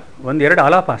ಏನಿಲ್ಲ, 1-2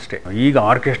 ಆಲಾಪ ಅಷ್ಟೇ. ಈಗ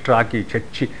ಆರ್ಕೆಸ್ಟ್ರಾ ಹಾಕಿ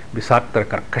ಚಚ್ಚಿ ಬಿಸಾಕ್ತಾರೆ,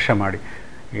 ಕರ್ಕಶ ಮಾಡಿ.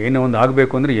 ಏನೋ ಒಂದು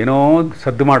ಆಗಬೇಕು ಅಂದರೆ ಏನೋ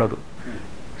ಸದ್ದು ಮಾಡೋದು.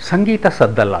 ಸಂಗೀತ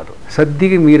ಸದ್ದಲ್ಲ, ಅದು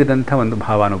ಸದ್ದಿಗೆ ಮೀರಿದಂಥ ಒಂದು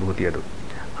ಭಾವಾನುಭೂತಿ.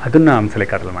 ಅದನ್ನು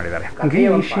ಹಂಸಲೇಖರಲ್ಲಿ ಮಾಡಿದ್ದಾರೆ.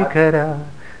 ಶಿಖರ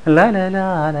ಲಾಲ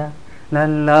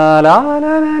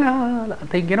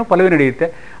ಅಂತ ಹಿಂಗೇನೋ ಪಲ್ಲವಿ ನಡೆಯುತ್ತೆ.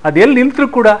 ಅದೆಲ್ಲಿ ನಿಲ್ತರೂ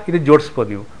ಕೂಡ ಇದು ಜೋಡಿಸ್ಬೋದು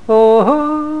ನೀವು. ಓಹೋ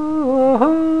ಓಹೋ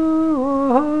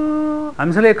ಓಹೋ.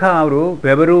 ಹಂಸಲೇಖ ಅವರು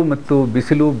ಬೆವರು ಮತ್ತು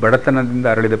ಬಿಸಿಲು ಬಡತನದಿಂದ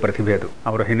ಅರಳಿದ ಪ್ರತಿಭೆ. ಅದು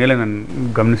ಅವರ ಹಿನ್ನೆಲೆ ನಾನು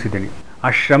ಗಮನಿಸಿದ್ದೀನಿ. ಆ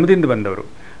ಶ್ರಮದಿಂದ ಬಂದವರು.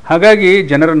 ಹಾಗಾಗಿ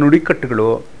ಜನರ ನುಡಿಕಟ್ಟುಗಳು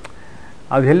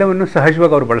ಅದೆಲ್ಲವನ್ನು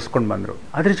ಸಹಜವಾಗಿ ಅವರು ಬಳಸ್ಕೊಂಡು ಬಂದರು.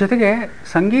 ಅದ್ರ ಜೊತೆಗೆ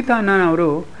ಸಂಗೀತನ ಅವರು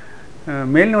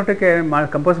ಮೇಲ್ನೋಟಕ್ಕೆ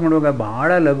ಕಂಪೋಸ್ ಮಾಡುವಾಗ ಭಾಳ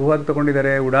ಲಘುವಾಗಿ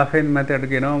ತೊಗೊಂಡಿದ್ದಾರೆ. ಉಡಾಫೇನ್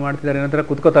ಮೆಥಡ್ಗೆ ಏನೋ ಮಾಡ್ತಿದ್ದಾರೆ, ಏನೋ ಥರ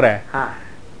ಕೂತ್ಕೋತಾರೆ,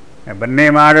 ಬನ್ನೇ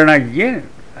ಮಾಡೋಣ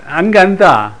ಹಂಗಂತ.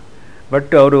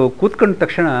 ಬಟ್ ಅವರು ಕೂತ್ಕೊಂಡ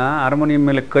ತಕ್ಷಣ ಹಾರ್ಮೋನಿಯಂ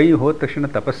ಮೇಲೆ ಕೈ ಹೋದ ತಕ್ಷಣ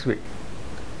ತಪಸ್ವಿ.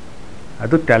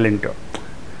 ಅದು ಟ್ಯಾಲೆಂಟು.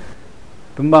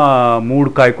 ತುಂಬ ಮೂಡ್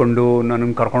ಕಾಯ್ಕೊಂಡು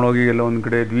ನನ್ನನ್ನು ಕರ್ಕೊಂಡೋಗಿ ಎಲ್ಲ ಒಂದು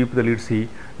ಕಡೆ ದ್ವೀಪದಲ್ಲಿ ಇರಿಸಿ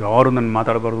ಯಾರು ನನ್ನ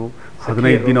ಮಾತಾಡಬಾರ್ದು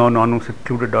 15 ದಿನ ನಾನು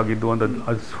ಸೆಕ್ಯೂರ್ಡೆಡ್ ಆಗಿದ್ದು ಅಂತ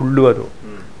ಅದು ಸುಳ್ಳು. ಅದು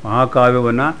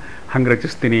ಮಹಾಕಾವ್ಯವನ್ನು ಹಂಗೆ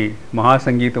ರಚಿಸ್ತೀನಿ,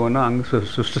 ಮಹಾಸಂಗೀತವನ್ನು ಹಂಗೆ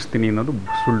ಸೃಷ್ಟಿಸ್ತೀನಿ ಅನ್ನೋದು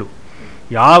ಸುಳ್ಳು.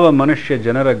 ಯಾವ ಮನುಷ್ಯ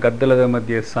ಜನರ ಗದ್ದಲದ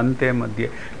ಮಧ್ಯೆ, ಸಂತೆ ಮಧ್ಯೆ,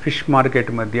 ಫಿಶ್ ಮಾರ್ಕೆಟ್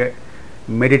ಮಧ್ಯೆ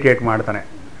ಮೆಡಿಟೇಟ್ ಮಾಡ್ತಾನೆ,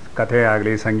 ಕಥೆ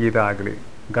ಆಗಲಿ ಸಂಗೀತ ಆಗಲಿ,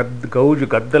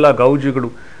 ಗದ್ದಲ ಗೌಜುಗಳು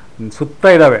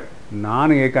ಸುತ್ತ ಇದ್ದಾವೆ,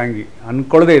 ನಾನು ಏಕಾಂಗಿ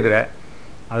ಅಂದ್ಕೊಳ್ಳದೇ ಇದ್ದರೆ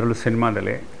ಅದರಲ್ಲೂ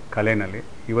ಸಿನಿಮಾದಲ್ಲಿ, ಕಲೆಯಲ್ಲಿ,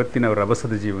 ಇವತ್ತಿನ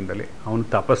ರಭಸದ ಜೀವನದಲ್ಲಿ ಅವನು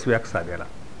ತಪಸ್ವಿಯಾಗಿ ಸಾಧ್ಯ ಇಲ್ಲ.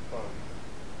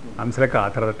 ಅನ್ಸಲೆಕ್ಕ ಆ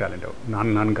ಥರದ ಟ್ಯಾಲೆಂಟ್ ಅವು.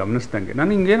 ನಾನು ಗಮನಿಸ್ದಂಗೆ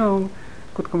ನಾನು ಹಿಂಗೇನು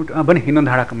ಕೂತ್ಕೊಂಡ್ಬಿಟ್ಟು ಬನ್ನಿ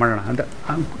ಇನ್ನೊಂದು ಹಾಡಕ್ಕೆ ಮಾಡೋಣ ಅಂತ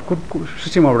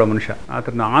ಸೃಷ್ಟಿ ಮಾಡ್ಬಿಡೋ ಮನುಷ್ಯ. ಆ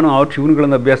ಥರ ನಾನು ಅವ್ರ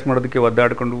ಶಿವನುಗಳನ್ನು ಅಭ್ಯಾಸ ಮಾಡೋದಕ್ಕೆ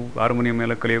ಒದ್ದಾಡಿಕೊಂಡು ಹಾರ್ಮೋನಿಯಂ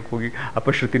ಮೇಲೆ ಕಲಿಯೋಕ್ಕೆ ಹೋಗಿ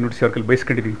ಅಪಶ್ರುತಿ ನುಡಿಸಿ ಅವ್ರ ಕೈಲಿ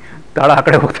ಬೈಸ್ಕೊಂಡಿದ್ದೀನಿ. ತಾಳ ಆ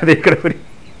ಕಡೆ ಹೋಗ್ತದೆ, ಈ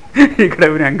ಕಡೆ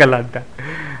ಬರೀ ಹಂಗಲ್ಲ ಅಂತ.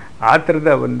 ಆ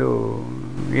ಥರದ ಒಂದು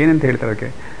ಏನಂತ ಹೇಳ್ತಾರೆ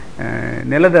ಅದಕ್ಕೆ,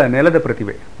 ನೆಲದ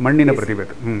ಪ್ರತಿಭೆ, ಮಣ್ಣಿನ ಪ್ರತಿಭೆ.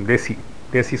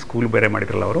 ದೇಸಿ ಸ್ಕೂಲ್ ಬೇರೆ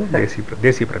ಮಾಡಿದ್ರಲ್ಲ ಅವರು,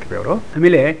 ದೇಸಿ ಪ್ರತಿಭೆ ಅವರು.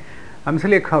 ಆಮೇಲೆ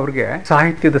ಹಂಸಲೇಖ ಅವ್ರಿಗೆ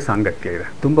ಸಾಹಿತ್ಯದ ಸಾಂಗತ್ಯ ಇದೆ,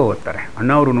 ತುಂಬ ಓದ್ತಾರೆ. ಅಣ್ಣ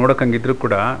ಅವರು ನೋಡೋಕ್ಕಂಗಿದ್ರು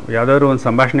ಕೂಡ ಯಾವುದಾದ್ರು ಒಂದು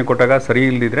ಸಂಭಾಷಣೆ ಕೊಟ್ಟಾಗ ಸರಿ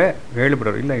ಇಲ್ಲದಿದ್ರೆ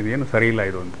ಹೇಳಿಬಿಡೋರು, ಇಲ್ಲ ಇದೇನು ಸರಿ ಇಲ್ಲ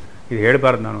ಇದು ಅಂತ, ಇದು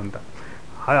ಹೇಳಬಾರ್ದು ನಾನು ಅಂತ.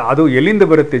 ಅದು ಎಲ್ಲಿಂದ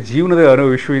ಬರುತ್ತೆ? ಜೀವನದ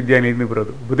ವಿಶ್ವವಿದ್ಯಾಲಯದಿಂದ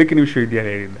ಬರೋದು, ಬದುಕಿನ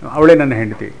ವಿಶ್ವವಿದ್ಯಾಲಯದಿಂದ. ಅವಳೇ ನನ್ನ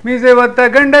ಹೆಂಡತಿ. ಮೀಸೆ ಹೊತ್ತ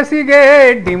ಗಂಡಸಿಗೆ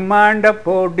ಡಿಮಾಂಡ್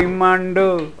ಅಪ್ಪೋ ಡಿಮಾಂಡು.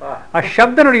 ಆ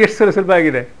ಶಬ್ದ ನೋಡಿ ಎಷ್ಟು ಸ್ವಲ್ಪ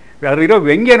ಆಗಿದೆ. ಇರೋ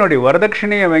ವ್ಯಂಗ್ಯ ನೋಡಿ,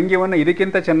 ವರದಕ್ಷಿಣೆಯ ವ್ಯಂಗ್ಯವನ್ನು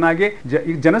ಇದಕ್ಕಿಂತ ಚೆನ್ನಾಗಿ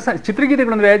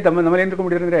ಚಿತ್ರಗೀತೆಗಳು ಅಂದರೆ ನಮ್ಮಲ್ಲಿ ಏನು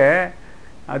ತಿಳ್ಕೊಂಡ್ಬಿಟ್ಟಿದ್ರೆ ಅಂದರೆ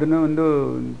ಅದನ್ನು ಒಂದು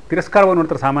ತಿರಸ್ಕಾರವಾಗಿ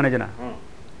ನೋಡ್ತಾರೆ ಸಾಮಾನ್ಯ ಜನ.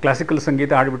 ಕ್ಲಾಸಿಕಲ್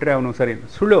ಸಂಗೀತ ಹಾಡಿಬಿಟ್ರೆ ಅವನು ಸರಿ,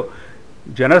 ಸುಳ್ಳು.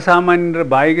 ಜನಸಾಮಾನ್ಯರ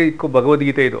ಬಾಯಿಗೆ ಇಕ್ಕೋ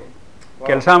ಭಗವದ್ಗೀತೆ ಇದು.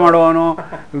 ಕೆಲಸ ಮಾಡೋನು,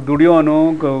 ದುಡಿಯೋನು,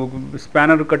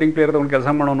 ಸ್ಪ್ಯಾನರ್ ಕಟಿಂಗ್ ಪ್ಲೇಯರ್ ಅವ್ನು ಕೆಲಸ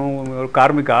ಮಾಡೋನು,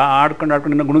 ಕಾರ್ಮಿಕ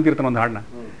ಆಡ್ಕೊಂಡು ಇನ್ನು ಗುಣಗಿರ್ತಾನೆ ಒಂದು ಹಾಡನ್ನ.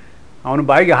 ಅವನು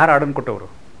ಬಾಯಿಗೆ ಆಹಾರ ಹಾಡನ್ನು ಕೊಟ್ಟವರು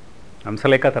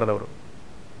ಹಂಸಲೇಖ ಥರದವರು,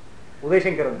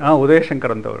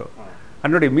 ಉದಯಶಂಕರ್ ಅಂತವರು.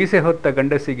 ಅದು ನೋಡಿ, ಮೀಸೆ ಹೊತ್ತ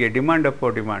ಗಂಡಸಿಗೆ ಡಿಮಾಂಡ್ ಅಪ್ಪೋ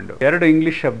ಡಿಮಾಂಡು, 2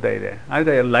 ಇಂಗ್ಲೀಷ್ ಶಬ್ದ ಇದೆ.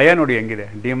 ಆದರೆ ಲಯ ನೋಡಿ ಹೆಂಗಿದೆ,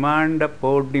 ಡಿಮಾಂಡ್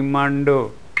ಅಪ್ಪೋ ಡಿಮಾಂಡು.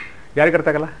 ಯಾರಿಗೆ ಅರ್ಥ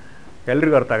ಆಗಲ್ಲ?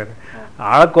 ಎಲ್ರಿಗೂ ಅರ್ಥ ಆಗುತ್ತೆ.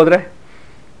 ಆಳಕ್ಕೆ ಹೋದ್ರೆ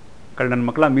ನನ್ನ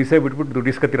ಮಕ್ಕಳ ಮೀಸೆ ಬಿಟ್ಬಿಟ್ಟು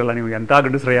ದುಡ್ಡಿಸ್ಕೊತಿರಲ್ಲ ನೀವು, ಎಂಥ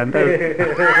ಗಂಡಸ್ರಯ್ಯ ಅಂತ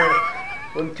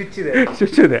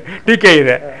ಚುಚ್ಚಿದೆ, ಟೀಕೆ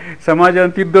ಇದೆ, ಸಮಾಜ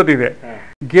ತಿದ್ದೋದಿದೆ,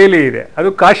 ಗೇಲಿ ಇದೆ.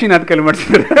 ಅದು ಕಾಶಿನಾಥ್ ಕೈಲಿ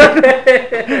ಮಾಡಿಸಿದ್ರೆ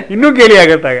ಇನ್ನೂ ಗೇಲಿ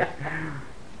ಆಗತ್ತಾಗ.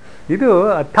 ಇದು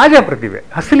ತಾಜಾ ಪ್ರತಿಭೆ,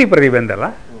 ಅಸಲಿ ಪ್ರತಿಭೆ ಅಂತಲ್ಲ.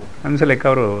 ಹಂಸಲೇಖ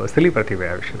ಅವರು ಅಸಲಿ ಪ್ರತಿಭೆ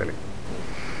ಆ ವಿಷಯದಲ್ಲಿ.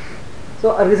 ಸೊ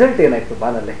ರಿಸಲ್ಟ್ ಏನಾಯ್ತು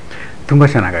ಬಾನಲ್ಲಿ? ತುಂಬ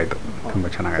ಚೆನ್ನಾಗಾಯಿತು, ತುಂಬ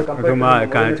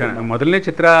ಚೆನ್ನಾಗಾಯಿತು. ಮೊದಲನೇ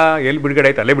ಚಿತ್ರ ಎಲ್ಲಿ ಬಿಡುಗಡೆ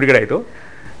ಆಯಿತು ಅಲ್ಲೇ ಬಿಡುಗಡೆ ಆಯಿತು.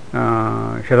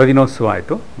 ಶತದಿನೋತ್ಸವ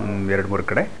ಆಯಿತು 2-3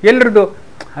 ಕಡೆ. ಎಲ್ಲರದ್ದು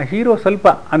ಹೀರೋ ಸ್ವಲ್ಪ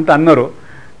ಅಂತ ಅನ್ನೋರು,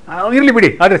 ಇರಲಿ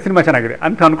ಬಿಡಿ ಆದರೆ ಸಿನಿಮಾ ಚೆನ್ನಾಗಿದೆ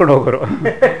ಅಂತ ಅಂದ್ಕೊಂಡು ಹೋಗೋರು.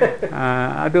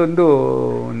 ಅದು ಒಂದು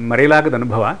ಮರೆಯಲಾಗದ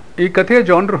ಅನುಭವ. ಈ ಕಥೆಯ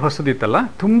ಜಾನ್ರ್ ಹೊಸದಿತ್ತಲ್ಲ,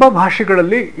 ತುಂಬ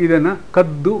ಭಾಷೆಗಳಲ್ಲಿ ಇದನ್ನು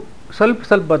ಕದ್ದು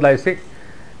ಸ್ವಲ್ಪ ಬದಲಾಯಿಸಿ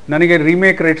ನನಗೆ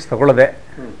ರೀಮೇಕ್ ರೈಟ್ಸ್ ತಗೊಳ್ಳದೆ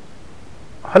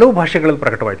ಹಲವು ಭಾಷೆಗಳಲ್ಲಿ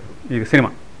ಪ್ರಕಟವಾಯಿತು. ಈಗ ಸಿನಿಮಾ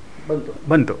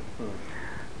ಬಂತು.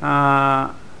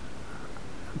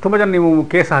 ತುಂಬ ಜನ ನೀವು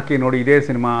ಕೇಸ್ ಹಾಕಿ ನೋಡಿ, ಇದೇ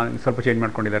ಸಿನಿಮಾ ಸ್ವಲ್ಪ ಚೇಂಜ್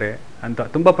ಮಾಡ್ಕೊಂಡಿದ್ದಾರೆ ಅಂತ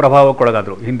ತುಂಬ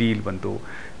ಪ್ರಭಾವಕ್ಕೊಳಗಾದರು. ಹಿಂದಿಯಲ್ಲಿ ಬಂತು,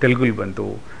 ತೆಲುಗಲ್ಲಿ ಬಂತು,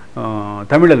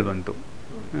 ತಮಿಳಲ್ಲಿ ಬಂತು.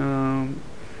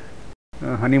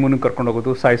 ಹನಿಮೂನಿಗೆ ಕರ್ಕೊಂಡು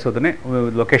ಹೋಗೋದು, ಸಾಯಿಸೋದನ್ನೇ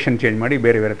ಲೊಕೇಶನ್ ಚೇಂಜ್ ಮಾಡಿ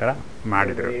ಬೇರೆ ಬೇರೆ ಥರ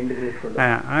ಮಾಡಿದರು.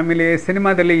 ಆಮೇಲೆ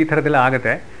ಸಿನಿಮಾದಲ್ಲಿ ಈ ಥರದ್ದೆಲ್ಲ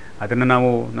ಆಗುತ್ತೆ. ಅದನ್ನು ನಾವು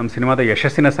ನಮ್ಮ ಸಿನಿಮಾದ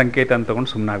ಯಶಸ್ಸಿನ ಸಂಕೇತ ಅಂತ ತೊಗೊಂಡು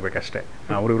ಸುಮ್ಮನಾಗಬೇಕಷ್ಟೇ.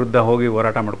 ಅವ್ರ ವಿರುದ್ಧ ಹೋಗಿ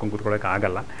ಹೋರಾಟ ಮಾಡ್ಕೊಂಡು ಕೂತ್ಕೊಳ್ಳೋಕೆ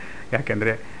ಆಗಲ್ಲ.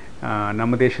 ಯಾಕೆಂದರೆ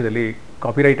ನಮ್ಮ ದೇಶದಲ್ಲಿ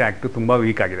ಕಾಪಿರೈಟ್ ಆ್ಯಕ್ಟು ತುಂಬ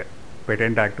ವೀಕ್ ಆಗಿದೆ.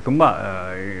 ಪೇಟೆಂಟ್ ಆ್ಯಕ್ಟ್ ತುಂಬ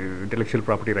ಇಂಟೆಲೆಕ್ಚುಯಲ್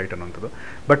ಪ್ರಾಪರ್ಟಿ ರೈಟ್ ಅನ್ನೋಂಥದ್ದು.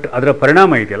 ಬಟ್ ಅದರ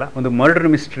ಪರಿಣಾಮ ಇದೆಯಲ್ಲ, ಒಂದು ಮರ್ಡರ್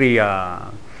ಮಿಸ್ಟ್ರಿಯ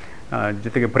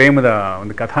ಜೊತೆಗೆ ಪ್ರೇಮದ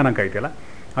ಒಂದು ಕಥಾನಕ ಇದೆಯಲ್ಲ,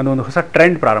 ಅದೊಂದು ಹೊಸ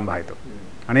ಟ್ರೆಂಡ್ ಪ್ರಾರಂಭ ಆಯಿತು.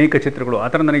 ಅನೇಕ ಚಿತ್ರಗಳು ಆ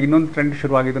ಥರ. ನನಗೆ ಇನ್ನೊಂದು ಟ್ರೆಂಡ್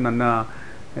ಶುರುವಾಗಿದ್ದು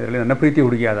ನನ್ನ ಪ್ರೀತಿ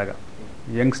ಹುಡುಗಿ ಆದಾಗ.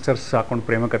 ಯಂಗ್ಸ್ಟರ್ಸ್ ಹಾಕ್ಕೊಂಡು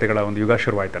ಪ್ರೇಮ ಕಥೆಗಳ ಒಂದು ಯುಗ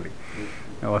ಶುರುವಾಯ್ತು ಅಲ್ಲಿ.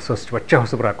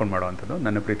 ಹೊಸಬ್ರು ಹಾಕ್ಕೊಂಡು ಮಾಡುವಂಥದ್ದು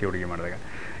ನನ್ನ ಪ್ರೀತಿ ಹುಡುಗಿ ಮಾಡಿದಾಗ.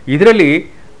 ಇದರಲ್ಲಿ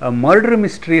ಮರ್ಡರ್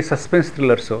ಮಿಸ್ಟ್ರಿ, ಸಸ್ಪೆನ್ಸ್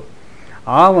ಥ್ರಿಲ್ಲರ್ಸು,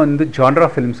 ಆ ಒಂದು ಜಾನ್ರಾ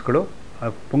ಫಿಲ್ಮ್ಸ್ಗಳು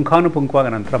ಪುಂಖಾನುಪುಂಖವಾದ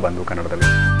ನಂತರ ಬಂದವು ಕನ್ನಡದಲ್ಲಿ.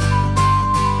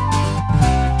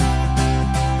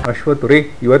 ಅಶ್ವತ್ ರೀ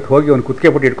ಇವತ್ತು ಹೋಗಿ ಅವ್ನು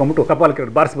ಕುತ್ತಿಗೆ ಪಟ್ಟಿ ಇಟ್ಕೊಂಡ್ಬಿಟ್ಟು ಕಪಾಲ್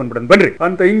ಕೆರೆ ಬಾರಿಸಿ ಬಂದ್ಬಿಡೋದು ಬನ್ರಿ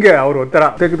ಅಂತ ಹಿಂಗೆ ಅವರು ಒಂಥರ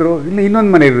ತೆಗೆದ್ರು.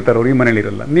 ಇನ್ನೊಂದು ಮನೆ ಇರ್ತಾರೆ ಅವ್ರು, ಈ ಮನೇಲಿ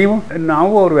ಇರಲ್ಲ.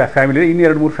 ನಾವು ಅವ್ರ ಫ್ಯಾಮಿಲಿ,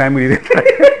 2-3 ಫ್ಯಾಮಿಲಿ ಇದೆ.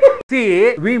 See,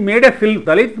 we made a film,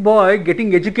 Dalit boy getting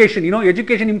education,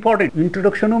 education important.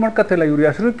 Introduction ಮಾಡ್ಕತ್ತಿಲ್ಲ, ಇವ್ರು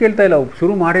ಹೆಸರು ಕೇಳ್ತಾ ಇಲ್ಲ,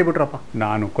 ಶುರು ಮಾಡೇ ಬಿಟ್ರಪ್ಪ.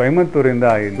 ನಾನು ಕೊಯಮತ್ತೂರಿಂದ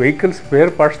ವೆಹಿಕಲ್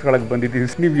ಸ್ಪೇರ್ ಪಾರ್ಟ್ಸ್ಗಳಿಗೆ ಬಂದಿದ್ದೀನಿ,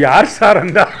 ನೀವು ಯಾರು ಸಾರ್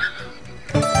ಅಂದ.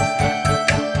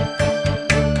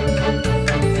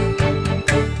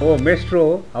 ಮೇಷ್ಟ್ರು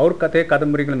ಅವ್ರ ಕಥೆ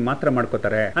ಕಾದಂಬರಿಗಳನ್ನ ಮಾತ್ರ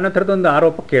ಮಾಡ್ಕೋತಾರೆ ಅನ್ನೋ ಥರದೊಂದು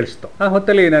ಆರೋಪ ಕೇಳಿಸ್ತು. ಆ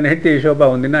ಹೊತ್ತಲ್ಲಿ ನಾನು ಹೆಂಡತಿ ಶೋಭಾ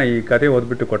ಒಂದಿನ ಈ ಕಥೆ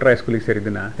ಓದ್ಬಿಟ್ಟು ಕೊಟ್ರ ಸ್ಕೂಲಿಗೆ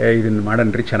ಸೇರಿದ್ದನ್ನ, ಇದನ್ನ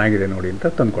ಮಾಡನ್ರಿ ಚೆನ್ನಾಗಿದೆ ನೋಡಿ ಅಂತ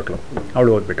ತಂದು ಕೊಟ್ಲು. ಅವಳು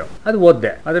ಓದ್ಬಿಟ್ಟು ಅದು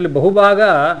ಓದ್ದೆ. ಅದರಲ್ಲಿ ಬಹುಭಾಗ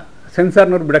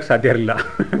ಸೆನ್ಸಾರ್ನವ್ರು ಬಿಡಕ್ಕೆ ಸಾಧ್ಯ ಇರಲಿಲ್ಲ.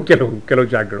 ಕೆಲವು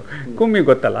ಜಾಗಗಳು ಕುಮ್ಮಿ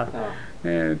ಗೊತ್ತಲ್ಲ,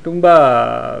 ತುಂಬ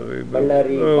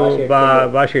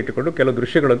ಭಾಷೆ ಇಟ್ಟುಕೊಂಡು ಕೆಲವು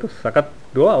ದೃಶ್ಯಗಳಂತೂ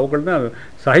ಸಖತ್ತು, ಅವುಗಳನ್ನ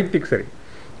ಸಾಹಿತ್ಯಕ್ಕೆ ಸರಿ.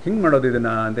 ಹಿಂಗೆ ಮಾಡೋದು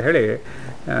ಇದನ್ನು ಅಂತ ಹೇಳಿ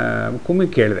ಕುಮ್ಮಿ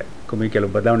ಕೇಳಿದೆ. ಕುಮ್ಮಿ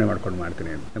ಕೆಲವು ಬದಲಾವಣೆ ಮಾಡ್ಕೊಂಡು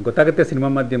ಮಾಡ್ತೀನಿ ಅಂತ ಗೊತ್ತಾಗುತ್ತೆ ಸಿನಿಮಾ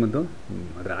ಮಾಧ್ಯಮದ್ದು,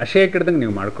 ಅದರ ಆಶಯ ಕೆಡ್ದಂಗೆ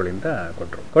ನೀವು ಮಾಡ್ಕೊಳ್ಳಿ ಅಂತ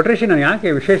ಕೊಟ್ಟರು. ಕೊಟ್ರೇಶಿ ನಾನು ಯಾಕೆ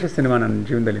ವಿಶೇಷ ಸಿನಿಮಾ ನನ್ನ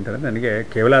ಜೀವನದಲ್ಲಿ ಅಂತಂದರೆ, ನನಗೆ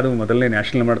ಕೇವಲ ಅದು ಮೊದಲನೇ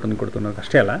ನ್ಯಾಷನಲ್ ಅವಾರ್ಡ್ ತಂದು ಕೊಡ್ತು ಅನ್ನೋದು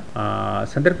ಅಷ್ಟೇ ಅಲ್ಲ, ಆ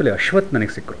ಸಂದರ್ಭದಲ್ಲಿ ಅಶ್ವಥ್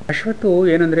ನನಗೆ ಸಿಕ್ಕರು. ಅಶ್ವತ್ತು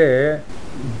ಏನಂದರೆ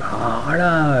ಭಾಳ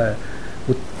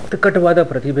ಉತ್ಕಟವಾದ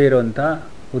ಪ್ರತಿಭೆ ಇರುವಂಥ,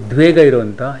 ಉದ್ವೇಗ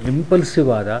ಇರುವಂಥ, ಇಂಪಲ್ಸಿವ್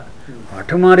ಆದ,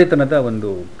 ಹಠಮಾರಿತನದ ಒಂದು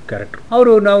ಕ್ಯಾರೆಕ್ಟ್ರು.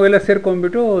 ಅವರು ನಾವೆಲ್ಲ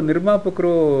ಸೇರ್ಕೊಂಡ್ಬಿಟ್ಟು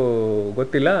ನಿರ್ಮಾಪಕರು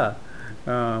ಗೊತ್ತಿಲ್ಲ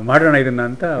ಮಾಡೋಣ ಇದನ್ನು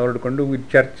ಅಂತ ಹೊರಡ್ಕೊಂಡು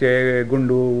ಚರ್ಚೆ,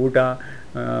 ಗುಂಡು, ಊಟ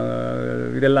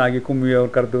ಇದೆಲ್ಲ ಆಗಿ ಕುಮ್ಮಿ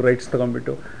ಅವ್ರು ಕರೆದು ರೈಟ್ಸ್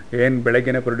ತೊಗೊಂಡ್ಬಿಟ್ಟು ಏನು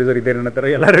ಬೆಳಗ್ಗೆನೇ ಪ್ರೊಡ್ಯೂಸರ್ ಇದೆ ಅನ್ನೋ ಥರ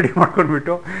ಎಲ್ಲ ರೆಡಿ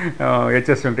ಮಾಡ್ಕೊಂಡ್ಬಿಟ್ಟು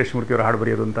ಎಚ್.ಎಸ್. ವೆಂಕಟೇಶ್ಮೂರ್ತಿ ಅವರು ಹಾಡು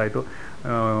ಬರೆಯೋದು ಅಂತ ಆಯಿತು,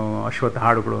 ಅಶ್ವಥ್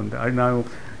ಹಾಡುಗಳು ಅಂತ. ನಾವು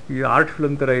ಈ ಆರ್ಟ್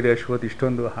ಫಿಲ್ಮ್ ಥರ ಇದೆ ಅಶ್ವಥ್,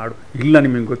 ಇಷ್ಟೊಂದು ಹಾಡು ಇಲ್ಲ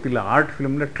ನಿಮಗೆ ಗೊತ್ತಿಲ್ಲ, ಆರ್ಟ್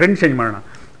ಫಿಲ್ಮ್ನ ಟ್ರೆಂಡ್ ಚೇಂಜ್ ಮಾಡೋಣ,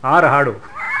 6 ಹಾಡು.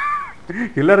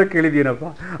 ಎಲ್ಲರೂ ಕೇಳಿದ್ದೀನಪ್ಪ,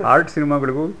 ಆರ್ಟ್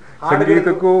ಸಿನಿಮಾಗಳಿಗೂ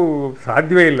ಸಂಗೀತಕ್ಕೂ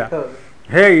ಸಾಧ್ಯವೇ ಇಲ್ಲ.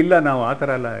 ಹೇ ಇಲ್ಲ, ನಾವು ಆ ಥರ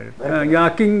ಅಲ್ಲ,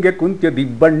 ಯಾಕಿಂಗೆ ಕುಂತ್ಯ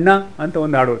ದಿಬ್ಬಣ್ಣ ಅಂತ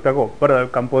ಒಂದು ಹಾಡು ತಗೋ ಬರ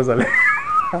ಕಂಪೋಸಲ್ಲೇ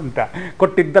ಅಂತ,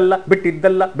 ಕೊಟ್ಟಿದ್ದಲ್ಲ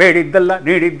ಬಿಟ್ಟಿದ್ದಲ್ಲ ಬೇಡಿದ್ದಲ್ಲ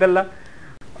ನೀಡಿದ್ದಲ್ಲ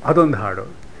ಅದೊಂದು ಹಾಡು.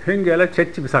 ಹೀಗೆಲ್ಲ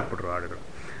ಚೆಚ್ಚಿ ಬಿಸಾಕ್ಬಿಟ್ರು ಹಾಡುಗಳು.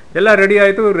 ಎಲ್ಲ ರೆಡಿ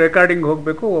ಆಯಿತು, ರೆಕಾರ್ಡಿಂಗ್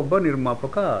ಹೋಗಬೇಕು. ಒಬ್ಬ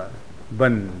ನಿರ್ಮಾಪಕ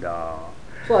ಬಂದ.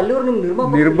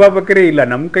 ನಿರ್ಮಾಪಕರೇ ಇಲ್ಲ,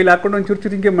 ನಮ್ಮ ಕೈಲಿ ಹಾಕೊಂಡು ಒಂದು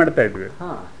ಚುರುಚುರು ಹಿಂಗೆ ಮಾಡ್ತಾ ಇದ್ವಿ.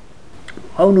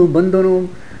 ಅವನು ಬಂದವನು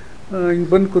ಹಿಂಗೆ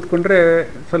ಬಂದು ಕೂತ್ಕೊಂಡ್ರೆ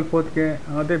ಸ್ವಲ್ಪ ಹೊತ್ತಿಗೆ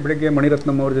ಅದೇ ಬೆಳಗ್ಗೆ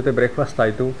ಮಣಿರತ್ನಮ್ ಅವ್ರ ಜೊತೆ ಬ್ರೇಕ್ಫಾಸ್ಟ್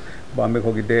ಆಯಿತು, ಬಾಂಬೆಗೆ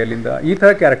ಹೋಗಿದ್ದೆ, ಅಲ್ಲಿಂದ ಈ ಥರ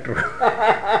ಕ್ಯಾರೆಕ್ಟ್ರು.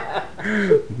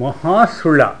 ಮಹಾ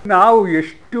ಸುಳ್ಳ. ನಾವು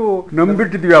ಎಷ್ಟು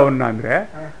ನಂಬಿಟ್ಟಿದ್ವಿ ಅವನ್ನ ಅಂದರೆ,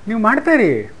 ನೀವು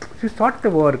ಮಾಡ್ತಾಯಿರಿ, ಸ್ಟಾರ್ಟ್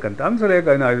ದ ವರ್ಕ್ ಅಂತ.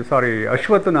 ಸಾರಿ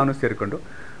ಅಶ್ವತ್ತು ನಾನು ಸೇರಿಕೊಂಡು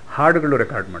ಹಾಡುಗಳು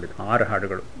ರೆಕಾರ್ಡ್ ಮಾಡಿದ್ದು, 6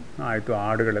 ಹಾಡುಗಳು ಆಯಿತು.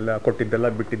 ಹಾಡುಗಳೆಲ್ಲ ಕೊಟ್ಟಿದ್ದೆಲ್ಲ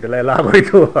ಬಿಟ್ಟಿದ್ದೆಲ್ಲ ಎಲ್ಲ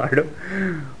ಆಗೋಯ್ತು. ಹಾಡು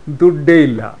ದುಡ್ಡೇ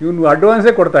ಇಲ್ಲ, ಇವನು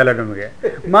ಅಡ್ವಾನ್ಸೇ ಕೊಡ್ತಾ ಇಲ್ಲ ನಮಗೆ.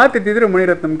 ಮಾತಿದ್ದಿದ್ರು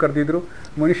ಮಣಿರತ್ನಮ್ ಕರೆದಿದ್ರು,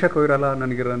 ಮನುಷ್ಯ ಕೊಯ್ರಲ್ಲ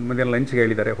ನನಗೆ ಮಧ್ಯಾಹ್ನ ಲಂಚ್ಗೆ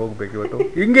ಹೇಳಿದ್ದಾರೆ ಹೋಗ್ಬೇಕು ಇವತ್ತು,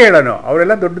 ಹಿಂಗೆ ಹೇಳೋಣ.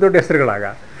 ಅವರೆಲ್ಲ ದೊಡ್ಡ ದೊಡ್ಡ ಹೆಸರುಗಳಾಗ,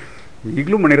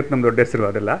 ಈಗಲೂ ಮಣಿರತ್ನಮ್ ದೊಡ್ಡ ಹೆಸರು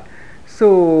ಅದೆಲ್ಲ. ಸೊ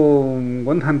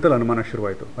ಒಂದು ಹಂತಲ್ಲಿ ಅನುಮಾನ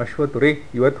ಶುರುವಾಯಿತು. ಅಶ್ವತ್ತು ರೀ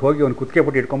ಇವತ್ತು ಹೋಗಿ ಒಂದು ಕುತ್ತಿಗೆ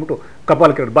ಪಟ್ಟಿ ಇಟ್ಕೊಂಡ್ಬಿಟ್ಟು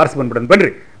ಕಪಾಲ್ ಕೆರೆ ಬಾರಿಸಿ ಬಂದ್ಬಿಡೋಣ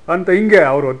ಬನ್ನಿರಿ ಅಂತ ಹಿಂಗೆ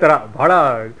ಅವರು ಒಂಥರ ಭಾಳ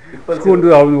ಸ್ಕೂಲ್ದು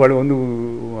ಒಂದು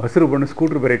ಹಸಿರು ಬಣ್ಣ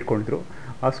ಸ್ಕೂಟ್ರ್ ಬೇರೆ ಇಟ್ಕೊಂಡಿದ್ರು.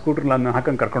 ಆ ಸ್ಕೂಟ್ರ್ ನಾನು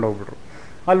ಹಾಕಂಗೆ ಕರ್ಕೊಂಡು ಹೋಗ್ಬಿಟ್ರು.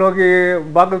 ಅಲ್ಲಿ ಹೋಗಿ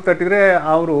ಬಾಗಿಲು ತಟ್ಟಿದ್ರೆ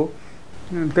ಅವರು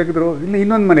ತೆಗೆದ್ರು, ಇಲ್ಲಿ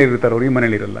ಇನ್ನೊಂದು ಮನೆ ಇರ್ತಾರೆ ಅವ್ರು, ಈ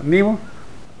ಮನೇಲಿ ಇರಲ್ಲ.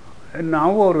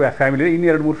 ನಾವು ಅವ್ರ ಫ್ಯಾಮಿಲಿ, ಇನ್ನು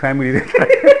 2-3 ಫ್ಯಾಮಿಲಿ ಇದೆ,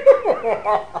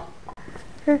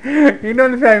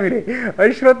 ಇನ್ನೊಂದು ಫ್ಯಾಮಿಲಿ.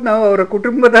 ಅಶ್ವಥ್ ನಾವು ಅವರ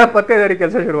ಕುಟುಂಬದ ಪತ್ತೇದಾರಿ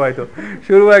ಕೆಲಸ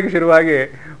ಶುರುವಾಗಿ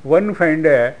ಒನ್ ಫೈನ್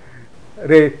ಡೇ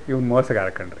ರೇ ಇವ್ನು ಮೋಸಗಾರ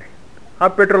ಕಣ್ರಿ. ಆ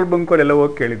ಪೆಟ್ರೋಲ್ ಬಂಕಲ್ಲೆಲ್ಲ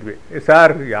ಹೋಗಿ ಕೇಳಿದ್ವಿ,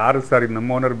 ಸರ್ ಯಾರು ಸರ್ ಇದು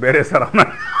ನಮ್ಮ ಓನರ್ ಬೇರೆ ಸರ್, ಅವನ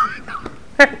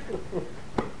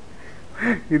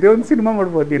ಇದೇ ಒಂದು ಸಿನಿಮಾ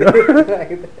ಮಾಡ್ಬೋದು ನೀನು.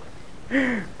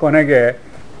 ಕೊನೆಗೆ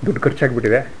ದುಡ್ಡು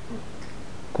ಖರ್ಚಾಗಿಬಿಟ್ಟಿದೆ,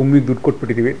 ಕುಮ್ಮಿಗೆ ದುಡ್ಡು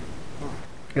ಕೊಟ್ಬಿಟ್ಟಿದ್ದೀವಿ,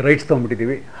 ರೈಟ್ಸ್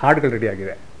ತೊಗೊಂಡ್ಬಿಟ್ಟಿದ್ದೀವಿ, ಹಾಡುಗಳು ರೆಡಿ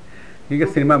ಆಗಿದೆ, ಈಗ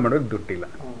ಸಿನಿಮಾ ಮಾಡೋಕ್ಕೆ ದುಡ್ಡಿಲ್ಲ.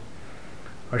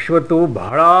 ಅಶ್ವತ್ತು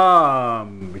ಬಹಳ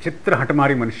ವಿಚಿತ್ರ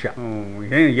ಹಠಮಾರಿ ಮನುಷ್ಯ.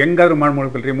 ಹೆಂಗಾದ್ರೂ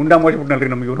ಮಾಡ್ಬೇಕಲ್ರಿ, ಮುಂಡ ಮೋಚ್ಬಿಟ್ನಲ್ರಿ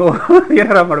ನಮಗೆ ಇವರು,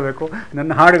 ಏನಾರ ಮಾಡಬೇಕು.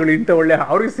 ನನ್ನ ಹಾಡುಗಳು ಇಂಥ ಒಳ್ಳೆ,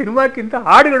 ಅವ್ರಿಗೆ ಸಿನಿಮಾಕ್ಕಿಂತ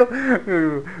ಹಾಡುಗಳು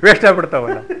ವೇಸ್ಟ್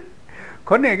ಆಗ್ಬಿಡ್ತಾವಲ್ಲ.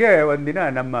 ಕೊನೆಗೆ ಒಂದಿನ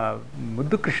ನಮ್ಮ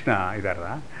ಮುದ್ದುಕೃಷ್ಣ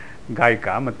ಇದ್ದಾರಲ್ಲ ಗಾಯಕ,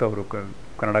 ಮತ್ತು ಅವರು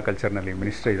ಕನ್ನಡ ಕಲ್ಚರ್ನಲ್ಲಿ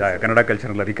ಮಿನಿಸ್ಟರ್ ಇದ್ದಾರೆ, ಕನ್ನಡ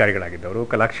ಕಲ್ಚರ್ನಲ್ಲಿ ಅಧಿಕಾರಿಗಳಾಗಿದ್ದವರು,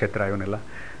 ಕಲಾಕ್ಷೇತ್ರ ಇವನ್ನೆಲ್ಲ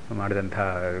ಮಾಡಿದಂಥ,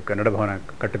 ಕನ್ನಡ ಭವನ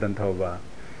ಕಟ್ಟಿದಂಥ ಒಬ್ಬ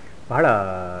ಬಹಳ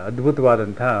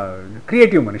ಅದ್ಭುತವಾದಂಥ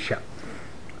ಕ್ರಿಯೇಟಿವ್ ಮನುಷ್ಯ.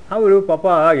 ಅವರು ಪಾಪ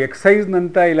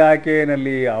ಎಕ್ಸೈಸ್ನಂಥ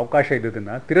ಇಲಾಖೆಯಲ್ಲಿ ಅವಕಾಶ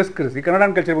ಇದ್ದದನ್ನು ತಿರಸ್ಕರಿಸಿ ಕನ್ನಡ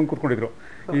ಕಲ್ಚರ್ ಬಂದು ಕೂತ್ಕೊಂಡಿದ್ರು.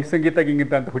 ಈ ಸಂಗೀತ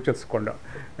ಗಿಂಗೀತ ಅಂತ ಹುಚ್ಚಿಸ್ಕೊಂಡು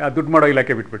ದುಡ್ಡು ಮಾಡೋ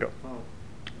ಇಲಾಖೆ ಬಿಟ್ಬಿಟ್ಟು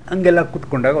ಹಂಗೆಲ್ಲ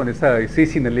ಕೂತ್ಕೊಂಡಾಗ ಒಂದು ದಿವಸ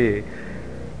CCನಲ್ಲಿ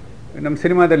ನಮ್ಮ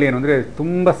ಸಿನಿಮಾದಲ್ಲಿ ಏನು ಅಂದರೆ,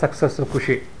 ತುಂಬ ಸಕ್ಸಸ್ಸು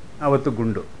ಖುಷಿ ಅವತ್ತು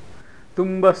ಗುಂಡು,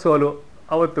 ತುಂಬ ಸೋಲು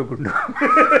ಅವತ್ತು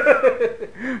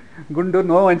ಗುಂಡು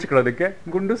ನೋವು ಹಂಚ್ಕೊಳ್ಳೋದಕ್ಕೆ,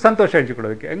 ಗುಂಡು ಸಂತೋಷ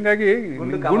ಹಂಚ್ಕೊಳ್ಳೋದಕ್ಕೆ. ಹಂಗಾಗಿ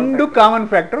ಗುಂಡು ಕಾಮನ್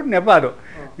ಫ್ಯಾಕ್ಟರ್, ನೆಪ ಅದು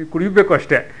ಕುಡಿಬೇಕು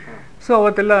ಅಷ್ಟೇ. ಸೊ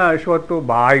ಅವತ್ತೆಲ್ಲ ಅಶ್ವತ್ತು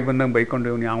ಬಾಯಿಗೆ ಬಂದಂಗೆ ಬೈಕೊಂಡು,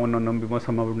 ಇವ್ನು ಯಾವನ್ನ ನಂಬಿ ಮೋಸ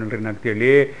ಮಾಡ್ಬಿಡ್ನಲ್ರಿ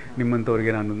ನಾಗ್ತಿಯಲ್ಲಿ,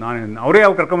 ನಿಮ್ಮಂಥವ್ರಿಗೆ ನಾನು ಅವರೇ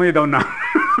ಅವ್ರು ಕರ್ಕೊಂಬಂದಿದ್ದವನ್ನ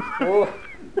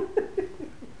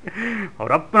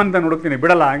ಅವ್ರಪ್ಪ ಅಂತ ನೋಡ್ತೀನಿ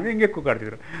ಬಿಡಲ್ಲ, ಹಿಂಗೆ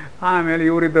ಕೂಗಾಡ್ತಿದ್ರು. ಆಮೇಲೆ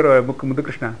ಇವರಿದ್ದರು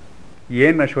ಮುದ್ದುಕೃಷ್ಣ,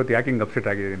 ಏನು ಅಶ್ವತ್ ಯಾಕೆ ಹಿಂಗೆ ಅಪ್ಸೆಟ್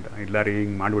ಆಗಿದೆ ಅಂತ. ಇಲ್ಲ ರೀ,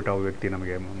 ಹಿಂಗೆ ಮಾಡಿಬಿಟ್ಟು ಆ ವ್ಯಕ್ತಿ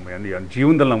ನಮಗೆ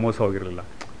ಜೀವನದಲ್ಲಿ ನಾವು ಮೋಸ ಹೋಗಿರಲಿಲ್ಲ,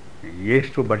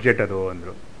 ಎಷ್ಟು ಬಡ್ಜೆಟ್ ಅದು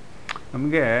ಅಂದರು.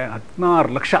 ನಮಗೆ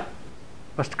 16 ಲಕ್ಷ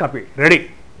ಫಸ್ಟ್ ಕಾಪಿ ರೆಡಿ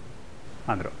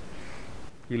ಅಂದರು.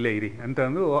 ಇಲ್ಲೇ ಇರಿ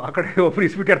ಅಂತಂದು ಆ ಕಡೆ ಒಬ್ಬರು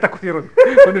ಇಸ್ಬಿಟ್ಟು ಎರ್ತಾ ಕೂತಿರೋದು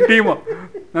ಒಂದು ಟೀಮು,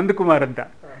 ನಂದಕುಮಾರ್ ಅಂತ.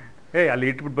 ಅಲ್ಲಿ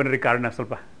ಇಟ್ಬಿಟ್ಟು ಬನ್ನಿರಿ ಕಾರಣ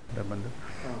ಸ್ವಲ್ಪ ಅಂತ ಬಂದು,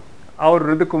 ಅವರು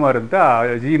ನಂದಕುಮಾರ್ ಅಂತ,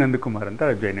 ನಂದಕುಮಾರ್ ಅಂತ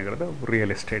ಜಯನಗರದ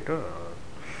ರಿಯಲ್ ಎಸ್ಟೇಟು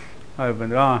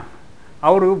ಬಂದರು.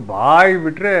 ಅವರು ಬಾಯಿ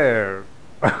ಬಿಟ್ಟರೆ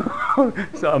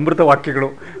ಅಮೃತ ವಾಕ್ಯಗಳು,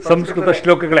 ಸಂಸ್ಕೃತ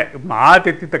ಶ್ಲೋಕಗಳೇ,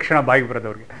 ಮಾತೆತ್ತಿದ ತಕ್ಷಣ ಬಾಯಿಗೆ ಬರೋದು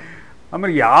ಅವ್ರಿಗೆ.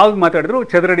 ಆಮೇಲೆ ಯಾವ್ದು ಮಾತಾಡಿದ್ರು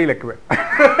ಚದರಡಿ ಲೆಕ್ಕವೇ.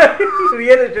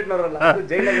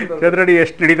 ಚದರಡಿ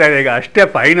ಎಷ್ಟು ನಡೀತಾ ಇದೆ ಈಗ, ಅಷ್ಟೇ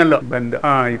ಫೈನಲ್ಲು ಬಂದು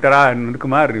ಈ ಥರ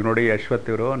ನಂದಕುಮಾರ್ ನೋಡಿ, ಅಶ್ವಥ್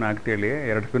ಇವರು ನಾಗ್ತಿಯಲ್ಲಿ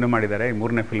 2 ಫಿಲ್ಮ್ ಮಾಡಿದ್ದಾರೆ,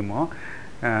 3ನೇ ಫಿಲ್ಮು,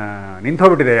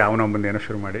 ನಿಂತೋಗ್ಬಿಟ್ಟಿದೆ ಅವನ ಬಂದು ಏನೋ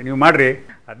ಶುರು ಮಾಡಿ ನೀವು ಮಾಡಿರಿ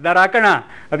 16 ಹಾಕೋಣ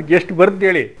ಅದಕ್ಕೆ ಎಷ್ಟು ಬರುತ್ತೆ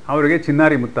ಹೇಳಿ. ಅವರಿಗೆ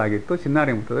ಚಿನ್ನಾರಿ ಮುತ್ತಾಗಿತ್ತು,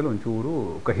 ಚಿನ್ನಾರಿ ಮುತ್ತದಲ್ಲಿ ಒಂಚೂರು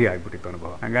ಕಹಿ ಆಗಿಬಿಟ್ಟಿತ್ತು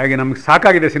ಅನುಭವ. ಹಾಗಾಗಿ ನಮ್ಗೆ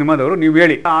ಸಾಕಾಗಿದೆ ಸಿನಿಮಾದವರು, ನೀವು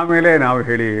ಹೇಳಿ. ಆಮೇಲೆ ನಾವು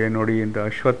ಹೇಳಿ ನೋಡಿ ಅಂತ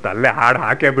ಅಶ್ವತ್ಥ ಅಲ್ಲೇ ಹಾಡು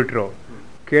ಹಾಕೇ ಬಿಟ್ರು.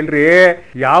 ಕೇಳ್ರಿ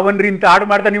ಯಾವನ್ರಿ ಇಂಥ ಹಾಡು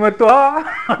ಮಾಡ್ತಾನೆ ಇವತ್ತು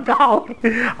ಅಂತ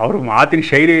ಅವ್ರ ಮಾತಿನ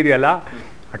ಶೈಲಿ ಇದೆಯಲ್ಲ,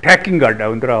 ಅಟ್ಯಾಕಿಂಗ್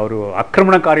ಒಂಥರ ಅವರು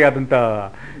ಆಕ್ರಮಣಕಾರಿಯಾದಂಥ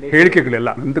ಹೇಳಿಕೆಗಳೆಲ್ಲ.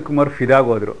 ನಂದಕುಮಾರ್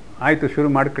ಫಿದಾಗೋದ್ರು. ಆಯಿತು ಶುರು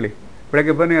ಮಾಡ್ಕೊಳ್ಳಿ,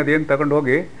 ಬೆಳಗ್ಗೆ ಬನ್ನಿ ಅದೇನು ತಗೊಂಡು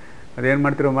ಹೋಗಿ ಅದೇನು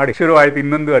ಮಾಡ್ತಿರೋ ಮಾಡಿ. ಶುರು ಆಯಿತು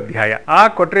ಇನ್ನೊಂದು ಅಧ್ಯಾಯ. ಆ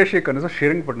ಕೊಟ್ರೇಶಿ ಕನಸು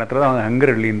ಶ್ರೀರಂಗಪಟ್ಟಣ ಹತ್ರ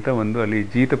ಹಂಗರಹಳ್ಳಿ ಅಂತ ಒಂದು ಅಲ್ಲಿ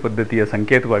ಜೀತ ಪದ್ಧತಿಯ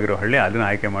ಸಂಕೇತವಾಗಿರೋ ಹಳ್ಳಿ, ಅದನ್ನು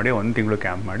ಆಯ್ಕೆ ಮಾಡಿ 1 ತಿಂಗಳು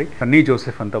ಕ್ಯಾಂಪ್ ಮಾಡಿ ಸನ್ನಿ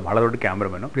ಜೋಸೆಫ್ ಅಂತ ಬಹಳ ದೊಡ್ಡ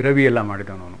ಕ್ಯಾಮ್ರಾಮನು, ಪಿರವಿ ಎಲ್ಲ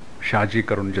ಮಾಡಿದವನು ಅವನು, ಶಾಜಿ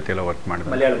ಕರುಣ್ ಜೊತೆ ಎಲ್ಲ ವರ್ಕ್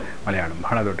ಮಾಡಿದ ಮಲಯಾಳಂ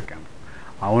ಬಹಳ ದೊಡ್ಡ ಕ್ಯಾಮ್ರಾ.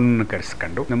 ಅವನ್ನ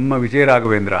ಕರೆಸ್ಕೊಂಡು ನಮ್ಮ ವಿಜಯ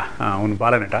ರಾಘವೇಂದ್ರ ಅವನು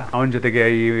ಬಾಲನಟ, ಅವನ ಜೊತೆಗೆ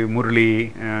ಈ ಮುರಳಿ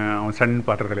ಅವನು ಸಣ್ಣ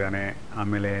ಪಾತ್ರದಲ್ಲಿದ್ದಾನೆ.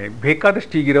 ಆಮೇಲೆ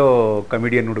ಬೇಕಾದಷ್ಟು ಈಗಿರೋ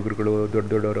ಕಮಿಡಿಯನ್ ಹುಡುಗರುಗಳು ದೊಡ್ಡ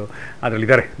ದೊಡ್ಡವರು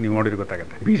ಅದರಲ್ಲಿದ್ದಾರೆ, ನೀವು ನೋಡಿದ್ರೆ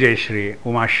ಗೊತ್ತಾಗುತ್ತೆ. ವಿಜಯಶ್ರೀ,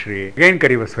 ಉಮಾಶ್ರೀ, ಏನ್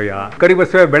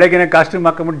ಕರಿಬಸವ ಬೆಳಗ್ಗೆನೆ ಕಾಸ್ಟ್ಯೂಮ್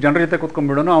ಹಾಕೊಂಡ್ಬಿಟ್ಟು ಜನರ ಜೊತೆ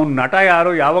ಕೂತ್ಕೊಂಡ್ಬಿಡೋನು. ಅವ್ನು ನಟ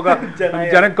ಯಾರು ಯಾವಾಗ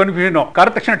ಜನಕ್ಕೆ ಕನ್ಫ್ಯೂಷನು, ಕಾದ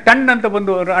ತಕ್ಷಣ ಟನ್ ಅಂತ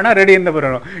ಬಂದು ಹಣ ರೆಡಿ ಅಂತ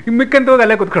ಬರೋನು, ಮಿಕ್ಕಂತ ಹೋಗಿ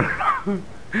ಅಲ್ಲೇ ಕೂತ್ಕೊಂಡು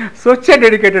ಸ್ವಚ್ಛ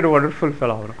ಡೆಡಿಕೇಟೆಡ್ ವಂಡರ್ಫುಲ್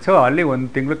ಫೆಲೋ ಅವರು. ಸೊ ಅಲ್ಲಿ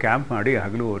 1 ತಿಂಗಳು ಕ್ಯಾಂಪ್ ಮಾಡಿ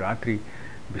ಹಗಲು ರಾತ್ರಿ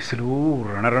ಬಿಸಿಲು,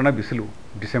 ರಣ ಬಿಸಿಲು.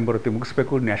 ಡಿಸೆಂಬರ್ ಹೊತ್ತಿಗೆ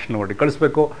ಮುಗಿಸ್ಬೇಕು, ನ್ಯಾಷನಲ್ ಅವಾರ್ಡಿಗೆ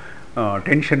ಕಳಿಸ್ಬೇಕು,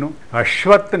 ಟೆನ್ಷನ್ನು.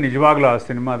 ಅಶ್ವತ್ಥ ನಿಜವಾಗ್ಲೂ ಆ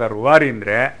ಸಿನಿಮಾದ ರುವಾರಿ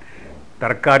ಅಂದರೆ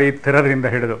ತರಕಾರಿ ತರೋದ್ರಿಂದ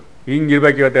ಹಿಡಿದು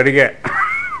ಹಿಂಗಿರ್ಬೇಕು ಇವತ್ತು ಅಡುಗೆ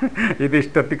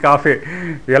ಇದಿಷ್ಟೊತ್ತಿ ಕಾಫಿ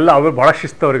ಎಲ್ಲ ಅವರು ಭಾಳ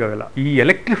ಶಿಸ್ತವ್ರಿಗೆ ಅವೆಲ್ಲ. ಈ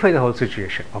ಎಲೆಕ್ಟ್ರಿಫೈ ದ ಹೋಲ್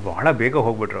ಸಿಚುವೇಶನ್ ಭಾಳ ಬೇಗ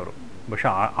ಹೋಗ್ಬಿಟ್ರು ಅವರು.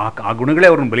 ಬಹುಶಃ ಆ ಗುಣಗಳೇ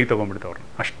ಅವ್ರನ್ನ ಬಲಿ ತೊಗೊಂಡ್ಬಿಡ್ತವ್ರು.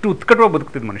 ಅಷ್ಟು ಉತ್ಕಟವಾಗಿ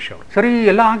ಬದುಕ್ತಿದ್ದ ಮನುಷ್ಯ ಅವರು. ಸರಿ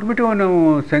ಎಲ್ಲ ಹಾಕ್ಬಿಟ್ಟು ನಾವು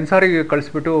ಸೆನ್ಸಾರಿಗೆ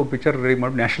ಕಳಿಸ್ಬಿಟ್ಟು ಪಿಕ್ಚರ್ ರೆಡಿ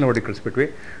ಮಾಡಿ ನ್ಯಾಷನಲ್ ಅವಾರ್ಡಿಗೆ ಕಳಿಸ್ಬಿಟ್ವಿ.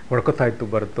 ಹೊಡ್ಕೊತಾ ಇತ್ತು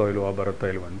ಬರುತ್ತೋ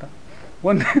ಇಲ್ವೋ ಅಂತ.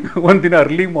 ಒಂದು ದಿನ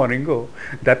ಅರ್ಲಿ ಮಾರ್ನಿಂಗು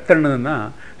ದತ್ತಣ್ಣನ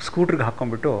ಸ್ಕೂಟ್ರಿಗೆ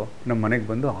ಹಾಕ್ಕೊಂಡ್ಬಿಟ್ಟು ನಮ್ಮ ಮನೆಗೆ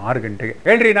ಬಂದು 6 ಗಂಟೆಗೆ,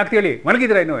 ಹೇಳ್ರಿ ನಾಕ್ತಿ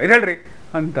ಮಲಗಿದ್ರ ಇನ್ನು ಹೇಳ್ರಿ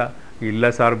ಅಂತ. ಇಲ್ಲ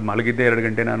ಸರ್ ಮಲಗಿದ್ದೆ 2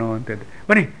 ಗಂಟೆ ನಾನು ಅಂತಿದ್ದೆ.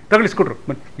 ಬನ್ನಿ ತಗೊಳ್ಳಿ ಸ್ಕೂಟ್ರು,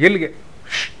 ಬನ್ನಿ. ಎಲ್ಲಿಗೆ?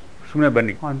 ಸುಮ್ಮನೆ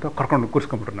ಬನ್ನಿ ಅಂತ ಕರ್ಕೊಂಡು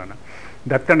ಕೂರಿಸ್ಕೊಂಡ್ಬಿಟ್ರು. ನಾನು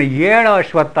ದತ್ತಣ್ಣ ಹೇಳೋ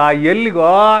ಅಶ್ವತ್ಥ ಎಲ್ಲಿಗೋ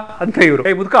ಅಂತ ಇವರು,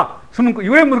 ಮುದುಕ ಸುಮ್ಮನೆ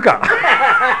ಇವರೇ ಮುದುಕ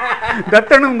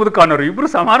ದತ್ತಣ್ಣ ಮುದುಕ ಅನ್ನೋರು, ಇಬ್ರು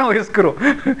ಸಮಾನ ವಯಸ್ಕರು.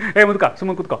 ಮುದುಕ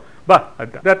ಸುಮ್ಮನೆ ಕೂತ್ಕೋ ಬಾ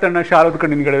ಅಂತ. ದತ್ತಣ್ಣ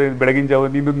ಶಾರದ್ಕೊಂಡು ನಿನ್ಗಡೆ ಬೆಳಗಿನ ಜಾವ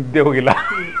ನಿಂದು ನಿದ್ದೆ ಹೋಗಿಲ್ಲ,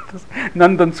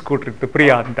 ನಂದೊಂದು ಸ್ಕೂಟ್ರ್ ಇತ್ತು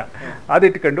ಪ್ರಿಯಾ ಅಂತ,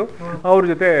 ಅದಿಟ್ಕೊಂಡು ಅವ್ರ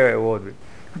ಜೊತೆ ಹೋದ್ವಿ.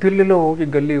 ಅದೆಲ್ಲೆಲ್ಲೋ ಹೋಗಿ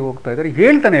ಗಲ್ಲಿ ಹೋಗ್ತಾ ಇದ್ದಾರೆ,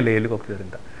 ಹೇಳ್ತಾನೆ ಇಲ್ಲ ಎಲ್ಲಿಗೆ ಹೋಗ್ತಿದ್ದಾರೆ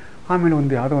ಅಂತ. ಆಮೇಲೆ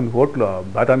ಯಾವುದೋ ಒಂದು ಹೋಟ್ಲು,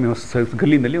 ಬಾದಾಮಿ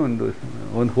ಗಲ್ಲಿನಲ್ಲಿ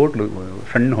ಒಂದು ಹೋಟ್ಲು,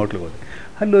 ಸಣ್ಣ ಹೋಟ್ಲಿಗೆ ಹೋದೆ.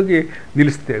 ಅಲ್ಲೋಗಿ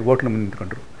ನಿಲ್ಲಿಸ್ದೆ, ಹೋಟ್ಲು ಮುಂದೆ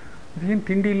ನಿಂತ್ಕೊಂಡ್ರು. ಏನು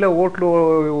ತಿಂಡಿ ಇಲ್ಲ, ಹೋಟ್ಲು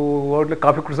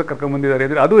ಕಾಫಿ ಕುಡ್ಸೋಕೆ ಕರ್ಕೊಂಡ್ಬಂದಿದ್ದಾರೆ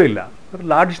ಅಂದರೆ ಅದೂ ಇಲ್ಲ, ಅದು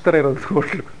ಲಾಡ್ಜ್ ಥರ ಇರೋದು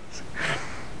ಹೋಟ್ಲು.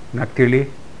 ನಾಕ್ತೇಳಿ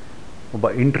ಒಬ್ಬ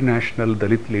ಇಂಟರ್ನ್ಯಾಷನಲ್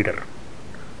ದಲಿತ್ ಲೀಡರ್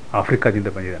ಆಫ್ರಿಕಾದಿಂದ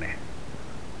ಬಂದಿದ್ದಾನೆ,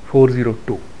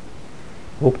 402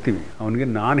 ಹೋಗ್ತೀವಿ. ಅವನಿಗೆ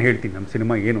ನಾನು ಹೇಳ್ತೀನಿ ನಮ್ಮ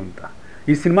ಸಿನಿಮಾ ಏನು ಅಂತ.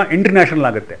 ಈ ಸಿನಿಮಾ ಇಂಟರ್ನ್ಯಾಷನಲ್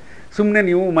ಆಗುತ್ತೆ. ಸುಮ್ಮನೆ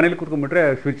ನೀವು ಮನೇಲಿ ಕೂತ್ಕೊಂಡ್ಬಿಟ್ರೆ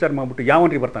ಪಿಕ್ಚರ್ ಮಾಡಿಬಿಟ್ಟು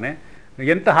ಯಾವನ್ರಿ ಬರ್ತಾನೆ,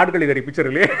 ಎಂಥ ಹಾಡುಗಳಿದ್ದಾರೆ ಈ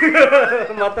ಪಿಕ್ಚರಲ್ಲಿ,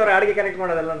 ಮತ್ತವ್ರ ಹಾಡಿಗೆ ಕನೆಕ್ಟ್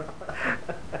ಮಾಡೋದಲ್ಲ.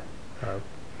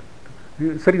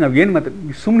 ಸರಿ ನಾವು ಏನು ಮತ್ತೆ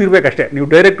ಸುಮ್ಮನೆ ಇರಬೇಕಷ್ಟೇ, ನೀವು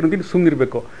ಡೈರೆಕ್ಟ್ರ್ ಅಂತೀನಿ ಸುಮ್ಮನೆ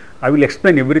ಇರಬೇಕು. I will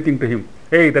explain everything to him.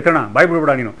 Dattanna ಬಾಯ್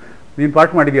ಬಿಡ್ಬೇಡ, ನೀನು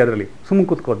ಪಾರ್ಟ್ ಮಾಡಿದ್ಯಾ ಅದರಲ್ಲಿ, ಸುಮ್ಮನೆ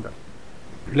ಕೂತ್ಕೋ ಅಂತ.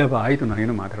 ಇಲ್ಲ ಬಾ ಆಯಿತು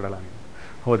ನಾನೇನು ಮಾತಾಡಲ್ಲ. ನೀವು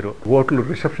ಹೋದರು. ಹೋಟ್ಲು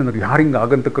ರಿಸೆಪ್ಷನವ್ರು ಯಾರು ಹಿಂಗೆ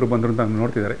ಆಗಂತಕರು ಬಂದರು ಅಂತ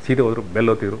ನೋಡ್ತಿದ್ದಾರೆ. ಸೀದಾ ಹೋದರು,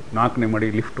 ಬೆಲ್ ಓದ್ತಿದ್ರು. 4ನೇ ಮಾಡಿ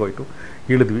ಲಿಫ್ಟ್ ಹೋಯಿತು,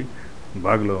 ಇಳಿದ್ವಿ.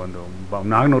 ಬಾಗಿಲು ಒಂದು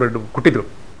 402 ಕೊಟ್ಟಿದ್ರು,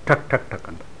 ಟಕ್ ಟಕ್ ಟಕ್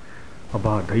ಅಂತ. ಒಬ್ಬ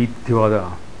ದೈತ್ಯವಾದ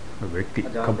ವ್ಯಕ್ತಿ,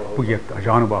 ಕಪ್ಪುಗೆ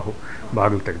ಅಜಾನುಬಾಹು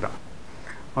ಬಾಗಿಲು ತೆಗೆದ.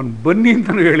 ಅವ್ನು ಬನ್ನಿ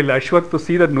ಅಂತಲೂ ಹೇಳಿಲ್ಲ. ಅಶ್ವತ್ತು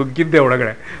ಸೀದಾ ನುಗ್ಗಿದ್ದೆ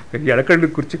ಒಳಗಡೆ, ಎಳ್ಕೊಂಡು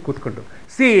ಕುರ್ಚಿ ಕೂತ್ಕೊಂಡು.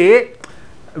 C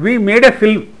we made A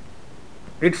film,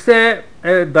 it's A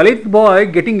Dalit bye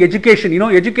getting education,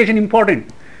 education important.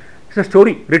 It's a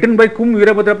story written by Kum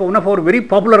Veerabhadrappa, one of our very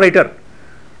popular writer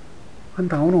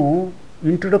ಅಂತ. ಅವನು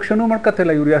ಇಂಟ್ರೊಡಕ್ಷನೂ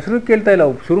ಮಾಡ್ಕೊತಿಲ್ಲ, ಇವ್ರು ಹೆಸರು ಕೇಳ್ತಾ ಇಲ್ಲ,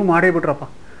 ಶುರು ಮಾಡೇ ಬಿಟ್ರಪ್ಪ.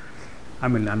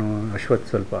 ಆಮೇಲೆ ನಾನು ಅಶ್ವತ್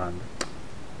ಸ್ವಲ್ಪ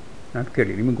ನಾನು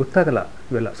ಕೇಳಿ, ನಿಮಗೆ ಗೊತ್ತಾಗಲ್ಲ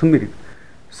ಇವೆಲ್ಲ, ಸುಮ್ಮನಿರಿ.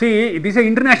 See this A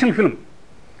international film.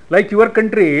 Like your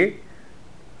country,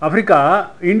 Africa,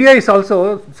 India is also,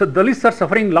 so Dalits are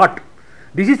suffering lot.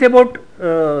 This is about,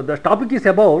 the topic is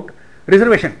about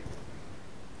reservation.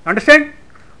 Understand?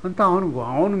 ಅಂತ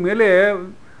ಅವನ ಮೇಲೆ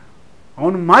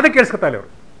ಅವನು ಮಾತ ಕೇಳಿಸ್ಕೊತಾ ಇಲ್ಲ ಅವರು.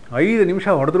 5 ನಿಮಿಷ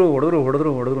ಹೊಡೆದ್ರು.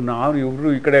 ನಾವು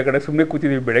ಇವರು ಈ ಕಡೆ ಸುಮ್ಮನೆ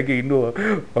ಕೂತಿದ್ದೀವಿ. ಬೆಳಗ್ಗೆ ಇನ್ನೂ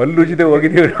ಹಲ್ಲುಜ್ಜದೆ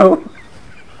ಹೋಗಿದ್ದೀವಿ ನಾವು.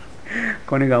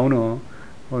 ಕೊನೆಗೆ ಅವನು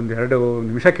 1-2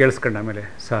 ನಿಮಿಷ ಕೇಳಿಸ್ಕೊಂಡ. ಆಮೇಲೆ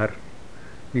ಸರ್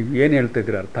ನೀವು ಏನು ಹೇಳ್ತಾ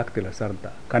ಇದ್ದೀರ ಅರ್ಥ ಆಗ್ತಿಲ್ಲ ಸರ್ ಅಂತ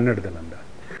ಕನ್ನಡದಲ್ಲಿ ಅಂದ.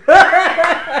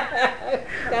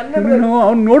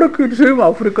 ಅವ್ನು ನೋಡೋಕೆ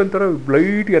ಆಫ್ರಿಕನ್ ಥರ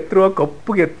ಬ್ಲೈಟ್ ಎತ್ತರವಾಗಿ,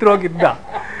 ಕಪ್ಪಗೆ ಎತ್ತರವಾಗಿದ್ದ,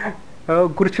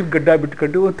 ಕುರ್ಚಿ ಗಡ್ಡ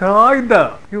ಬಿಟ್ಕೊಂಡು ಒಂಥರ ಇದ್ದ.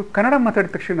 ಇವು ಕನ್ನಡ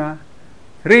ಮಾತಾಡಿದ ತಕ್ಷಣ,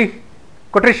 ರೀ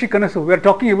ಕೊಟ್ರೇಶಿ ಕನಸು, we are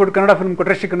talking about Kannada film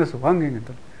ಕೊಟ್ರೇಶಿ ಕನಸು, ಹಂಗೆ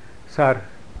ಅಂತ. ಸರ್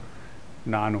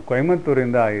ನಾನು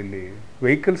ಕೊಯಮತ್ತೂರಿಂದ ಇಲ್ಲಿ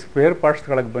ವೆಹಿಕಲ್ ಸ್ಪೇರ್ ಪಾರ್ಟ್ಸ್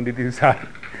ತಗೊಳಕ್ಕೆ ಬಂದಿದ್ದೀನಿ ಸರ್,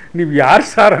 ನೀವು ಯಾರು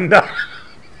ಸರ್ ಅಂದ.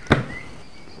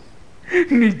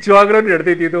 ನಿಜವಾಗ್ಲೂ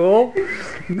ನಡೆದೈತಿದ್ದು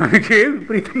ನನಗೆ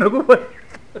ವಿಪರೀತ ನಗು.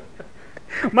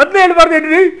 ಮೊದಲೇ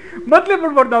ಹೇಳ್ಬಾರ್ದೇನ್ರಿ, ಮೊದಲೇ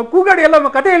ಬಿಡ್ಬಾರ್ದು, ನಾವು ಕೂಗಾಡಿ ಎಲ್ಲ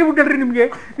ಕತೆ ಹೇಳ್ಬಿಟ್ಟಲ್ರಿ ನಿಮಗೆ,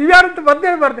 ನೀವು ಯಾರಂತ ಮೊದಲೇ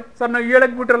ಹೇಳ್ಬಾರ್ದೆ ಸರ್. ನಾವು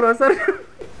ಹೇಳಕ್ಕೆ ಬಿಟ್ರಲ್ವ ಸರ್,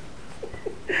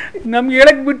 ನಮ್ಗೆ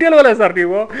ಹೇಳಕ್ಕೆ ಬಿಟ್ಟಿಲ್ವಲ್ಲ ಸರ್,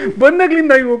 ನೀವು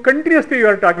ಬಂದಾಗ್ಲಿಂದ ಇವು ಕಂಟಿನ್ಯೂಸ್ಲಿ ಯು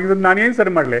ಆರ್ ಟಾಕಿಂಗ್. ನಾನೇನು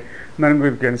ಸರ್ ಮಾಡಲಿ, ನನಗೂ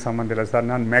ಇದಕ್ಕೇನು ಸಂಬಂಧ ಇಲ್ಲ ಸರ್,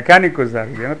 ನಾನು ಮೆಕ್ಯಾನಿಕ್ಕು ಸರ್,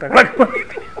 ಏನೋ ತಗೊಳಕ್ಕೆ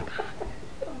ಬಂದಿದ್ದೀನಿ.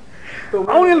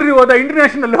 ಅವನಿಲ್ರಿ ಹೋದ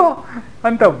ಇಂಟರ್ನ್ಯಾಷನಲ್ಲು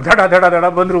ಅಂತ ದಡ ದಡ ದಡ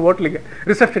ಬಂದರು ಹೋಟ್ಲಿಗೆ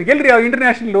ರಿಸೆಪ್ಷನ್ಗೆ. ಎಲ್ರಿ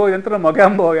ಇಂಟರ್ನ್ಯಾಷನಲ್ಲು ಎಂತ ಮಗ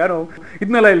ಅಂಬೋ ಯಾರೋ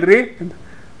ಇದನ್ನೆಲ್ಲ ಇಲ್ರಿ ಅಂತ.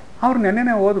 ಅವ್ರು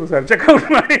ನೆನ್ನೆನೇ ಹೋದ್ರು ಸರ್, ಚೆಕ್ಔಟ್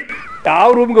ಮಾಡಿ ಯಾವ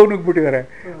ರೂಮ್ಗೆ ಅವ್ನಿಗೆ ಬಿಟ್ಟಿದ್ದಾರೆ.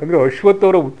 ಅಂದರೆ ಅಶ್ವಥ್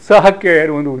ಅವರ ಉತ್ಸಾಹಕ್ಕೆ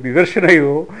ಒಂದು ನಿದರ್ಶನ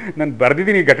ಇದು. ನಾನು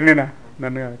ಬರೆದಿದ್ದೀನಿ ಘಟನೆನ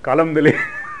ನನ್ನ ಕಾಲಮ್ದಲ್ಲಿ,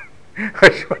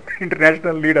 ಅಶ್ವಥ್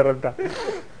ಇಂಟರ್ನ್ಯಾಷನಲ್ ಲೀಡರ್ ಅಂತ.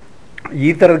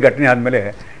 ಈ ಥರದ ಘಟನೆ ಆದಮೇಲೆ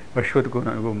ಅಶ್ವತ್ಗೂ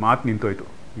ನನಗೂ ಮಾತು ನಿಂತೋಯ್ತು.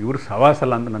 ಇವರು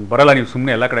ಸವಾಸಲ್ಲ ಅಂತ ನಾನು ಬರಲ್ಲ, ನೀವು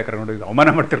ಸುಮ್ಮನೆ ಎಲ್ಲ ಕಡೆ ಕರ್ಕೊಂಡು ಅವಮಾನ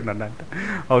ಮಾಡ್ತೀರಿ ನನ್ನ ಅಂತ.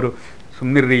 ಅವರು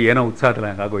ಸುಮ್ಮನಿರ್ರಿ, ಏನೋ ಉತ್ಸಾಹದಲ್ಲಿ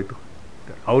ಹಂಗಾಗೋಯ್ತು.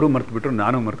 ಅವರು ಮರ್ತುಬಿಟ್ರು,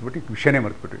 ನಾನು ಮರ್ತುಬಿಟ್ಟು ವಿಷಯನೇ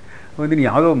ಮರ್ತುಬಿಟ್ವಿ. ಒಂದಿನ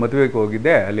ಯಾವುದೋ ಮದುವೆಗೆ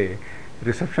ಹೋಗಿದ್ದೆ, ಅಲ್ಲಿ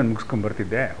ರಿಸೆಪ್ಷನ್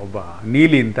ಮುಗಿಸ್ಕೊಂಬರ್ತಿದ್ದೆ. ಒಬ್ಬ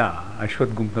ನೀಲಿ ಅಂತ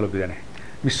ಅಶ್ವಥ್ ಗುಂಪಿನಲ್ಲಿ ಒಬ್ಬಿದ್ದಾನೆ,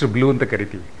 ಮಿಸ್ಟರ್ ಬ್ಲೂ ಅಂತ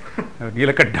ಕರಿತೀವಿ,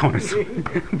 ನೀಲಕಂಠ ಅವನು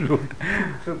ಬ್ಲೂ ಅಂತ.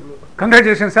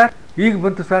 ಕಂಗ್ರ್ಯಾಚುಲೇಷನ್ ಸರ್, ಈಗ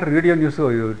ಬಂತು sir radio news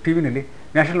T ವಿನಲ್ಲಿ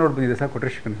national award ಬಂದಿದೆ ಸರ್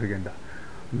ಕೊಟ್ರೇಶಿ ಕನಸುಗೆ ಅಂತ.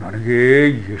 ನನಗೆ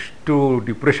ಎಷ್ಟು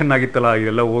ಡಿಪ್ರೆಷನ್ ಆಗಿತ್ತಲ್ಲ,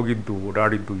 ಇದೆಲ್ಲ ಹೋಗಿದ್ದು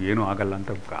ಓಡಾಡಿದ್ದು ಏನೂ ಆಗಲ್ಲ ಅಂತ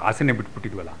ಆಸೆನೇ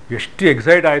ಬಿಟ್ಬಿಟ್ಟಿದ್ವಲ್ಲ. ಎಷ್ಟು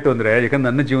ಎಕ್ಸೈಟ್ ಆಯಿತು ಅಂದರೆ, ಯಾಕಂದ್ರೆ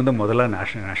ನನ್ನ ಜೀವನದ ಮೊದಲ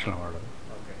ನ್ಯಾಷನಲ್ ಅವಾರ್ಡ್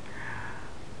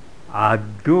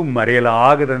ಅದು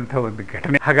ಮರೆಯಲಾಗದಂಥ ಒಂದು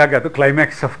ಘಟನೆ. ಹಾಗಾಗಿ ಅದು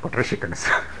ಕ್ಲೈಮ್ಯಾಕ್ಸ್ ಆಫ್ ಕೊಟ್ರೇಶಿ ಕನಸು.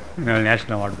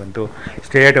 ನ್ಯಾಷನಲ್ ಅವಾರ್ಡ್ ಬಂತು,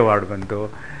 ಸ್ಟೇಟ್ ಅವಾರ್ಡ್ ಬಂತು,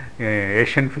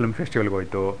 ಏಷ್ಯನ್ ಫಿಲ್ಮ್ ಫೆಸ್ಟಿವಲ್ಗೆ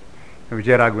ಹೋಯಿತು,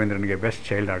 ವಿಜಯ ರಾಘವೇಂದ್ರನಿಗೆ ಬೆಸ್ಟ್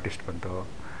ಚೈಲ್ಡ್ ಆರ್ಟಿಸ್ಟ್ ಬಂತು.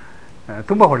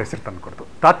 ತುಂಬ ಒಳ್ಳೆ ಹೆಸರು ತಂದು ಕೊಡ್ತು.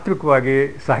 ತಾತ್ವಿಕವಾಗಿ,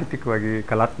 ಸಾಹಿತ್ಯಿಕವಾಗಿ,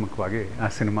 ಕಲಾತ್ಮಕವಾಗಿ ಆ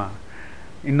ಸಿನಿಮಾ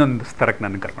ಇನ್ನೊಂದು ಸ್ತರಕ್ಕೆ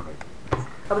ನನ್ನ ಕರ್ಕೊಂಡೋಯ್ತು.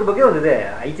 ಅದ್ರ ಬಗ್ಗೆ ಒಂದಿದೆ,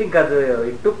 ಐ ಥಿಂಕ್ ಅದು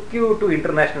it took you to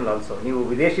international also. ನೀವು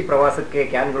ವಿದೇಶಿ ಪ್ರವಾಸಕ್ಕೆ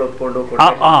ಕ್ಯಾನ್ಗಳು ಹೊತ್ಕೊಂಡು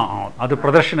ಅದು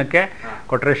ಪ್ರದರ್ಶನಕ್ಕೆ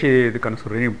ಕೊಟ್ರೇಶಿ ಇದು ಕನಸು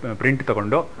ಪ್ರಿಂಟ್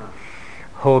ತಗೊಂಡು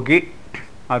ಹೋಗಿ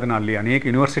ಅದನ್ನು ಅಲ್ಲಿ ಅನೇಕ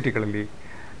ಯೂನಿವರ್ಸಿಟಿಗಳಲ್ಲಿ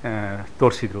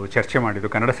ತೋರಿಸಿದ್ರು, ಚರ್ಚೆ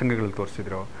ಮಾಡಿದರು, ಕನ್ನಡ ಸಂಘಗಳಲ್ಲಿ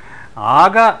ತೋರಿಸಿದ್ರು.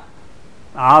 ಆಗ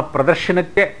ಆ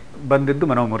ಪ್ರದರ್ಶನಕ್ಕೆ ಬಂದಿದ್ದು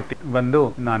ಮನೋಮೂರ್ತಿ ಬಂದು,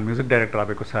 ನಾನು ಮ್ಯೂಸಿಕ್ ಡೈರೆಕ್ಟರ್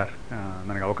ಆಗಬೇಕು ಸರ್,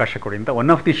 ನನಗೆ ಅವಕಾಶ ಕೊಡಿ ಅಂತ ಒನ್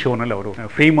ಆಫ್ ದಿ ಶೋನಲ್ಲಿ, ಅವರು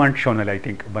ಫ್ರೀಮಾಂಟ್ ಶೋನಲ್ಲಿ ಐ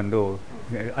ಥಿಂಕ್ ಬಂದು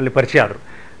ಅಲ್ಲಿ ಪರಿಚಯ ಆದರು.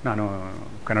 ನಾನು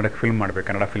ಕನ್ನಡಕ್ಕೆ ಫಿಲ್ಮ್ ಮಾಡಬೇಕು,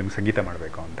 ಕನ್ನಡ ಫಿಲ್ಮ್ ಸಂಗೀತ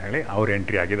ಮಾಡಬೇಕು ಅಂತ ಹೇಳಿ ಅವ್ರು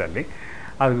ಎಂಟ್ರಿ ಆಗಿದೆ ಅಲ್ಲಿ.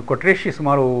 ಅದು ಕೊಟ್ರೇಶಿ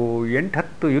ಸುಮಾರು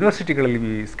 8-10 ಯೂನಿವರ್ಸಿಟಿಗಳಲ್ಲಿ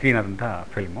ಸ್ಕ್ರೀನ್ ಆದಂಥ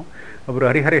ಫಿಲ್ಮು. ಒಬ್ಬರು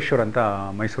ಹರಿಹರೇಶ್ವರ್ ಅಂತ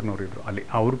ಮೈಸೂರಿನವರು ಇದ್ದರು ಅಲ್ಲಿ,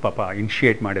 ಅವರು ಪಾಪ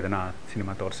ಇನಿಷಿಯೇಟ್ ಮಾಡಿದನ್ನು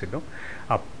ಸಿನಿಮಾ ತೋರಿಸಿದ್ದು.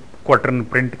 ಆ ಕ್ವಾರ್ಟರ್ನ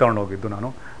ಪ್ರಿಂಟ್ ತೊಗೊಂಡು ಹೋಗಿದ್ದು ನಾನು,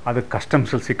 ಅದಕ್ಕೆ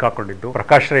ಕಸ್ಟಮ್ಸಲ್ಲಿ ಸಿಕ್ಕಾಕೊಂಡಿದ್ದು.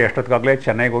 ಪ್ರಕಾಶ್ ರೈ ಅಷ್ಟೊತ್ತಿಗಾಗಲೇ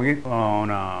ಚೆನ್ನೈಗೆ ಹೋಗಿ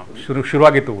ಅವನ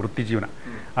ಶುರುವಾಗಿತ್ತು ವೃತ್ತಿ ಜೀವನ.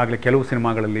 ಆಗಲೇ ಕೆಲವು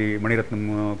ಸಿನಿಮಾಗಳಲ್ಲಿ ಮಣಿರತ್ನಂ,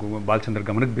 ಬಾಲಚಂದ್ರ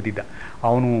ಗಮನಕ್ಕೆ ಬಿದ್ದಿದ್ದ.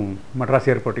 ಅವನು ಮಡ್ರಾಸ್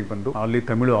ಏರ್ಪೋರ್ಟಿಗೆ ಬಂದು ಅಲ್ಲಿ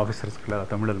ತಮಿಳು ಆಫೀಸರ್ಸ್ಗಳ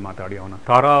ತಮಿಳಲ್ಲಿ ಮಾತಾಡಿ ಅವನ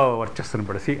ತಾರಾ ವರ್ಚಸ್ಸನ್ನು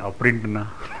ಬಳಸಿ ಆ ಪ್ರಿಂಟನ್ನ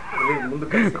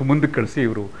ಮುಂದಕ್ಕೆ ಕಳಿಸಿ,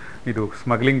 ಇವರು ಇದು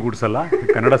ಸ್ಮಗ್ಲಿಂಗ್ ಗೂಡ್ಸ್ ಅಲ್ಲ,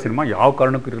 ಕನ್ನಡ ಸಿನಿಮಾ, ಯಾವ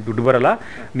ಕಾರಣಕ್ಕೂ ಇದ್ರ ದುಡ್ಡು ಬರಲ್ಲ,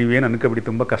 ನೀವೇನು ಅನ್ಕೋಬಿಡಿ,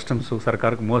 ತುಂಬ ಕಸ್ಟಮ್ಸು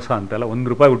ಸರ್ಕಾರಕ್ಕೆ ಮೋಸ ಅಂತೆಲ್ಲ, 1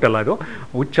 ರೂಪಾಯಿ ಬಿಟ್ಟಲ್ಲ, ಅದು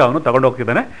ಹುಚ್ಚ ಅವನು ತಗೊಂಡು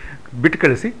ಹೋಗ್ತಿದ್ದಾನೆ, ಬಿಟ್ಟು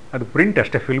ಕಳಿಸಿ, ಅದು ಪ್ರಿಂಟ್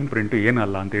ಅಷ್ಟೇ, ಫಿಲ್ಮ್ ಪ್ರಿಂಟು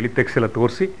ಏನಲ್ಲ ಅಂತೇಳಿ ತೆಗ್ಸೆಲ್ಲ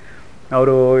ತೋರಿಸಿ,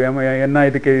 ಅವರು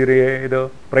ಇದಕ್ಕೆ ಇದ್ರಿ, ಇದು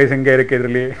ಪ್ರೈಸ್ ಹೆಂಗೆ ಇದಕ್ಕೆ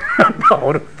ಇದರಲ್ಲಿ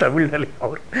ಅವರು ತಮಿಳಿನಲ್ಲಿ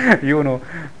ಇವನು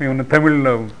ತಮಿಳ್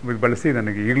ಬಳಸಿ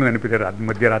ನನಗೆ ಈಗಲೂ ನೆನಪಿದ್ದಾರೆ. ಅದು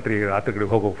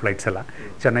ರಾತ್ರಿಗಳಿಗೆ ಹೋಗೋ ಫ್ಲೈಟ್ಸ್ ಎಲ್ಲ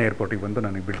ಚೆನ್ನೈ ಏರ್ಪೋರ್ಟಿಗೆ ಬಂದು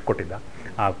ನನಗೆ ಬಿಟ್ಕೊಟ್ಟಿದ್ದ,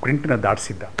 ಆ ಪ್ರಿಂಟ್ನ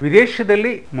ದಾಟಿಸಿದ್ದ.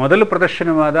 ವಿದೇಶದಲ್ಲಿ ಮೊದಲು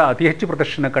ಪ್ರದರ್ಶನವಾದ, ಅತಿ ಹೆಚ್ಚು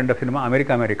ಪ್ರದರ್ಶನ ಕಂಡ ಸಿನಿಮಾ ಅಮೆರಿಕ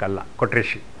ಅಲ್ಲ,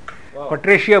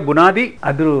 ಕೊಟ್ರೇಶಿಯ ಬುನಾದಿ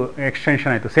ಅದ್ರ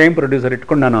ಎಕ್ಸ್ಟೆನ್ಷನ್ ಆಯಿತು. ಸೇಮ್ ಪ್ರೊಡ್ಯೂಸರ್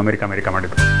ಇಟ್ಕೊಂಡು ನಾನು ಅಮೆರಿಕ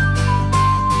ಮಾಡಿದ್ದು.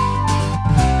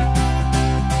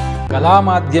 ಕಲಾ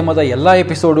ಮಾಧ್ಯಮದ ಎಲ್ಲ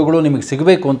ಎಪಿಸೋಡುಗಳು ನಿಮಗೆ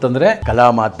ಸಿಗಬೇಕು ಅಂತಂದ್ರೆ ಕಲಾ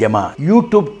ಮಾಧ್ಯಮ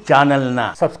ಯೂಟ್ಯೂಬ್ ಚಾನೆಲ್ನ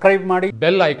ಸಬ್ಸ್ಕ್ರೈಬ್ ಮಾಡಿ,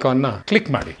 ಬೆಲ್ ಐಕಾನ್ನ ಕ್ಲಿಕ್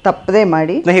ಮಾಡಿ, ತಪ್ಪದೇ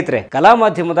ಮಾಡಿ. ಸ್ನೇಹಿತರೆ, ಕಲಾ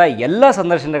ಮಾಧ್ಯಮದ ಎಲ್ಲ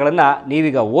ಸಂದರ್ಶನಗಳನ್ನು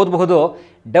ನೀವೀಗ ಓದಬಹುದು.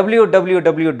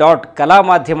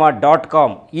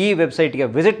 www.kalamadhyama.com ಈ ವೆಬ್ಸೈಟ್ಗೆ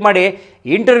ವಿಸಿಟ್ ಮಾಡಿ,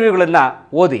 ಇಂಟರ್ವ್ಯೂಗಳನ್ನು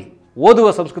ಓದಿ. ಓದುವ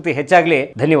ಸಂಸ್ಕೃತಿ ಹೆಚ್ಚಾಗಲಿ.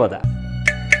 ಧನ್ಯವಾದ.